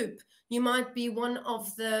bigger group, you might be one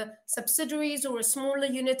of the subsidiaries or a smaller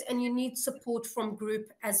unit and you need support from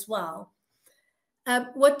group as well.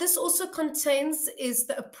 What this also contains is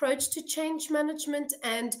the approach to change management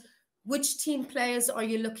and which team players are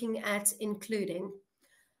you looking at including.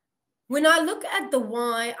 When I look at the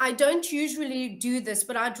why, I don't usually do this,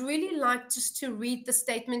 but I'd really like just to read the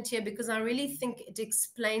statement here because I really think it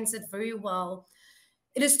explains it very well.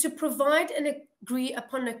 It is to provide and agree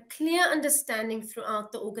upon a clear understanding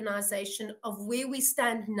throughout the organization of where we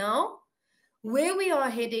stand now, where we are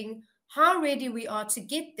heading, how ready we are to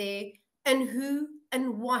get there, and who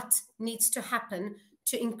and what needs to happen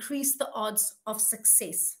to increase the odds of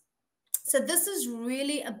success. So this is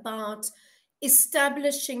really about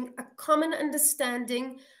establishing a common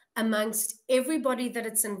understanding amongst everybody that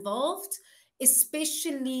it's involved,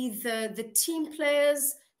 especially the team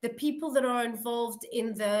players, the people that are involved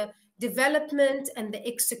in the development and the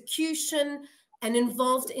execution and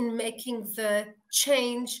involved in making the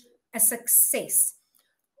change a success.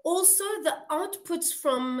 Also, the outputs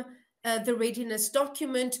from the readiness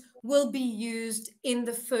document will be used in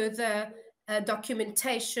the further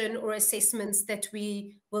documentation or assessments that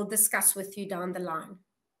we will discuss with you down the line.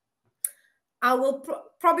 I will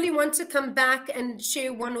probably want to come back and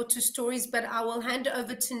share one or two stories, but I will hand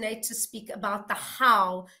over to Nate to speak about the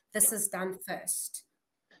how this is done first.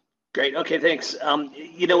 Great. Okay, thanks.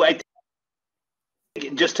 You know, I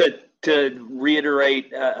just to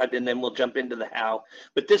reiterate, and then we'll jump into the how,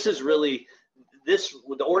 but this is really,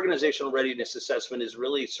 the organizational readiness assessment is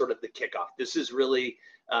really sort of the kickoff. This is really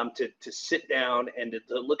to sit down and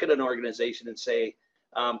to look at an organization and say,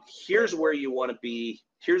 here's where you want to be,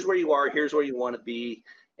 here's where you are, here's where you want to be,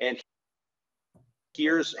 and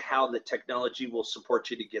here's how the technology will support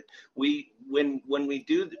you to get. When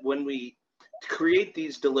we create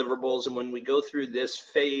these deliverables and when we go through this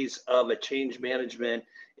phase of a change management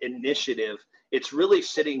initiative, it's really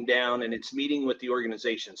sitting down and it's meeting with the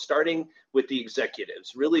organization, starting with the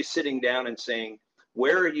executives, really sitting down and saying,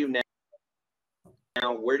 where are you now?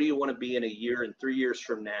 Where do you want to be in a year and 3 years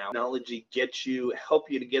from now? Technology help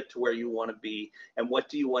you to get to where you want to be, and what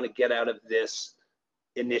do you want to get out of this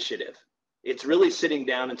initiative? It's really sitting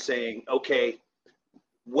down and saying, okay,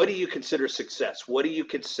 what do you consider success? What do you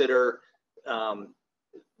consider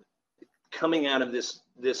coming out of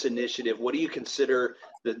this initiative? What do you consider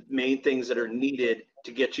the main things that are needed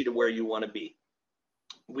to get you to where you want to be?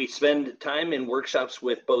 We spend time in workshops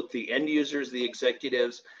with both the end users, the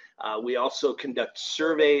executives. We also conduct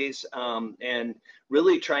surveys and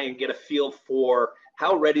really try and get a feel for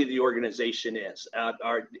how ready the organization is.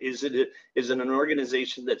 Is it an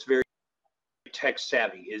organization that's very tech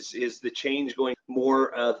savvy? Is the change going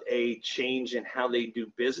more of a change in how they do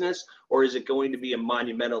business, or is it going to be a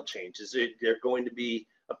monumental change? Is there going to be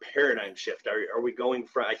a paradigm shift? Are we going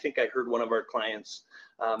from, I think I heard one of our clients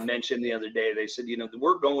mention the other day, they said, you know,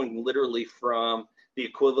 we're going literally from the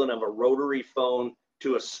equivalent of a rotary phone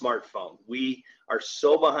to a smartphone. We are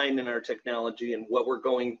so behind in our technology, and what we're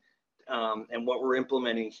going and what we're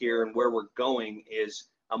implementing here and where we're going is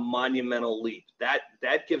a monumental leap.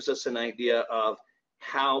 That gives us an idea of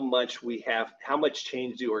how much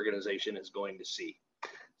change the organization is going to see.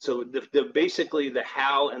 So basically the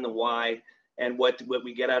how and the why and what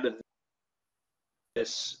we get out of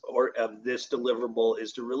this deliverable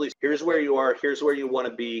is to really, here's where you are, here's where you want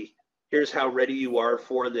to be, here's how ready you are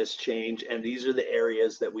for this change, and these are the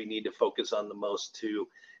areas that we need to focus on the most to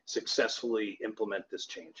successfully implement this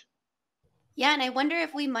change. Yeah, and I wonder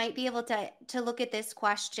if we might be able to look at this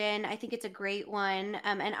question. I think it's a great one,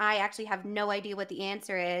 and I actually have no idea what the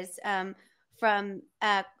answer is from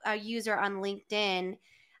a user on LinkedIn.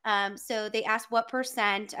 So they asked, what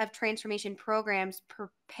 % of transformation programs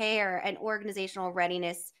prepare an organizational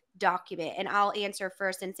readiness document? And I'll answer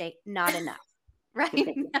first and say, not enough, right?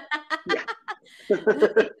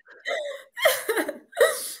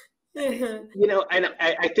 You know, and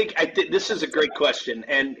I think this is a great question,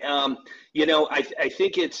 and you know, I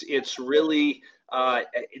think it's really I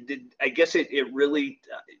guess it really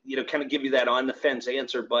you know, kind of give you that on the fence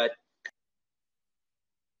answer, but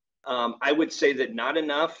I would say that not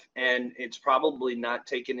enough, and it's probably not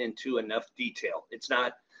taken into enough detail. It's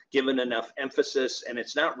not given enough emphasis, and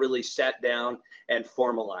it's not really sat down and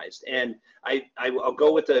formalized. And I'll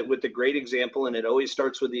go with the great example, and it always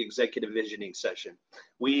starts with the executive visioning session.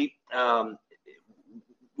 We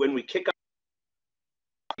when we kick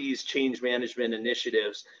off these change management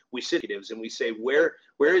initiatives, we sit and we say, where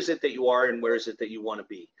is it that you are and where is it that you want to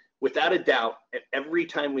be? Without a doubt, every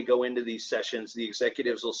time we go into these sessions, the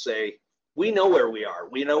executives will say, we know where we are,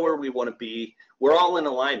 we know where we want to be, we're all in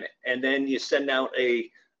alignment. And then you send out a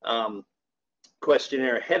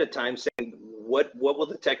questionnaire ahead of time saying, what will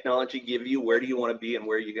the technology give you? Where do you want to be and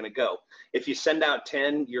where are you going to go? If you send out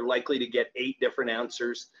 10, you're likely to get 8 different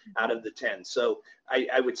answers out of the 10. So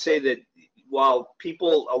I would say that while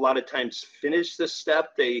people a lot of times finish this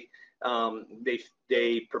step, they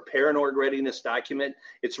prepare an org readiness document.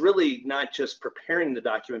 It's really not just preparing the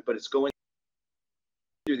document, but it's going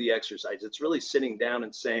through the exercise. It's really sitting down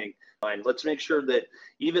and saying, let's make sure that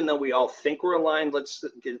even though we all think we're aligned, let's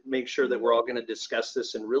make sure that we're all going to discuss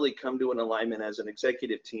this and really come to an alignment as an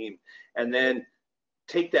executive team. And then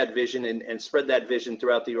take that vision and spread that vision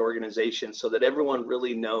throughout the organization so that everyone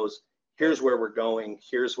really knows, here's where we're going,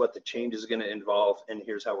 here's what the change is going to involve, and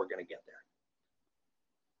here's how we're going to get there.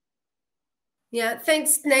 Yeah,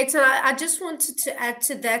 thanks, Nathan. I just wanted to add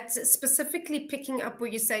to that, specifically picking up where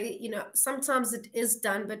you say, sometimes it is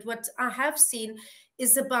done, but what I have seen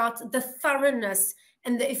is about the thoroughness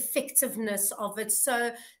and the effectiveness of it.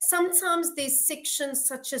 So sometimes there's sections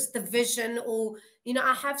such as the vision, or,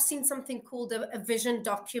 I have seen something called a vision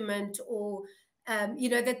document, or,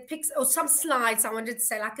 that picks, or some slides, I wanted to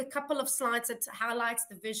say, like a couple of slides that highlights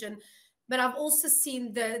the vision. But I've also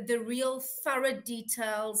seen the real thorough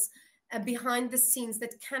details behind the scenes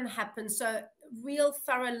that can happen. So real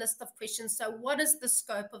thorough list of questions. So what is the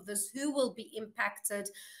scope of this? Who will be impacted?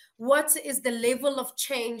 What is the level of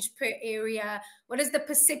change per area? What is the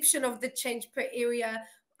perception of the change per area?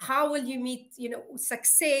 How will you meet,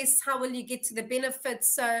 success? How will you get to the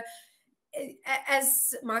benefits? So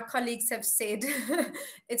as my colleagues have said,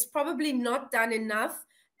 it's probably not done enough,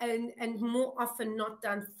 and more often not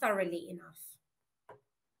done thoroughly enough.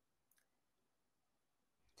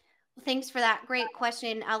 Thanks for that great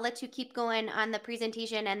question. I'll let you keep going on the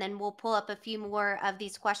presentation, and then we'll pull up a few more of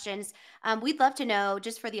these questions. We'd love to know,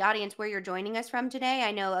 just for the audience, where you're joining us from today.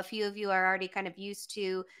 I know a few of you are already kind of used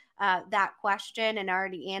to that question and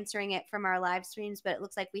already answering it from our live streams, but it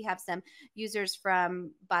looks like we have some users from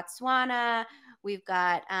Botswana. We've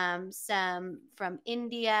got some from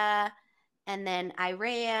India, and then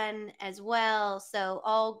Iran as well. So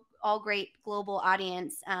all great global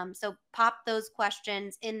audience. So pop those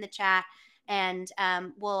questions in the chat, and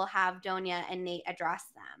we'll have Donia and Nate address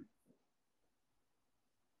them.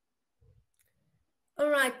 All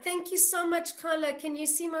right. Thank you so much, Carla. Can you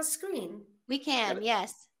see my screen? We can,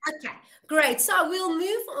 yes. Okay, great. So we'll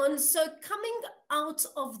move on. So coming out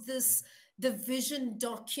of this, the vision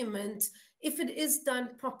document, if it is done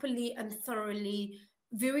properly and thoroughly,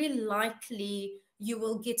 very likely you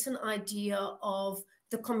will get an idea of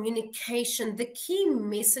the communication, the key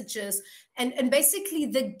messages, and basically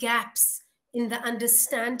the gaps in the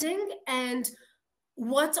understanding, and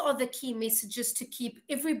what are the key messages to keep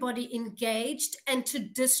everybody engaged and to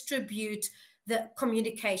distribute the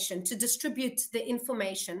communication, to distribute the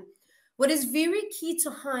information. What is very key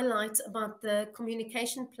to highlight about the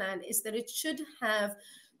communication plan is that it should have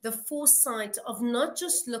the foresight of not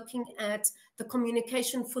just looking at the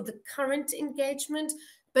communication for the current engagement,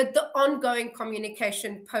 but the ongoing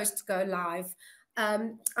communication post go live.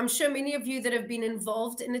 I'm sure many of you that have been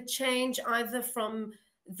involved in a change, either from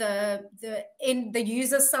the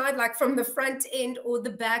user side, like from the front end or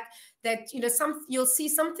the back, that you'll see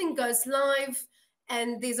something goes live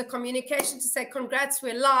and there's a communication to say congrats,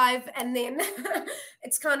 we're live, and then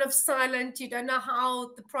it's kind of silent. You don't know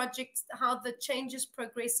how the project, how the change is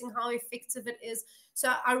progressing, how effective it is.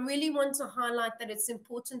 So I really want to highlight that it's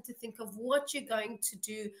important to think of what you're going to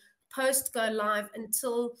do post go live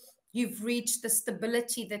until you've reached the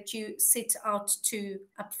stability that you set out to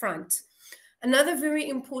upfront. Another very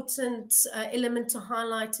important element to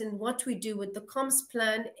highlight in what we do with the comms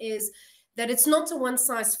plan is that it's not a one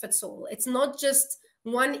size fits all. It's not just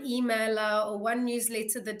one emailer or one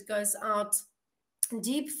newsletter that goes out.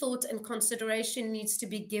 Deep thought and consideration needs to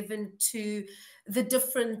be given to the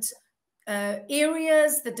different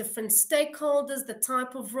areas, the different stakeholders, the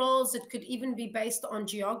type of roles. It could even be based on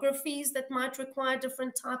geographies that might require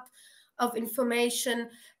different type of information,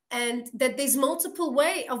 and that there's multiple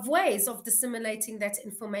ways of disseminating that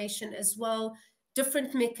information as well,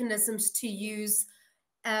 different mechanisms to use.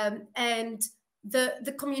 And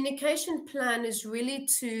the communication plan is really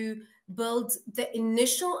to build the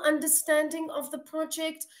initial understanding of the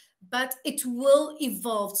project, but it will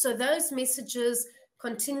evolve. So those messages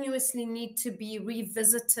continuously need to be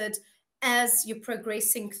revisited as you're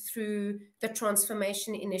progressing through the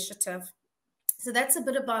transformation initiative. So that's a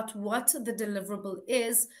bit about what the deliverable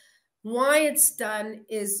is. Why it's done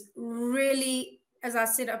is really, as I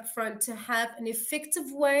said up front, to have an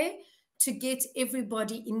effective way to get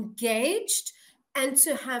everybody engaged and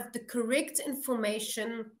to have the correct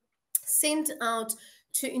information sent out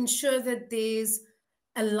to ensure that there's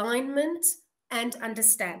alignment and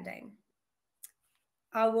understanding.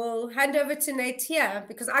 I will hand over to Nate here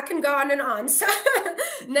because I can go on and on. So,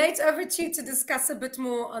 Nate, over to you to discuss a bit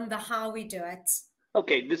more on the how we do it.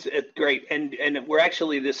 Okay, this is great, and we're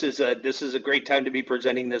actually this is a great time to be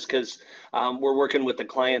presenting this because we're working with the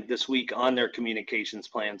client this week on their communications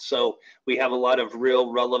plan. So we have a lot of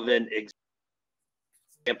real relevant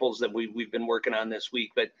examples that we've been working on this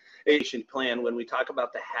week. But plan, when we talk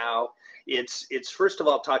about the how, it's first of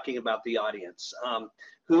all talking about the audience.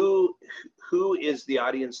 Who is the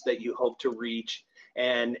audience that you hope to reach,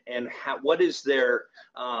 and how, what is their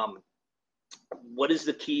what is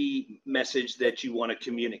the key message that you want to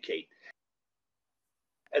communicate?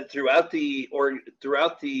 And throughout the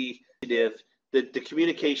initiative, the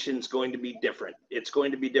communication is going to be different. It's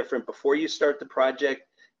going to be different before you start the project,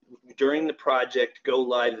 during the project, go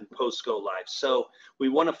live, and post go live. So we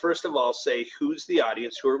want to first of all say, who's the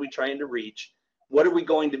audience? Who are we trying to reach? What are we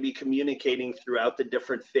going to be communicating throughout the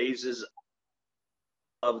different phases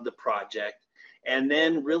of the project? And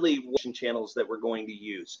then really what channels that we're going to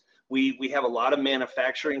use. We have a lot of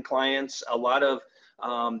manufacturing clients. A lot of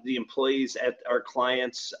the employees at our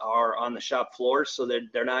clients are on the shop floor, so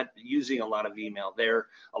they're not using a lot of email. They're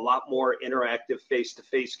a lot more interactive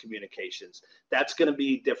face-to-face communications. That's going to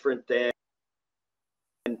be different than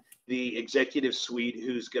the executive suite,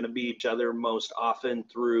 who's going to be each other most often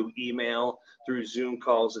through email, through Zoom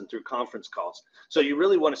calls, and through conference calls. So you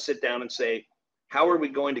really want to sit down and say, how are we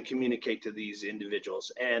going to communicate to these individuals?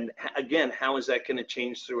 And again, how is that going to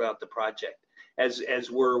change throughout the project? As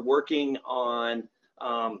we're working on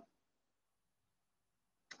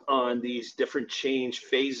these different change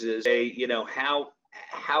phases, you know, how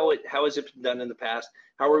has it been done in the past?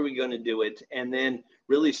 How are we going to do it? And then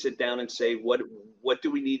really sit down and say, what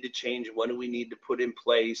do we need to change? What do we need to put in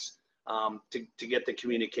place to get the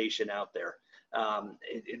communication out there?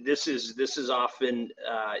 This is often,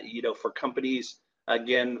 you know, for companies,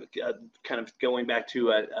 again, kind of going back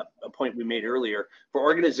to a point we made earlier, for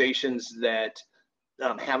organizations that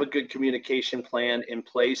have a good communication plan in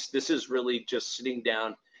place, this is really just sitting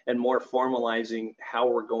down and more formalizing how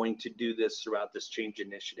we're going to do this throughout this change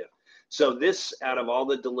initiative. So this, out of all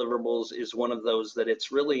the deliverables, is one of those that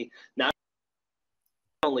it's really not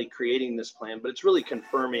only creating this plan, but it's really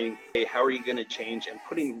confirming, hey, how are you going to change, and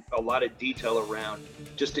putting a lot of detail around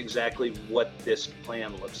just exactly what this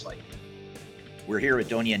plan looks like. We're here with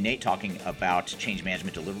Donia and Nate talking about change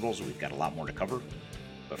management deliverables. We've got a lot more to cover.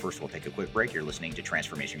 But first, we'll take a quick break. You're listening to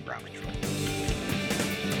Transformation Ground Control.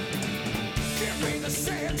 Give me the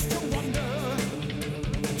sense to wonder.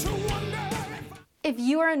 If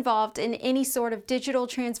you are involved in any sort of digital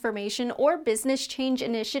transformation or business change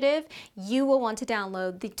initiative, you will want to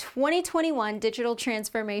download the 2021 Digital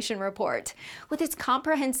Transformation Report. With its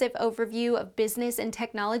comprehensive overview of business and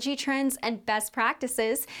technology trends and best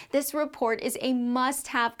practices, this report is a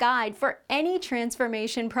must-have guide for any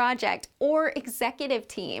transformation project or executive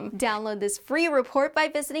team. Download this free report by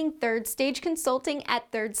visiting Third Stage Consulting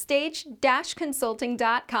at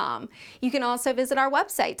thirdstage-consulting.com. You can also visit our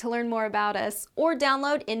website to learn more about us, or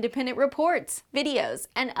download independent reports, videos,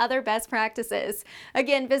 and other best practices.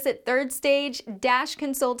 Again, visit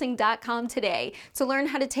thirdstage-consulting.com today to learn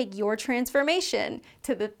how to take your transformation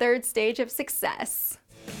to the third stage of success.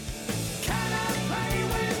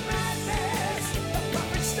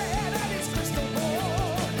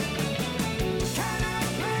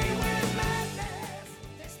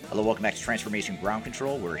 Hello, welcome back to Transformation Ground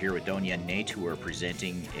Control. We're here with Donia and Nate, who are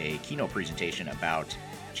presenting a keynote presentation about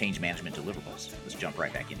change management deliverables. Let's jump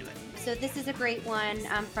right back into it. So this is a great one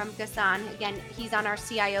from Ghassan. Again, he's on our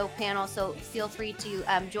CIO panel, so feel free to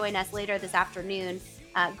join us later this afternoon.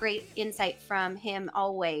 Great insight from him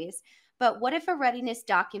always. But what if a readiness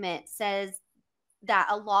document says that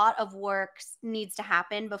a lot of work needs to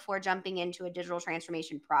happen before jumping into a digital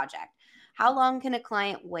transformation project? How long can a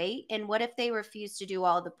client wait? And what if they refuse to do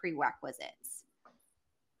all the prerequisites?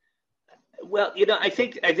 Well, you know, I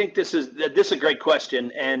think this is a great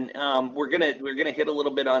question, and we're gonna hit a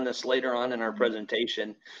little bit on this later on in our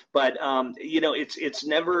presentation. But you know, it's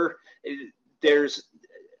never there's.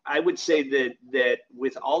 I would say that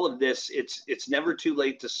with all of this, it's never too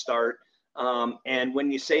late to start. And when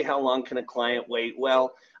you say how long can a client wait,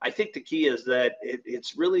 well, I think the key is that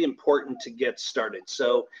it's really important to get started.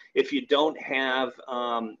 So if you don't have,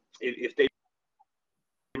 if they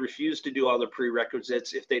refuse to do all the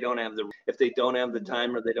prerequisites, if they don't have the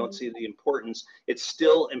time, or they don't see the importance, it's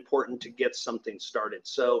still important to get something started.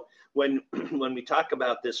 So when we talk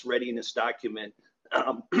about this readiness document,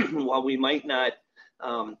 while we might not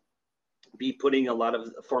be putting a lot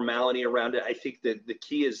of formality around it, I think that the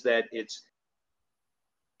key is that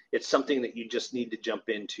it's something that you just need to jump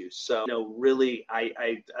into. So, really,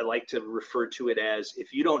 I like to refer to it as,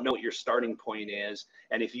 if you don't know what your starting point is,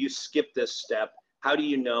 and if you skip this step, how do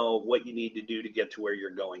you know what you need to do to get to where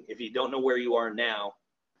you're going? If you don't know where you are now,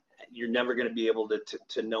 you're never going to be able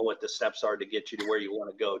to know what the steps are to get you to where you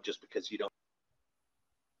want to go, just because you don't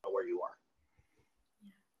know where you are.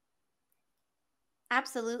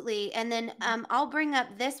 Absolutely. And then I'll bring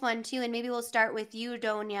up this one too, and maybe we'll start with you,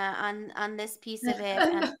 Donia, on this piece of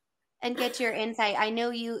it, and get your insight. I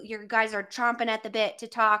know your guys are chomping at the bit to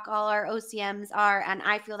talk. All our OCMs are, and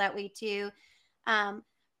I feel that way too.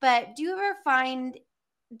 But do you ever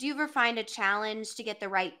find a challenge to get the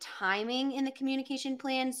right timing in the communication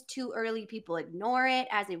plans? Too early, people ignore it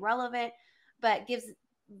as irrelevant, but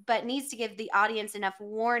needs to give the audience enough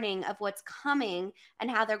warning of what's coming and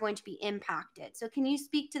how they're going to be impacted. So can you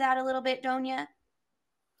speak to that a little bit, Donia?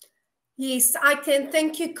 Yes, I can.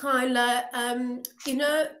 Thank you, Kyla.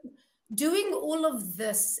 Doing all of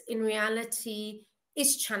this in reality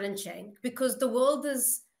is challenging because the world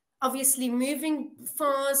is obviously moving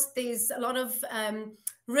fast. There's a lot of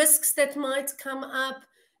risks that might come up.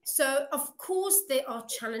 So, of course, there are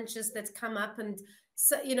challenges that come up. And,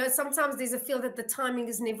 so, sometimes there's a feel that the timing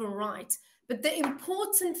is never right. But the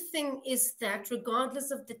important thing is that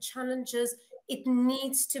regardless of the challenges, it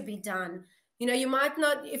needs to be done. You might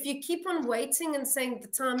not, if you keep on waiting and saying the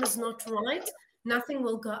time is not right, nothing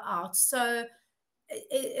will go out. So,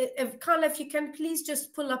 Carla, if you can please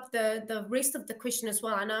just pull up the rest of the question as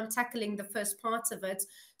well. I know I'm tackling the first part of it.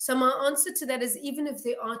 So my answer to that is, even if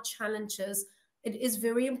there are challenges, it is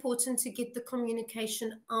very important to get the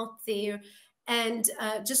communication out there. And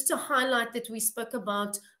just to highlight that we spoke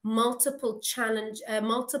about multiple channels.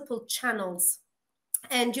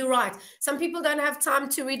 And you're right. Some people don't have time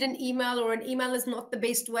to read an email, or an email is not the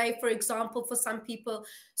best way, for example, for some people.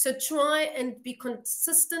 So try and be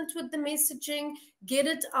consistent with the messaging, get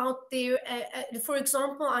it out there. For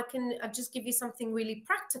example, I'll just give you something really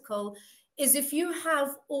practical, is if you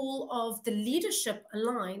have all of the leadership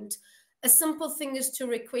aligned, a simple thing is to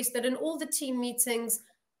request that in all the team meetings,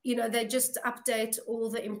 they just update all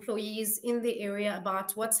the employees in the area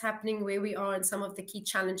about what's happening, where we are, and some of the key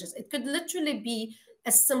challenges. It could literally be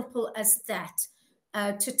as simple as that,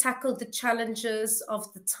 to tackle the challenges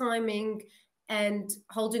of the timing and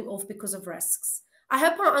holding off because of risks. I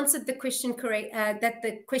hope I answered the question correct,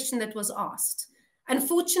 the question that was asked.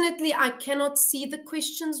 Unfortunately, I cannot see the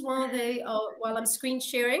questions while I'm screen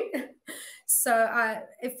sharing. So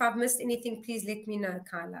if I've missed anything, please let me know,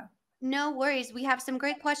 Kyla. No worries. We have some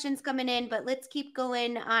great questions coming in, but let's keep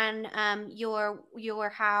going on your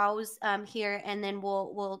hows here, and then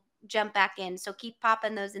we'll jump back in. So keep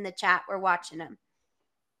popping those in the chat. We're watching them.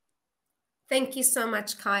 Thank you so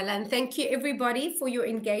much, Kyla, and thank you everybody for your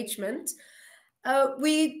engagement.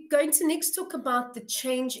 We're going to next talk about the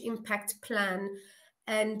change impact plan.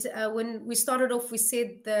 And when we started off, we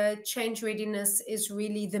said the change readiness is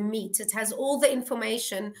really the meat. It has all the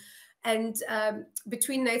information. And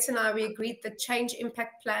between Nate and I, we agreed that change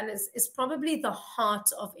impact plan is probably the heart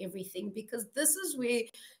of everything, because this is where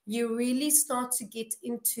you really start to get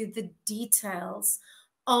into the details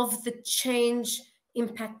of the change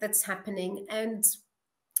impact that's happening. And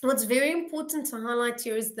what's very important to highlight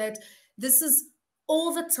here is that this is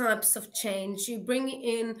all the types of change. You bring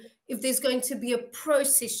in, if there's going to be a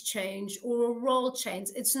process change or a role change,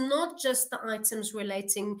 it's not just the items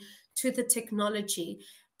relating to the technology.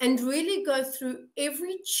 And really go through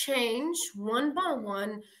every change one by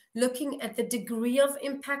one, looking at the degree of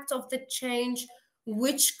impact of the change,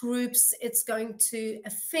 which groups it's going to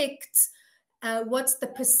affect, what's the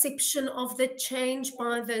perception of the change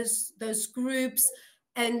by those groups,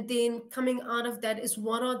 and then coming out of that is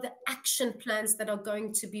what are the action plans that are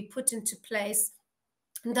going to be put into place.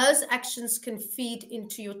 And those actions can feed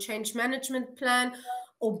into your change management plan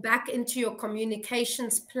or back into your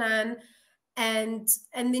communications plan. And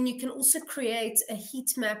then you can also create a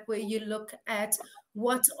heat map where you look at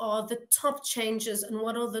what are the top changes and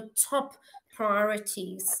what are the top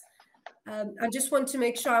priorities. I just want to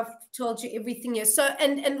make sure I've told you everything here. So,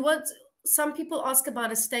 and what some people ask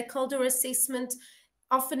about a stakeholder assessment.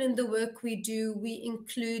 Often in the work we do, we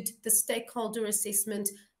include the stakeholder assessment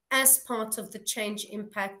as part of the change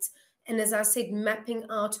impact. And as I said, mapping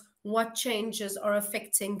out what changes are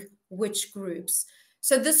affecting which groups.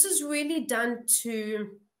 So this is really done to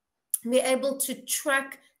be able to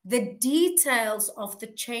track the details of the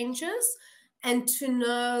changes and to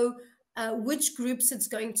know which groups it's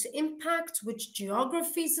going to impact, which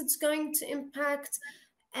geographies it's going to impact,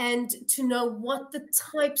 and to know what the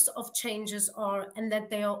types of changes are and that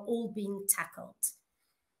they are all being tackled.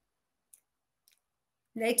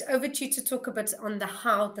 Nate, over to you to talk a bit on the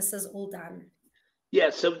how this is all done. Yeah,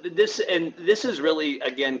 so this is really,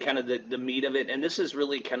 again, kind of the meat of it, and this is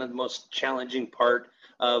really kind of the most challenging part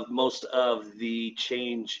of most of the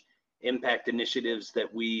change impact initiatives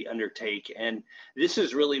that we undertake. And this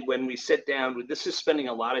is really when we sit down, this is spending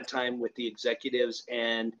a lot of time with the executives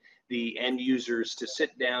and the end users to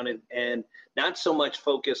sit down and not so much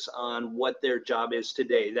focus on what their job is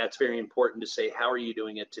today. That's very important to say, how are you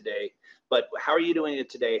doing it today? But how are you doing it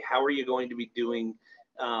today? How are you going to be doing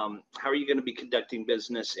how are you going to be conducting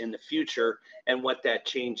business in the future, and what that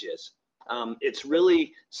change is? It's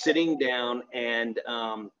really sitting down and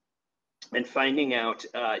finding out,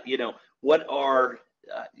 what are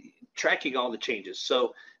tracking all the changes.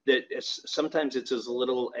 So that sometimes it's as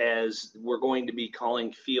little as we're going to be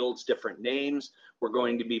calling fields different names. We're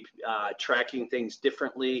going to be tracking things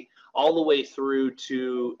differently, all the way through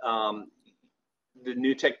to the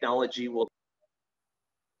new technology will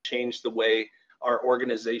change the way our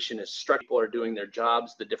organization is structured. People are doing their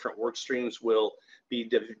jobs. The different work streams will be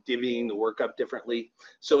divvying the work up differently.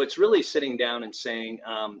 So it's really sitting down and saying,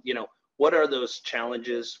 what are those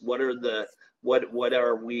challenges? What are the what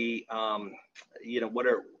are we what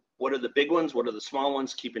are the big ones? What are the small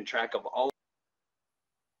ones? Keeping track of all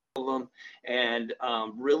of them, and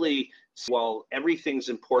really, while everything's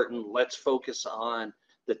important, let's focus on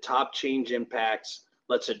the top change impacts.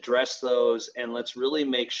 Let's address those, and let's really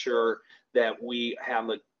make sure that we have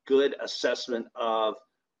a good assessment of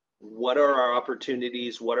what are our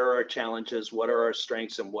opportunities, what are our challenges, what are our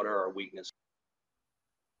strengths, and what are our weaknesses.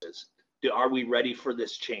 Are we ready for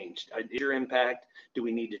this change? Is your impact? Do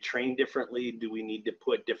we need to train differently? Do we need to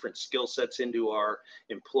put different skill sets into our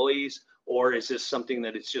employees? Or is this something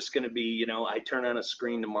that it's just going to be, I turn on a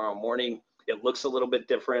screen tomorrow morning, it looks a little bit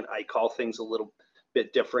different, I call things a little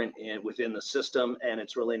bit different within the system, and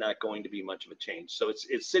it's really not going to be much of a change. So it's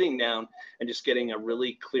sitting down and just getting a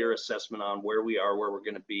really clear assessment on where we are, where we're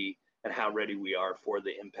going to be, and how ready we are for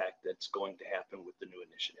the impact that's going to happen with the new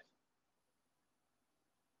initiative.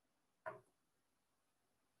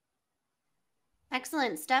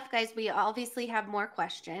 Excellent stuff, guys. We obviously have more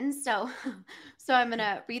questions. So I'm going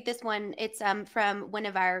to read this one. It's from one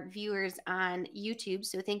of our viewers on YouTube.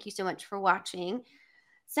 So thank you so much for watching.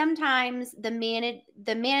 Sometimes the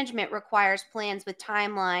management requires plans with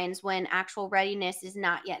timelines when actual readiness is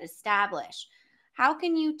not yet established. How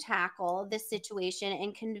can you tackle this situation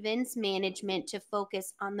and convince management to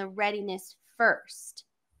focus on the readiness first?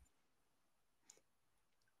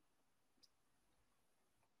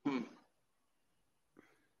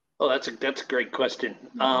 Oh, that's a great question.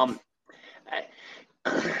 I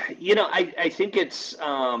think it's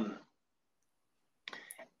I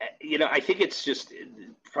think it's just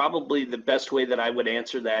probably the best way that I would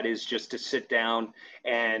answer that is just to sit down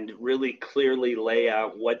and really clearly lay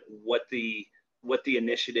out what the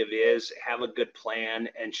initiative is, have a good plan,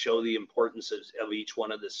 and show the importance of each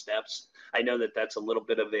one of the steps. I know that that's a little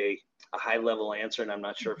bit of a high level answer, and I'm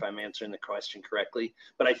not sure if I'm answering the question correctly,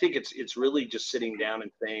 but I think it's really just sitting down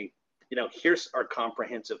and saying, here's our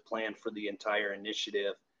comprehensive plan for the entire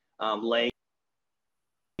initiative, laying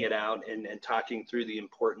it out and talking through the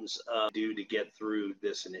importance of to get through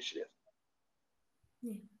this initiative.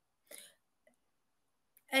 Yeah.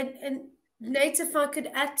 And Nate, if I could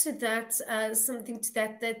add to that, something to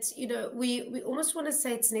that, we almost want to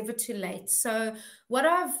say it's never too late. So what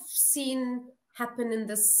I've seen happen in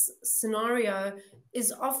this scenario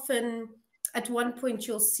is often at one point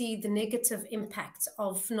you'll see the negative impact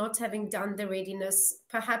of not having done the readiness.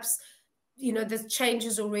 Perhaps, the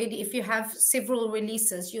changes already, if you have several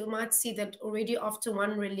releases, you might see that already after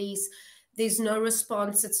one release, there's no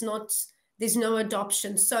response. There's no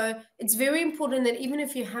adoption. So it's very important that even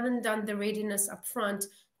if you hadn't done the readiness up front,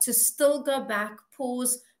 to still go back,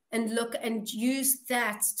 pause, and look and use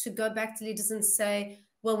that to go back to leaders and say,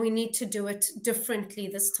 well, we need to do it differently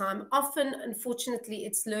this time. Often, unfortunately,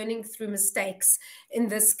 it's learning through mistakes in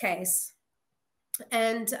this case.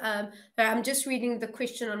 And I'm just reading the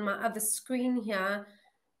question on my other screen here.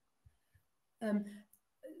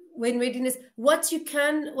 When readiness, what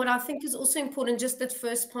I think is also important, just that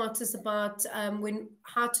first part is about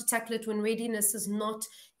how to tackle it when readiness is not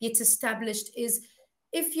yet established, is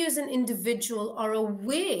if you as an individual are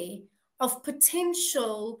aware of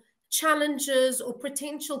potential challenges or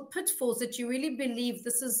potential pitfalls that you really believe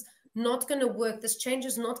this is not going to work, this change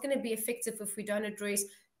is not going to be effective if we don't address,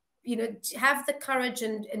 have the courage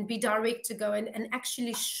and be direct to go and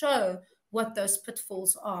actually show what those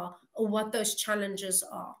pitfalls are or what those challenges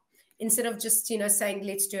are, instead of just, saying,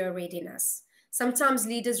 let's do a readiness. Sometimes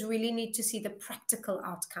leaders really need to see the practical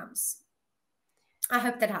outcomes. I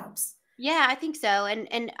hope that helps. Yeah, I think so.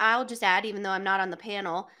 And I'll just add, even though I'm not on the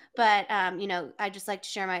panel, but I just like to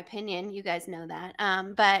share my opinion. You guys know that.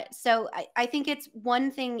 But so I think it's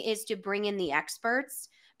one thing is to bring in the experts,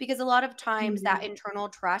 because a lot of times that internal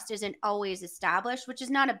trust isn't always established, which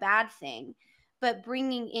is not a bad thing. But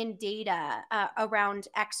bringing in data around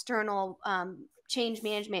external change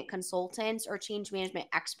management consultants or change management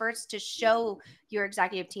experts to show your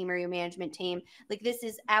executive team or your management team, like, this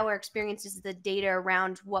is our experience, this is the data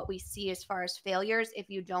around what we see as far as failures if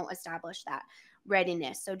you don't establish that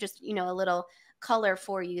readiness. So just, a little color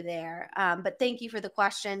for you there. But thank you for the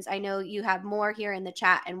questions. I know you have more here in the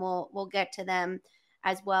chat, and we'll get to them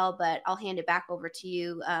as well, but I'll hand it back over to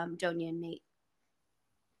you, Donia and Nate.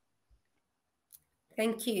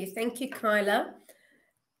 Thank you, Kyla.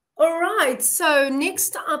 All right, so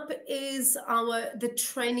next up is the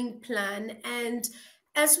training plan. And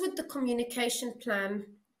as with the communication plan,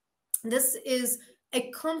 this is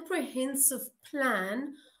a comprehensive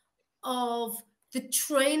plan of the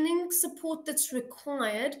training support that's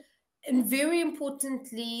required. And very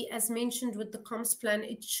importantly, as mentioned with the comms plan,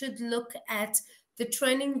 it should look at the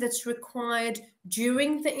training that's required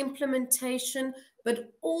during the implementation,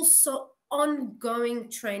 but also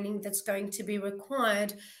ongoing training that's going to be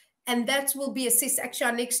required. And that will be assessed. Actually,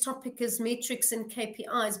 our next topic is metrics and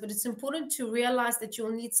KPIs, but it's important to realize that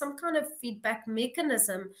you'll need some kind of feedback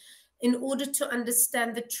mechanism in order to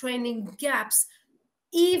understand the training gaps,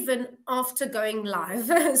 even after going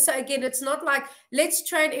live. So again, it's not like, let's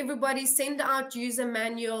train everybody, send out user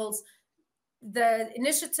manuals, the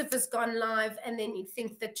initiative has gone live, and then you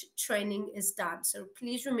think that training is done. So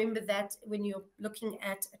please remember that when you're looking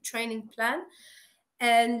at a training plan.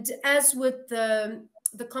 And as with the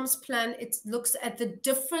comms plan, it looks at the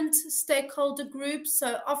different stakeholder groups.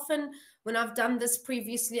 So often when I've done this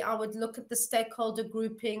previously, I would look at the stakeholder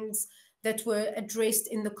groupings that were addressed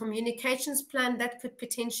in the communications plan. That could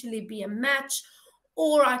potentially be a match.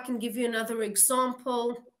 Or I can give you another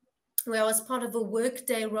example where I was part of a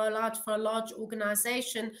Workday rollout for a large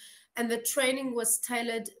organization, and the training was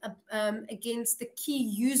tailored against the key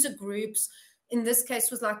user groups. In this case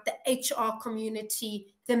was like the HR community,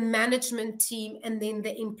 the management team, and then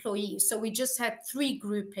the employees. So we just had 3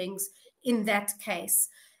 groupings in that case.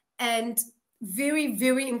 And very,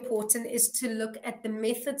 very important is to look at the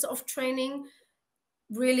methods of training.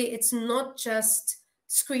 Really, it's not just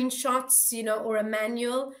screenshots, or a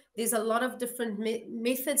manual. There's a lot of different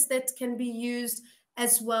methods that can be used,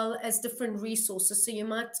 as well as different resources. So you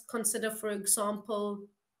might consider, for example,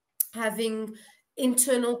 having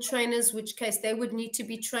internal trainers, which case they would need to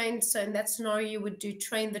be trained. So in that scenario, you would do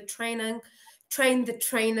train the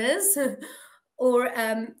trainers. Or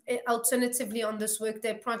alternatively, on this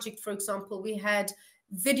Workday project, for example, we had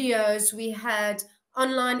videos, we had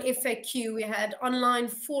online FAQ, we had online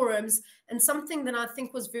forums, and something that I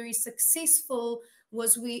think was very successful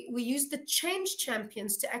was we used the change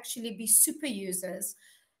champions to actually be super users.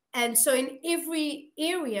 And so in every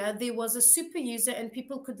area, there was a super user, and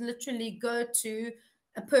people could literally go to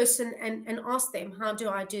a person and ask them, how do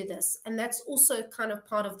I do this? And that's also kind of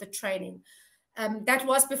part of the training. That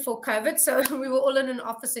was before COVID, so we were all in an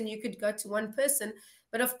office and you could go to one person.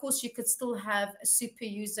 But of course, you could still have a super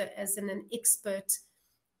user as an expert,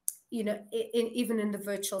 even in the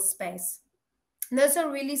virtual space. And those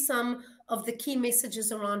are really some of the key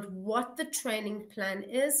messages around what the training plan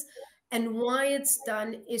is. And why it's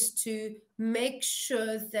done is to make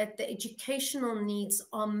sure that the educational needs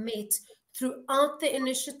are met throughout the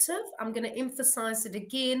initiative. I'm going to emphasize it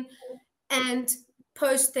again. And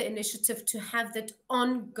post the initiative, to have that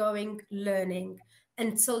ongoing learning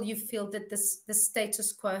until you feel that the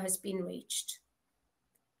status quo has been reached.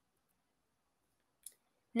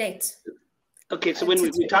 Nate. Okay, so when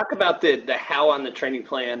we talk about the how on the training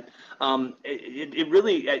plan,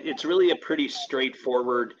 it's really a pretty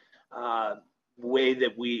straightforward way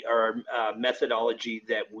that our methodology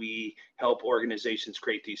that we help organizations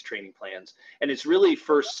create these training plans. And it's really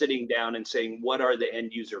first sitting down and saying, what are the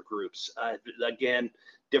end user groups? Again,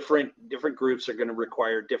 different groups are going to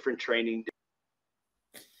require different training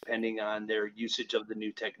depending on their usage of the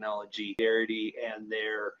new technology, and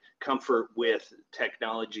their comfort with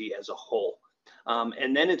technology as a whole.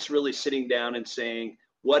 And then it's really sitting down and saying,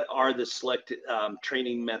 what are the selected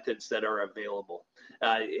training methods that are available?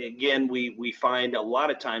 Again, we find a lot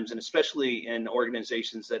of times, and especially in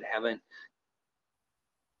organizations that haven't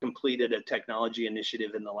completed a technology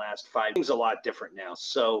initiative in the last 5 years, a lot different now.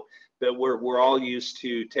 So that we're all used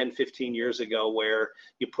to 10, 15 years ago, where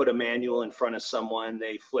you put a manual in front of someone,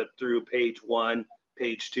 they flip through page 1,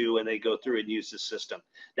 page 2 and they go through and use the system.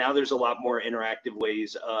 Now there's a lot more interactive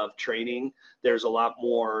ways of training. There's a lot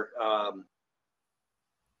more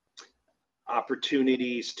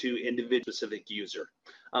opportunities to individual specific user.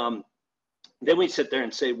 Then we sit there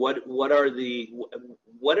and say, what are the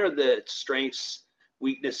strengths,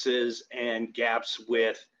 weaknesses, and gaps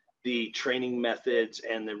with the training methods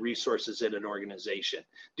and the resources in an organization?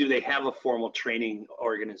 Do they have a formal training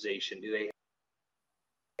organization? Do they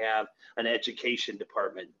have an education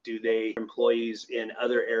department? Do they have employees in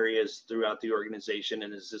other areas throughout the organization?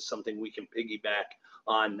 And is this something we can piggyback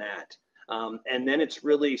on that? And then it's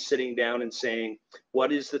really sitting down and saying,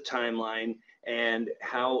 what is the timeline, and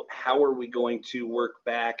how are we going to work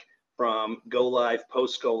back from go live,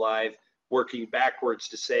 post go live, working backwards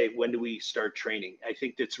to say, when do we start training? I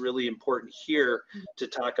think that's really important here to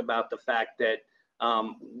talk about the fact that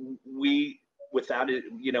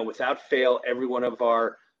without fail, every one of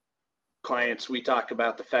our clients, we talk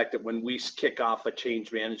about the fact that when we kick off a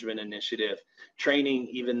change management initiative, training,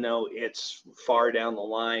 even though it's far down the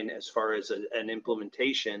line as far as an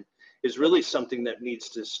implementation, is really something that needs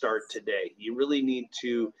to start today. You really need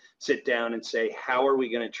to sit down and say, how are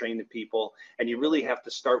we going to train the people? And you really have to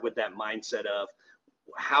start with that mindset of,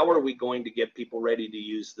 how are we going to get people ready to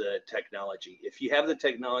use the technology? If you have the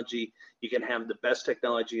technology, you can have the best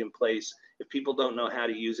technology in place. If people don't know how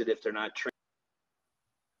to use it, if they're not trained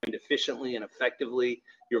efficiently and effectively,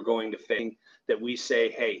 you're going to fail. That we say,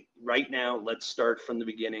 hey, right now, let's start from the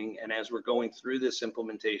beginning. And as we're going through this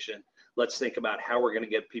implementation, let's think about how we're going to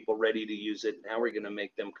get people ready to use it and how we're going to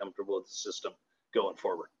make them comfortable with the system going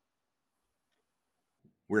forward.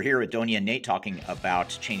 We're here with Donia and Nate talking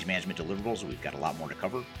about change management deliverables. We've got a lot more to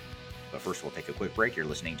cover. But first, we'll take a quick break. You're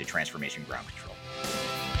listening to Transformation Ground Control.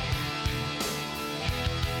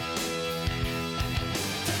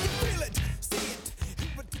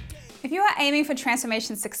 If you are aiming for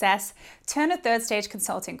transformation success, turn to Third Stage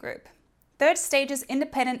Consulting Group. Third Stage's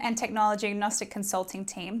independent and technology agnostic consulting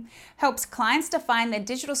team helps clients define their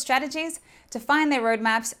digital strategies, define their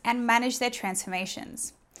roadmaps, and manage their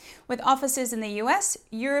transformations. With offices in the US,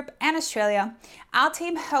 Europe, and Australia, our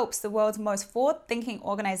team helps the world's most forward-thinking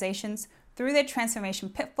organizations through their transformation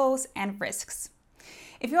pitfalls and risks.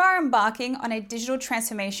 If you are embarking on a digital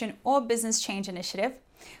transformation or business change initiative,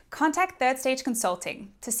 contact Third Stage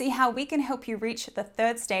Consulting to see how we can help you reach the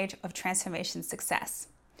third stage of transformation success.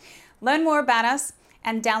 Learn more about us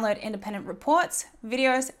and download independent reports,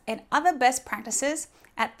 videos, and other best practices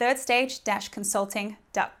at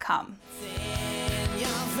thirdstage-consulting.com.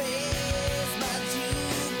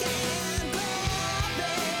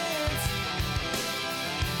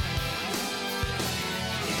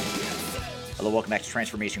 Hello, welcome back to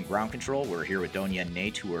Transformation Ground Control. We're here with Donia and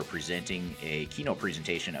Nate, who are presenting a keynote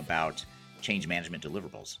presentation about change management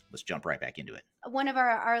deliverables. Let's jump right back into it. One of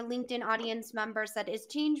our LinkedIn audience members said, is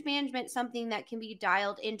change management something that can be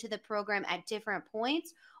dialed into the program at different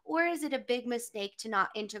points, or is it a big mistake to not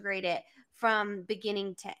integrate it from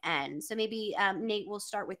beginning to end? So maybe Nate, we'll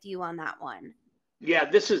start with you on that one. Yeah,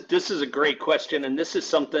 this is a great question, and this is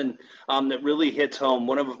something that really hits home.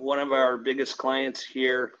 One of our biggest clients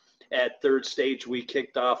here at Third Stage, we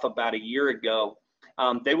kicked off about a year ago.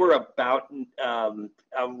 They were about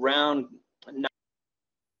around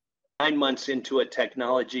 9 months into a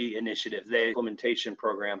technology initiative, the implementation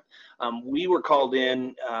program. We were called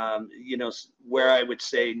in, where I would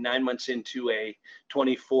say 9 months into a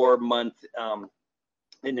 24-month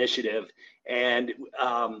initiative. And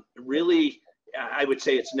really, I would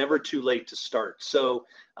say it's never too late to start. So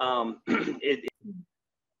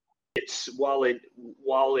it's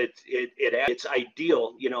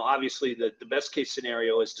ideal, obviously the best case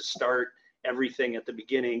scenario is to start everything at the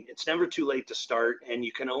beginning. It's never too late to start, and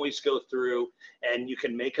you can always go through and you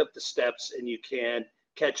can make up the steps and you can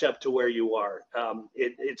catch up to where you are.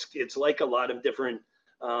 It's like a lot of different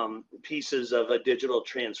pieces of a digital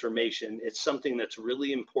transformation. It's something that's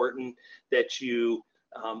really important that you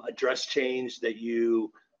address change, that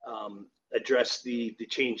you address the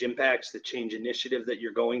change impacts, the change initiative that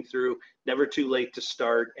you're going through. Never too late to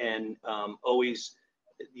start, and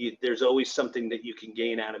there's always something that you can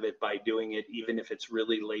gain out of it by doing it, even if it's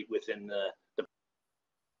really late within the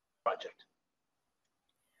project.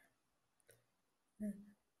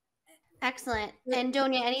 Excellent. And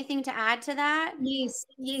Donia, anything to add to that? Yes.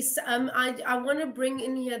 I want to bring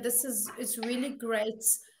in here, it's really great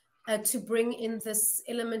to bring in this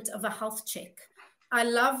element of a health check. I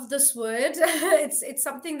love this word. It's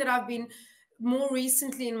something that I've been more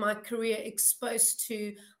recently in my career exposed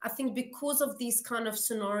to, I think, because of these kind of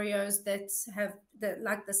scenarios that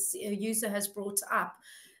like this user has brought up.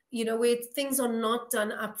 you know, where things are not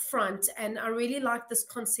done up front. And I really like this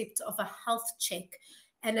concept of a health check.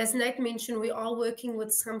 And as Nate mentioned, we are working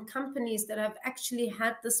with some companies that have actually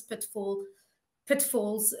had this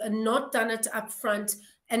pitfalls and not done it up front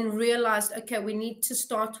and realized, okay, we need to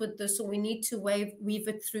start with this, or we need to weave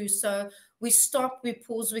it through. So we stop, we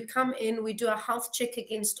pause, we come in, we do a health check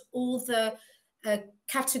against all the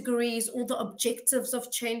categories, all the objectives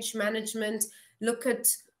of change management, look at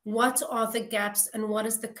what are the gaps and what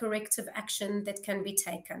is the corrective action that can be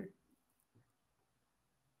taken.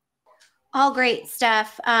 All great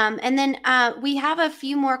stuff. And then we have a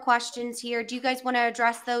few more questions here. Do you guys want to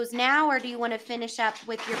address those now, or do you want to finish up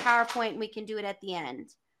with your PowerPoint and we can do it at the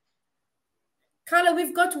end? Carla,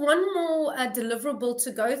 we've got one more deliverable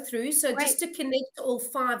to go through. So Great. Just to connect all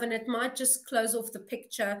 5, and it might just close off the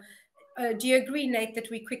picture. Do you agree, Nate, that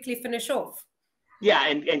we quickly finish off? Yeah,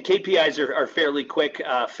 and KPIs are fairly quick,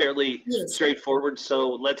 fairly Yes. straightforward. So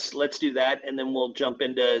let's do that, and then we'll jump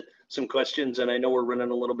into some questions. And I know we're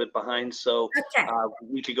running a little bit behind, so Okay.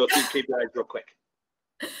 we could go through KPIs real quick.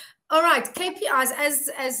 All right, KPIs,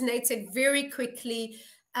 as Nate said, very quickly,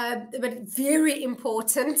 but very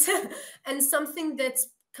important, and something that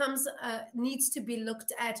needs to be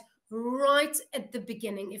looked at right at the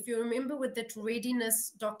beginning. If you remember with that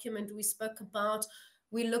readiness document we spoke about,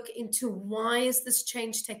 we look into why is this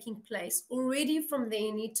change taking place. Already from there,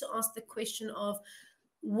 you need to ask the question of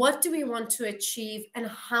what do we want to achieve and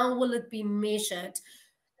how will it be measured?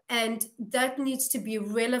 And that needs to be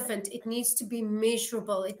relevant. It needs to be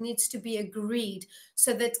measurable. It needs to be agreed,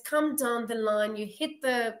 so that come down the line, you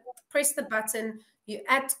press the button, you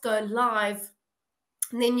go live,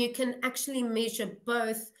 and then you can actually measure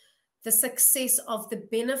both the success of the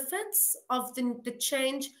benefits of the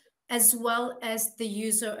change as well as the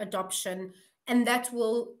user adoption. And that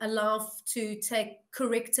will allow to take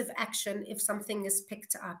corrective action if something is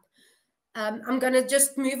picked up. I'm going to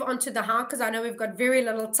just move on to the how, because I know we've got very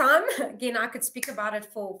little time. Again, I could speak about it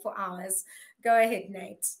for hours. Go ahead,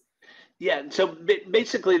 Nate. Yeah, so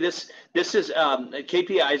basically this is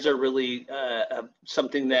KPIs are really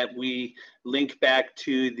something that we link back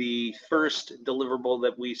to the first deliverable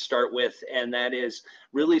that we start with, and that is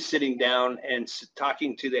really sitting down and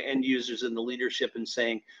talking to the end users and the leadership and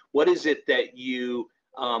saying, what is it that you,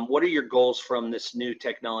 what are your goals from this new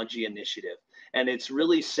technology initiative? And it's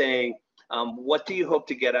really saying, what do you hope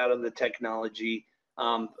to get out of the technology?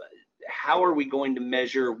 How are we going to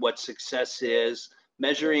measure what success is?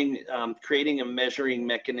 Measuring, creating a measuring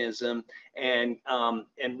mechanism, and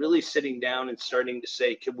really sitting down and starting to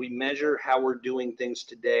say, can we measure how we're doing things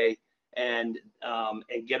today, and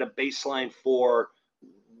get a baseline for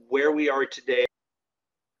where we are today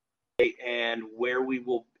and where we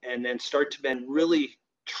will, and then start to then really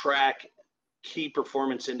track key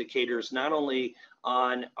performance indicators, not only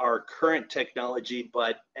on our current technology,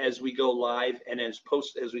 but as we go live and as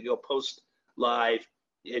we go post live,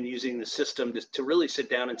 and using the system to really sit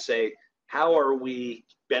down and say, how are we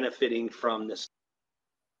benefiting from this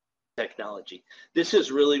technology? This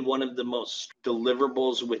is really one of the most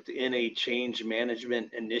deliverables within a change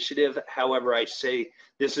management initiative. However, I say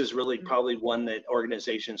this is really probably one that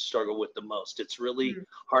organizations struggle with the most. It's really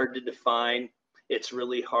hard to define. It's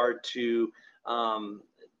really hard to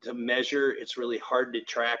measure. It's really hard to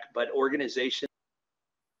track, but organizations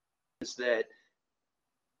that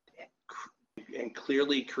and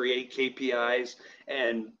clearly create KPIs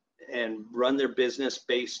and run their business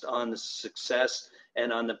based on the success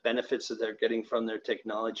and on the benefits that they're getting from their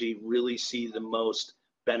technology really see the most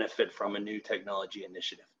benefit from a new technology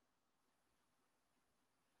initiative.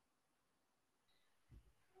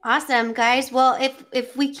 Awesome, guys. Well,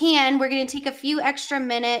 if we can, we're going to take a few extra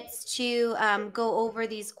minutes to go over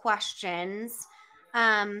these questions,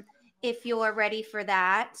 if you're ready for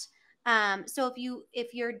that. So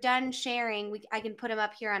if you're done sharing, I can put them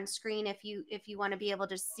up here on screen if you want to be able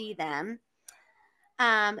to see them.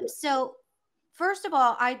 So first of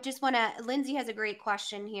all, I just want to, Lindsay has a great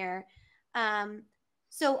question here.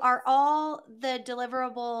 So are all the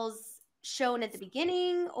deliverables shown at the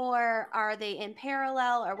beginning, or are they in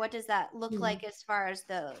parallel, or what does that look like as far as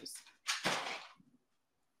those?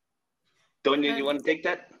 Donia, you want to take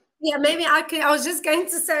that? Yeah, maybe I could. I was just going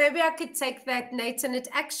to say, maybe I could take that, Nate, and it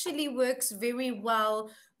actually works very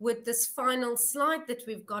well with this final slide that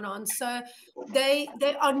we've got on. So they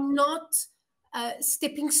are not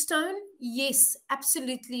stepping stone. Yes,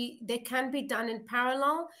 absolutely, they can be done in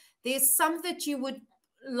parallel. There's some that you would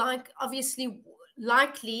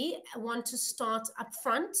likely want to start up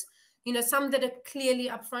front. You know, some that are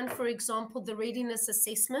clearly up front, for example, the readiness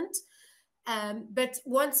assessment. But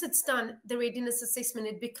once it's done, the readiness assessment,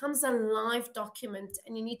 it becomes a live document,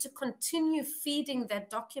 and you need to continue feeding that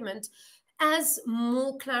document as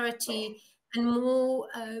more clarity and more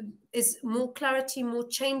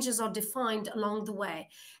changes are defined along the way.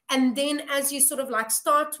 And then as you sort of like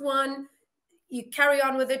start one, you carry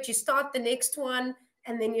on with it, you start the next one,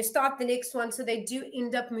 and then you start the next one. So they do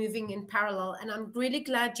end up moving in parallel. And I'm really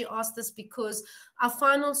glad you asked this, because our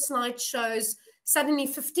final slide shows suddenly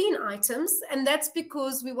 15 items. And that's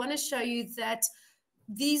because we want to show you that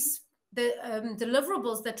the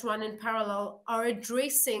deliverables that run in parallel are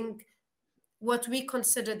addressing what we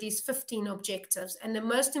consider these 15 objectives. And the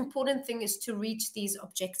most important thing is to reach these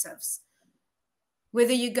objectives.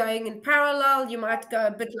 Whether you're going in parallel, you might go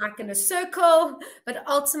a bit like in a circle, but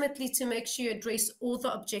ultimately to make sure you address all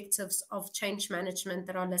the objectives of change management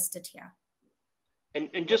that are listed here.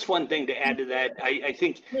 And just one thing to add to that, I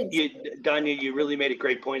think, Danya, you really made a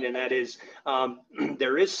great point, and that is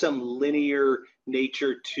there is some linear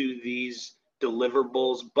nature to these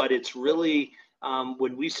deliverables, but it's really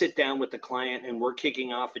when we sit down with the client and we're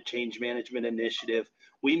kicking off a change management initiative,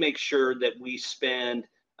 we make sure that we spend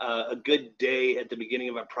a good day at the beginning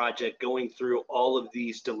of a project going through all of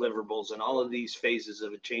these deliverables and all of these phases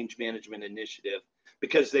of a change management initiative,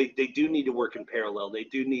 because they do need to work in parallel. They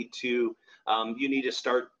do need to, you need to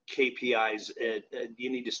start KPIs. You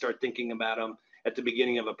need to start thinking about them at the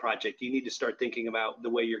beginning of a project. You need to start thinking about the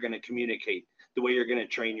way you're going to communicate, the way you're going to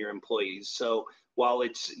train your employees. So while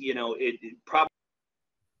it's, it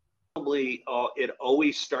probably, it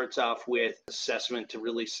always starts off with assessment to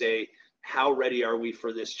really say, how ready are we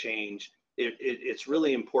for this change? It's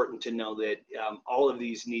really important to know that all of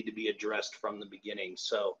these need to be addressed from the beginning.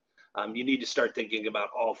 So you need to start thinking about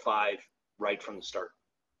all 5 right from the start.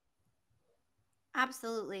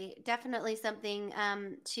 Absolutely. Definitely something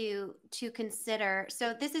to consider.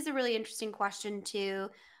 So this is a really interesting question too.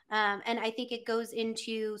 And I think it goes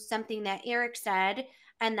into something that Eric said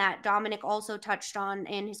and that Dominic also touched on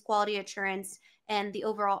in his quality assurance and the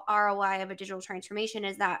overall ROI of a digital transformation,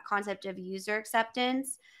 is that concept of user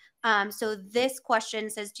acceptance. So this question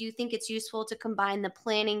says, do you think it's useful to combine the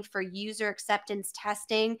planning for user acceptance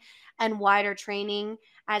testing and wider training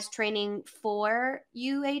as training for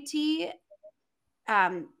UAT?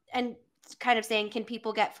 And kind of saying, can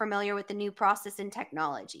people get familiar with the new process and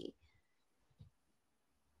technology?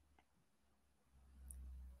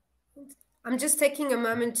 I'm just taking a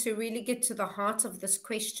moment to really get to the heart of this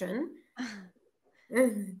question.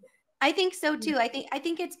 I think so too. I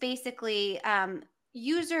think it's basically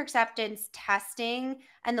user acceptance testing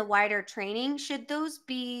and the wider training. Should those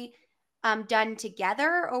be done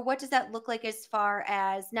together, or what does that look like as far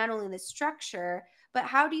as not only the structure, but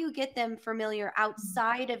how do you get them familiar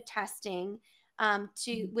outside of testing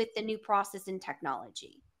with the new process and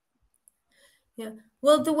technology? Yeah,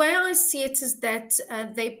 well, the way I see it is that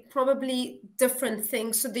they're probably different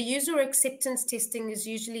things. So the user acceptance testing is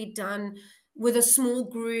usually done with a small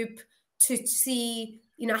group to see,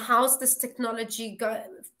 how's this technology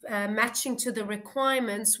matching to the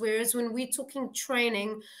requirements. Whereas when we're talking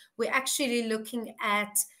training, we're actually looking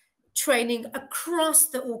at training across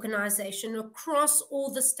the organization, across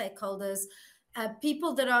all the stakeholders,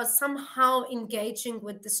 people that are somehow engaging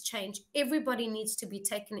with this change. Everybody needs to be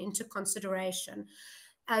taken into consideration.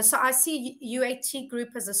 So I see UAT group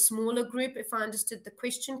as a smaller group, if I understood the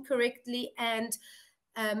question correctly. And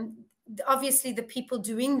obviously the people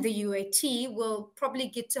doing the UAT will probably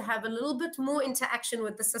get to have a little bit more interaction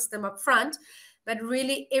with the system up front, but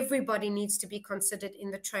really everybody needs to be considered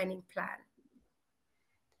in the training plan.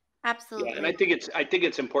 Absolutely. Yeah, and I think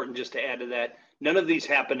it's important just to add to that. None of these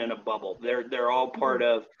happen in a bubble. They're all part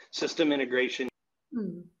of system integration,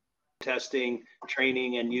 testing,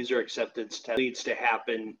 training, and user acceptance needs to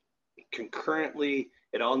happen concurrently.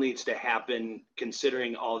 It all needs to happen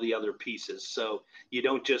considering all the other pieces. So you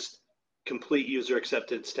don't just complete user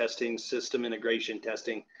acceptance testing, system integration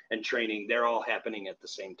testing, and training. They're all happening at the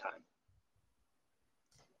same time.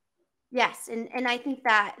 Yes, and I think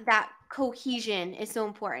that cohesion is so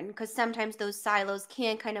important, because sometimes those silos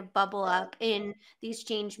can kind of bubble up in these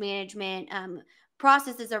change management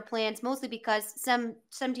processes or plans, mostly because some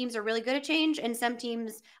teams are really good at change and some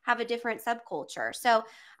teams have a different subculture. So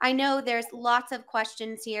I know there's lots of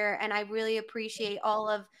questions here, and I really appreciate all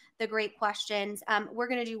of the great questions. We're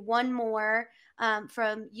going to do one more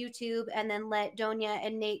from YouTube and then let Donya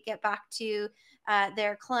and Nate get back to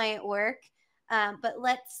their client work. But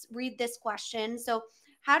let's read this question. So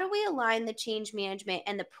how do we align the change management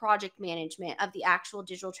and the project management of the actual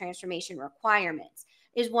digital transformation requirements?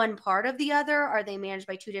 Is one part of the other? Are they managed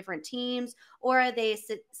by two different teams, or are they a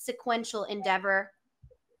sequential endeavor?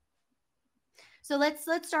 So let's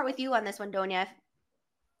start with you on this one, Donia.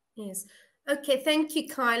 Yes. Okay. Thank you,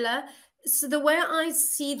 Kyla. So the way I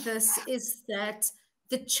see this is that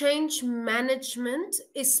the change management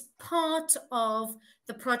is part of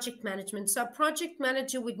the project management. So a project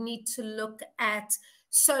manager would need to look at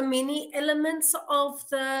so many elements of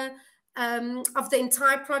the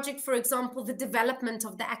entire project. For example, the development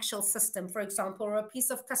of the actual system, for example, or a piece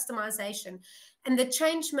of customization, and the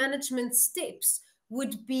change management steps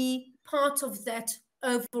would be part of that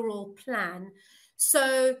overall plan.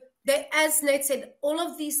 So they, as Nate said, all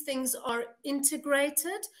of these things are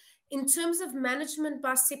integrated. In terms of management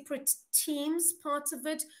by separate teams, part of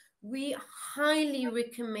it, we highly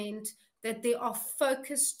recommend that there are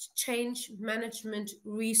focused change management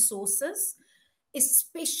resources,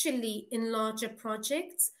 especially in larger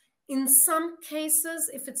projects. In some cases,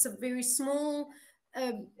 if it's a very small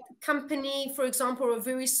company, for example, or a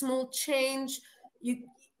very small change,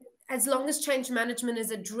 as long as change management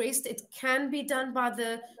is addressed, it can be done by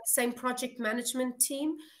the same project management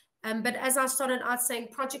team. But as I started out saying,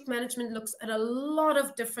 project management looks at a lot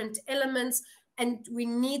of different elements, and we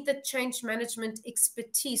need the change management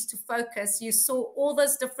expertise to focus. You saw all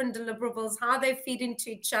those different deliverables, how they feed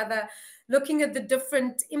into each other, looking at the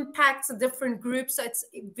different impacts of different groups. So it's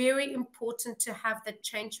very important to have the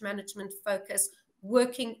change management focus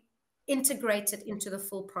working integrated into the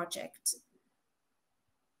full project.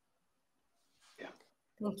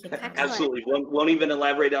 Thank you. Absolutely. Won't even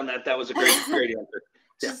elaborate on that. That was a great answer.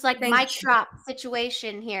 Just like mic drop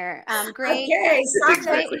situation here. Great. Okay,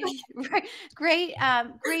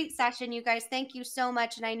 great session, you guys. Thank you so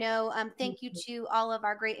much. And I know, thank you to all of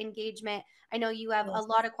our great engagement. I know you have a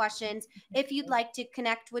lot of questions. If you'd like to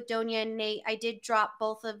connect with Donia and Nate, I did drop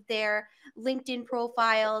both of their LinkedIn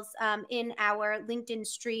profiles in our LinkedIn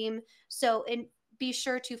stream. So be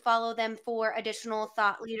sure to follow them for additional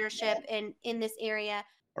thought leadership in this area.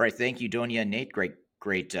 All right. Thank you, Donia and Nate. Great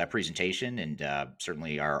presentation. And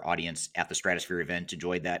certainly our audience at the Stratosphere event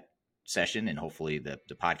enjoyed that session. And hopefully the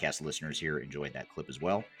podcast listeners here enjoyed that clip as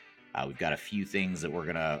well. We've got a few things that we're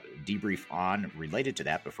going to debrief on related to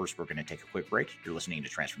that. But first, we're going to take a quick break. You're listening to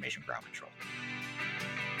Transformation Ground Control.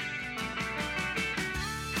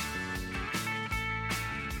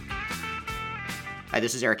 Hi,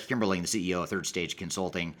 this is Eric Kimberling, the CEO of Third Stage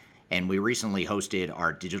Consulting, and we recently hosted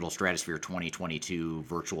our Digital Stratosphere 2022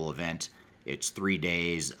 virtual event. It's 3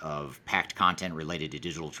 days of packed content related to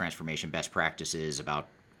digital transformation best practices, about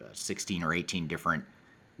 16 or 18 different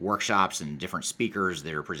workshops and different speakers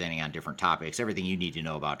that are presenting on different topics, everything you need to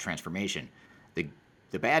know about transformation.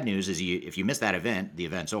 The bad news is if you missed that event, the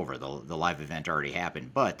event's over. The live event already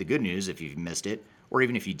happened. But the good news, if you've missed it, or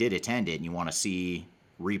even if you did attend it and you want to see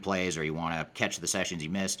replays or you want to catch the sessions you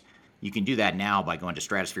missed, you can do that now by going to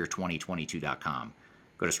stratosphere2022.com.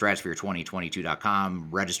 Go to stratosphere2022.com,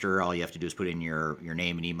 register. All you have to do is put in your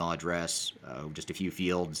name and email address, just a few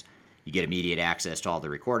fields. You get immediate access to all the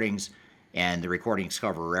recordings, and the recordings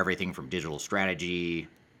cover everything from digital strategy,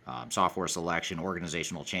 software selection,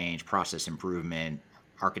 organizational change, process improvement,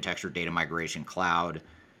 architecture, data migration, cloud,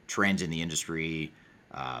 trends in the industry,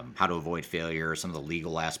 how to avoid failure, some of the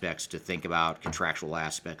legal aspects to think about, contractual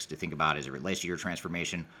aspects to think about as it relates to your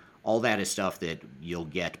transformation. All that is stuff that you'll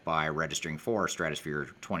get by registering for Stratosphere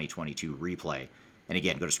 2022 replay. And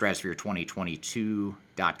again, go to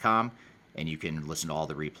stratosphere2022.com and you can listen to all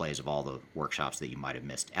the replays of all the workshops that you might have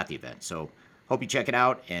missed at the event. So hope you check it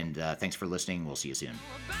out, and thanks for listening. We'll see you soon.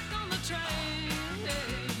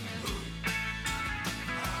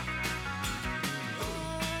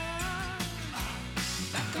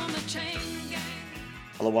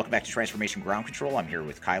 Hello, welcome back to Transformation Ground Control. I'm here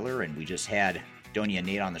with Kyler, and we just had Donia and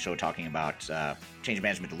Nate on the show talking about change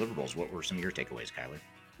management deliverables. What were some of your takeaways, Kyler?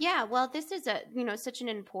 Yeah, well, this is such an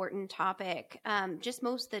important topic. Just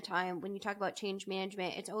most of the time when you talk about change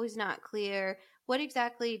management, it's always not clear what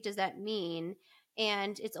exactly does that mean.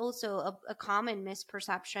 And it's also a common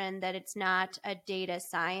misperception that it's not a data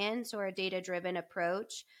science or a data-driven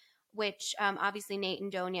approach, which obviously Nate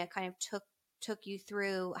and Donia kind of took you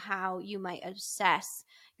through how you might assess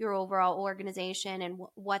your overall organization and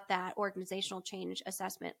what that organizational change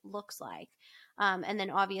assessment looks like. And then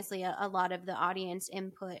obviously a lot of the audience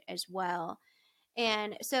input as well.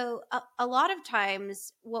 And so a lot of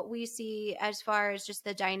times what we see as far as just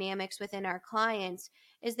the dynamics within our clients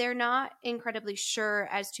is they're not incredibly sure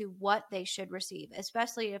as to what they should receive,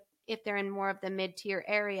 especially if they're in more of the mid-tier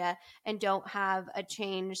area and don't have a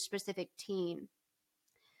change specific team.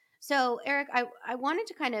 So, Eric, I wanted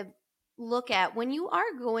to kind of look at when you are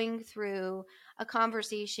going through a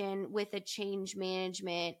conversation with a change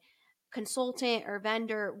management, consultant or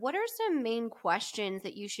vendor, what are some main questions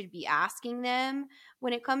that you should be asking them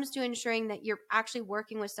when it comes to ensuring that you're actually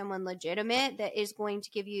working with someone legitimate that is going to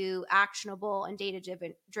give you actionable and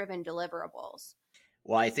data-driven deliverables?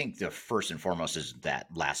 Well, I think the first and foremost is that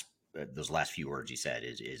those last few words you said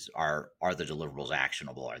is are the deliverables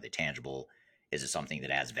actionable? Are they tangible? Is it something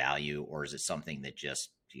that adds value, or is it something that just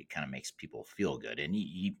kind of makes people feel good? And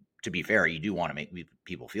to be fair, you do want to make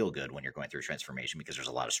people feel good when you're going through transformation, because there's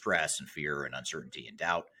a lot of stress and fear and uncertainty and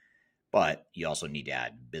doubt. But you also need to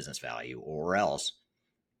add business value, or else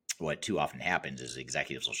what too often happens is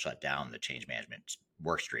executives will shut down the change management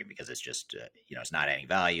work stream because it's just it's not adding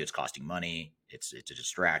value, it's costing money, it's a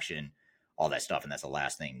distraction, all that stuff. And that's the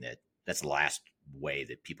last way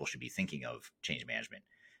that people should be thinking of change management.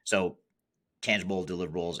 So tangible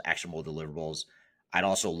deliverables, actionable deliverables. I'd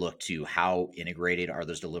also look to how integrated are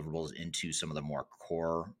those deliverables into some of the more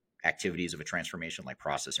core activities of a transformation, like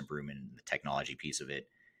process improvement, the technology piece of it.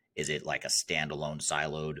 Is it like a standalone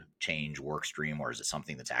siloed change work stream, or is it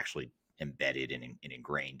something that's actually embedded and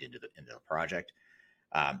ingrained into the project?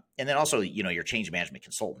 And then also, your change management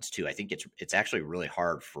consultants too. I think it's actually really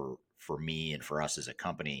hard for me and for us as a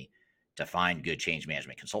company to find good change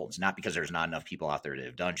management consultants, not because there's not enough people out there that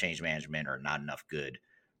have done change management, or not enough good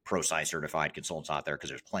ProSci certified consultants out there, because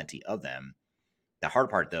there's plenty of them. The hard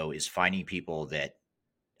part, though, is finding people that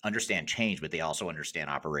understand change, but they also understand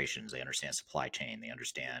operations. They understand supply chain. They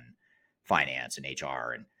understand finance and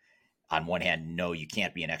HR. And on one hand, no, you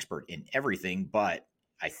can't be an expert in everything, but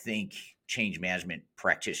I think change management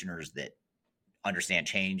practitioners that understand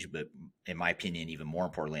change, but in my opinion, even more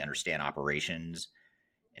importantly, understand operations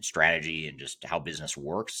and strategy and just how business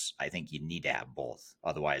works, I think you need to have both.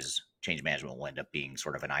 Otherwise, change management will end up being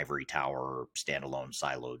sort of an ivory tower, standalone,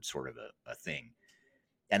 siloed sort of a thing.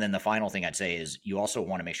 And then the final thing I'd say is you also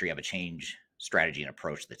want to make sure you have a change strategy and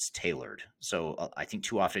approach that's tailored. So I think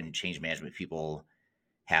too often change management people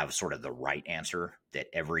have sort of the right answer that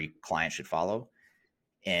every client should follow.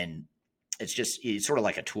 And it's sort of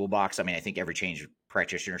like a toolbox. I mean, I think every change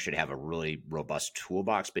practitioner should have a really robust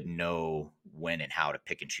toolbox, but know when and how to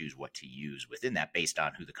pick and choose what to use within that based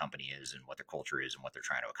on who the company is and what their culture is and what they're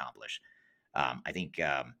trying to accomplish. I think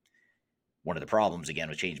one of the problems, again,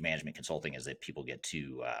 with change management consulting is that people get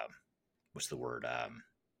too,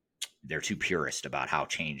 they're too purist about how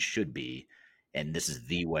change should be. And this is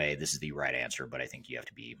the way, this is the right answer. But I think you have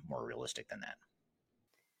to be more realistic than that.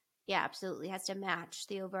 Yeah, absolutely. It has to match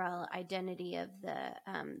the overall identity of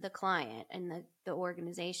the client and the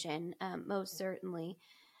organization, most certainly.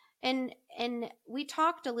 And we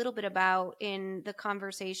talked a little bit about in the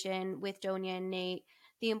conversation with Donia and Nate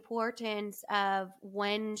the importance of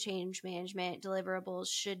when change management deliverables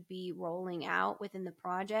should be rolling out within the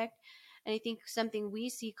project. And I think something we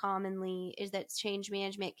see commonly is that change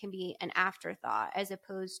management can be an afterthought as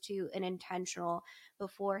opposed to an intentional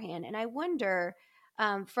beforehand. And I wonder,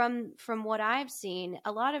 from what I've seen,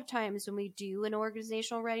 a lot of times when we do an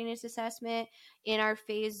organizational readiness assessment in our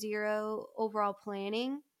phase 0 overall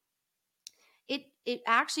planning, it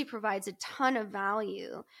actually provides a ton of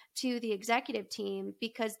value to the executive team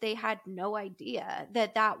because they had no idea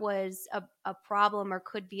that was a problem or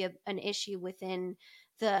could be an issue within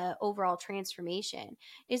the overall transformation.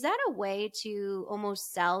 Is that a way to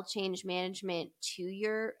almost sell change management to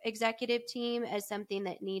your executive team as something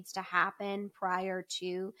that needs to happen prior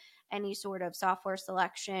to any sort of software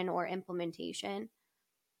selection or implementation?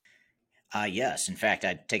 Yes. In fact,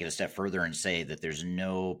 I'd take it a step further and say that there's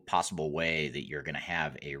no possible way that you're going to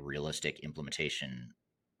have a realistic implementation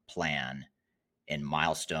plan and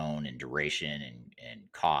milestone and duration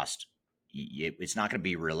and cost. It's not going to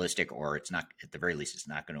be realistic, or it's not, at the very least, it's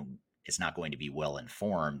not going to be well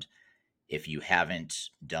informed if you haven't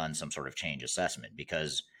done some sort of change assessment.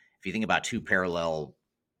 Because if you think about two parallel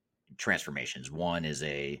transformations, one is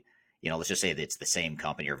let's just say that it's the same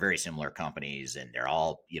company or very similar companies, and they're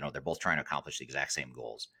all, they're both trying to accomplish the exact same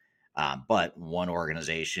goals. But one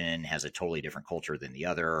organization has a totally different culture than the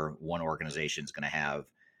other. One organization is going to have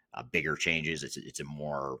bigger changes. It's a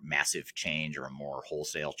more massive change or a more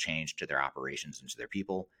wholesale change to their operations and to their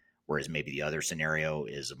people. Whereas maybe the other scenario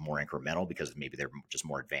is more incremental because maybe they're just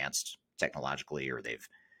more advanced technologically, or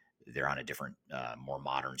they're on a different, more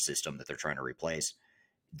modern system that they're trying to replace.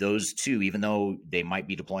 Those two, even though they might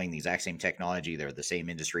be deploying the exact same technology, they're the same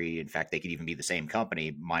industry. In fact, they could even be the same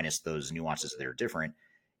company minus those nuances that are different.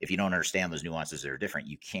 If you don't understand those nuances that are different,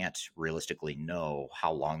 you can't realistically know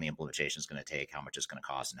how long the implementation is going to take, how much it's going to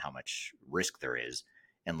cost, and how much risk there is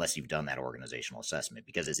unless you've done that organizational assessment.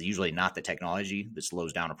 Because it's usually not the technology that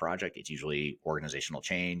slows down a project. It's usually organizational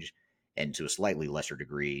change, and to a slightly lesser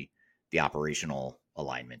degree, the operational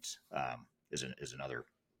alignment is another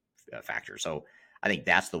factor. So I think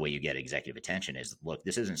that's the way you get executive attention is, look,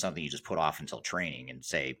 this isn't something you just put off until training and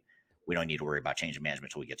say, we don't need to worry about change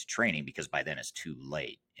management until we get to training, because by then it's too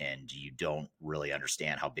late and you don't really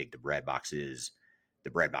understand how big the breadbox is, the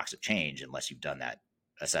breadbox of change, unless you've done that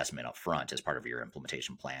assessment up front as part of your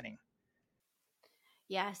implementation planning.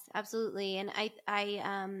 Yes, absolutely. And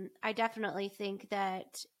I definitely think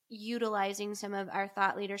that utilizing some of our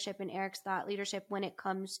thought leadership and Eric's thought leadership when it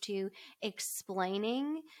comes to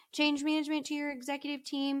explaining change management to your executive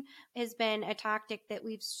team has been a tactic that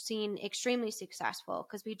we've seen extremely successful,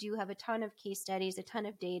 because we do have a ton of case studies, a ton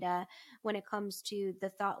of data when it comes to the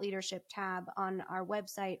thought leadership tab on our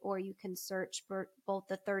website, or you can search for both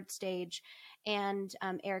the Third Stage and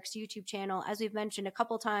Eric's YouTube channel. As we've mentioned a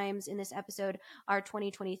couple times in this episode, our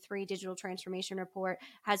 2023 digital transformation report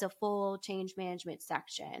has a full change management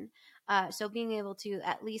section. So being able to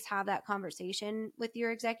at least have that conversation with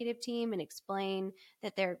your executive team and explain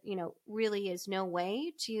that there, really is no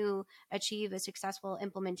way to achieve a successful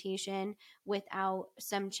implementation without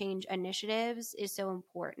some change initiatives is so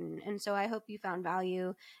important. And so I hope you found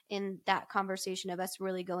value in that conversation of us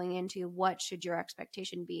really going into what should your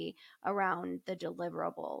expectation be around the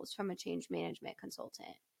deliverables from a change management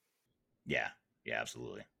consultant. Yeah,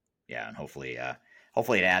 absolutely. Yeah, and hopefully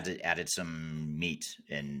it added some meat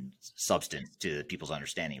and substance to people's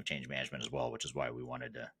understanding of change management as well, which is why we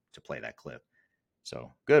wanted to play that clip.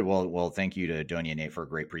 So good. Well, thank you to Donia and Nate for a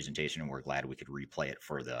great presentation, and we're glad we could replay it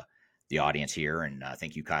for the audience here. And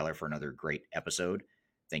thank you, Kyler, for another great episode.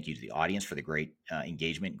 Thank you to the audience for the great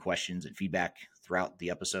engagement, questions, and feedback throughout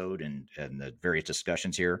the episode and the various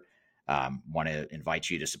discussions here. Want to invite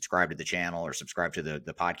you to subscribe to the channel or subscribe to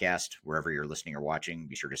the podcast wherever you're listening or watching.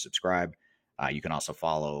 Be sure to subscribe. You can also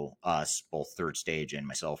follow us, both Third Stage and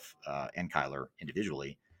myself and Kyler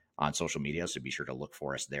individually, on social media. So be sure to look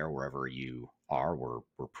for us there wherever you are.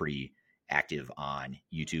 We're pretty active on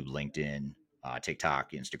YouTube, LinkedIn,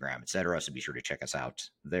 TikTok, Instagram, etc. So be sure to check us out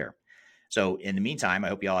there. So in the meantime, I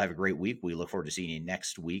hope you all have a great week. We look forward to seeing you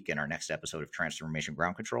next week in our next episode of Transformation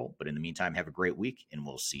Ground Control. But in the meantime, have a great week, and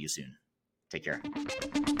we'll see you soon. Take care.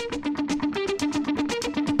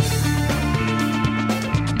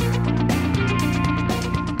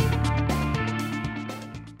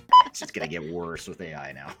 It's just going to get worse with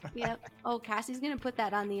AI now. Yep. Oh, Cassie's going to put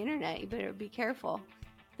that on the internet. You better be careful.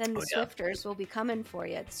 Then the Swifters will be coming for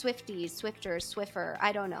you. Swifties, Swifters, Swiffer.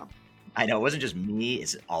 I don't know. I know. It wasn't just me.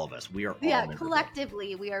 It's all of us. We are all miserable.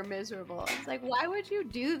 Collectively, we are miserable. It's like, why would you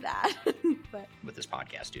do that? But with this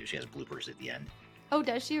podcast, too. She has bloopers at the end. Oh,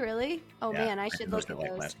 does she really? Oh, yeah, man, I should look at like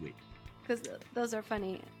those. Last week. Because those are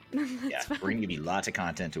funny. Yeah, we're going to give you lots of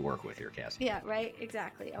content to work with here, Cassie. Yeah, right?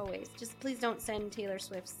 Exactly. Always. Just please don't send Taylor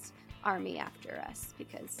Swift's army after us,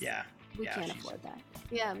 because we can't afford that.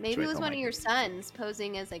 Yeah, maybe it was one of your sons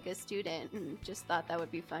posing as like a student and just thought that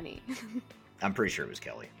would be funny. I'm pretty sure it was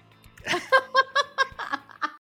Kelly.